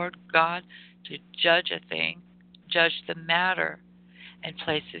the Lord God to judge a thing, judge the matter, and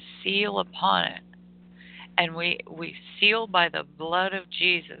place a seal upon it. And we seal by the blood of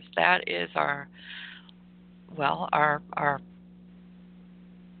Jesus. That is our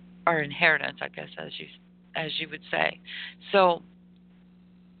inheritance, I guess, as you would say. So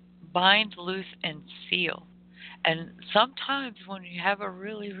bind, loose, and seal. And sometimes when you have a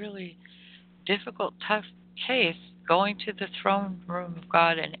really, really difficult, tough case, going to the throne room of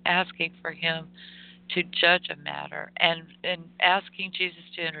God and asking for Him to judge a matter, and asking Jesus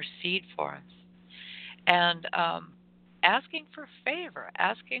to intercede for us, and asking for favor,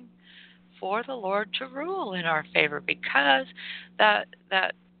 asking for the Lord to rule in our favor, because that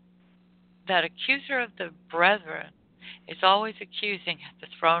accuser of the brethren is always accusing at the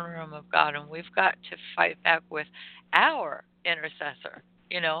throne room of God, and we've got to fight back with our intercessor,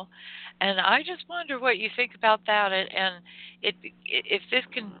 And I just wonder what you think about that, and if this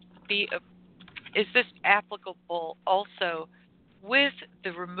can be is this applicable also with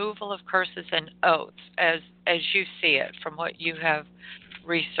the removal of curses and oaths, as you see it from what you have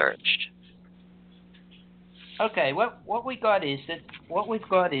researched? Okay, what we've got is the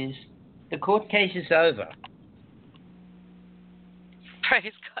court case is over.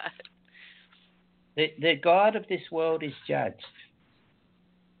 Praise God. The God of this world is judged.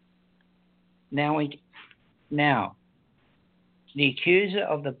 Now, the accuser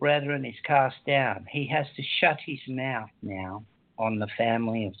of the brethren is cast down. He has to shut his mouth now on the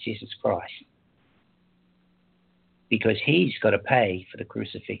family of Jesus Christ, because he's got to pay for the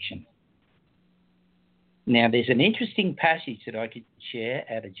crucifixion. Now, there's an interesting passage that I could share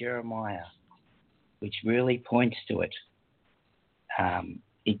out of Jeremiah, which really points to it.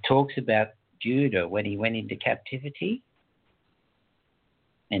 It talks about Judah when he went into captivity,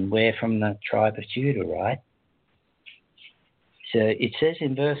 and we're from the tribe of Judah, right? So it says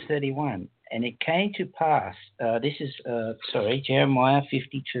in verse 31, and it came to pass, Jeremiah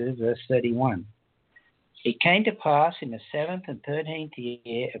 52, verse 31. It came to pass in the 7th and 13th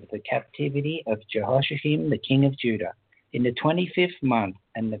year of the captivity of Jehoiakim, the king of Judah, in the 25th month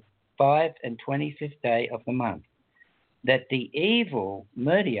and the 5 and 25th day of the month, that the evil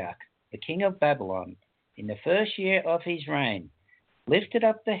Merdach, the king of Babylon, in the first year of his reign, lifted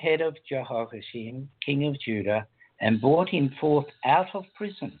up the head of Jehoiakim, king of Judah, and brought him forth out of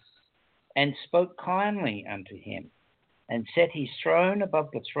prison, and spoke kindly unto him, and set his throne above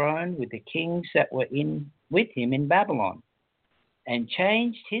the throne with the kings that were with him in Babylon, and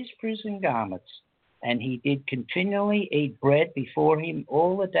changed his prison garments, and he did continually eat bread before him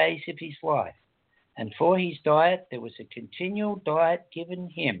all the days of his life, And for his diet there was a continual diet given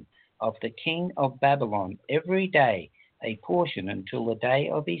him of the king of Babylon every day, a portion until the day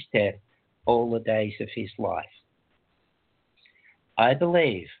of his death, all the days of his life. I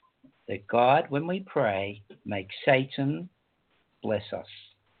believe that God, when we pray, makes Satan bless us.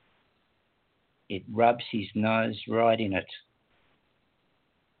 It rubs his nose right in it.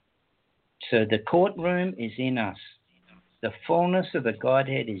 So the courtroom is in us. The fullness of the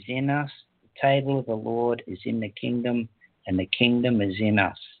Godhead is in us. The table of the Lord is in the kingdom, and the kingdom is in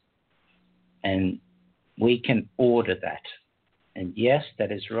us. And we can order that. And yes,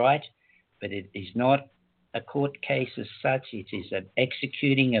 that is right, but it is not a court case as such. It is an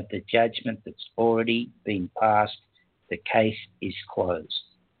executing of the judgment that's already been passed. The case is closed.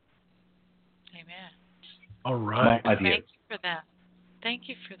 Amen. All right. My view. Thank you for that. Thank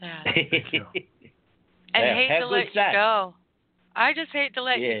you for that. Thank you. I Yeah, hate how to let good's you that? go. I just hate to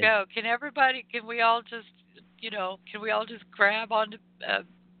let you Yes. go. Can we all just, grab onto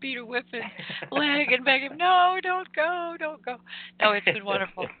Peter Whiffin's leg and beg him, no, don't go. No, it's been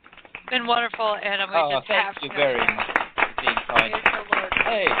wonderful. It's been wonderful, and we just thank have you to. very much for being kind. Praise the Lord.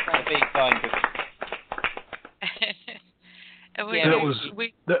 Hey, for being kind to And Yeah,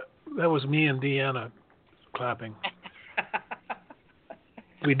 that was me and Deanna clapping.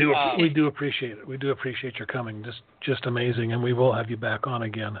 We do appreciate it. We do appreciate your coming. Just amazing, and we will have you back on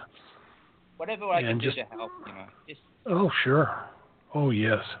again. Whatever I can do to help, Oh, sure. Oh,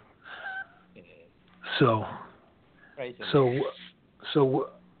 yes. Yeah. So Praise the Lord. so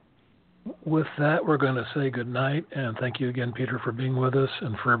with that, we're going to say good night, and thank you again, Peter, for being with us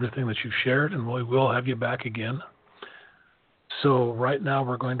and for everything that you've shared, and we will have you back again. So right now,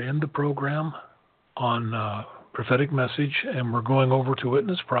 we're going to end the program on prophetic message, and we're going over to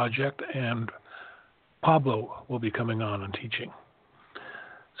Witness Project, and Pablo will be coming on and teaching.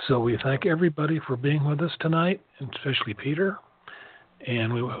 So we thank everybody for being with us tonight, and especially Peter,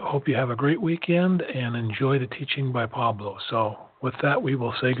 and we hope you have a great weekend and enjoy the teaching by Pablo. So with that, we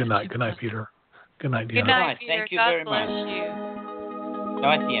will say good night. Good night, Peter. Good night, Deanna. Good night, Peter. Thank you God very bless much. you.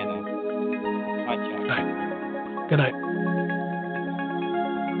 Night, Deanna. Night, Jack. Good night. Good night.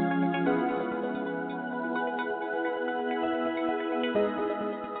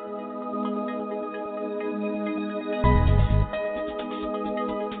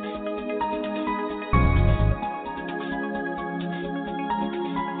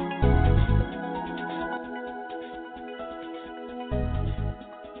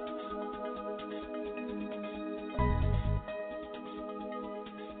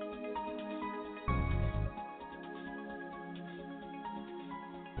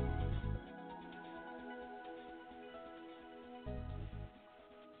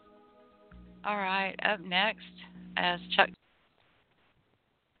 All right. Up next, as Chuck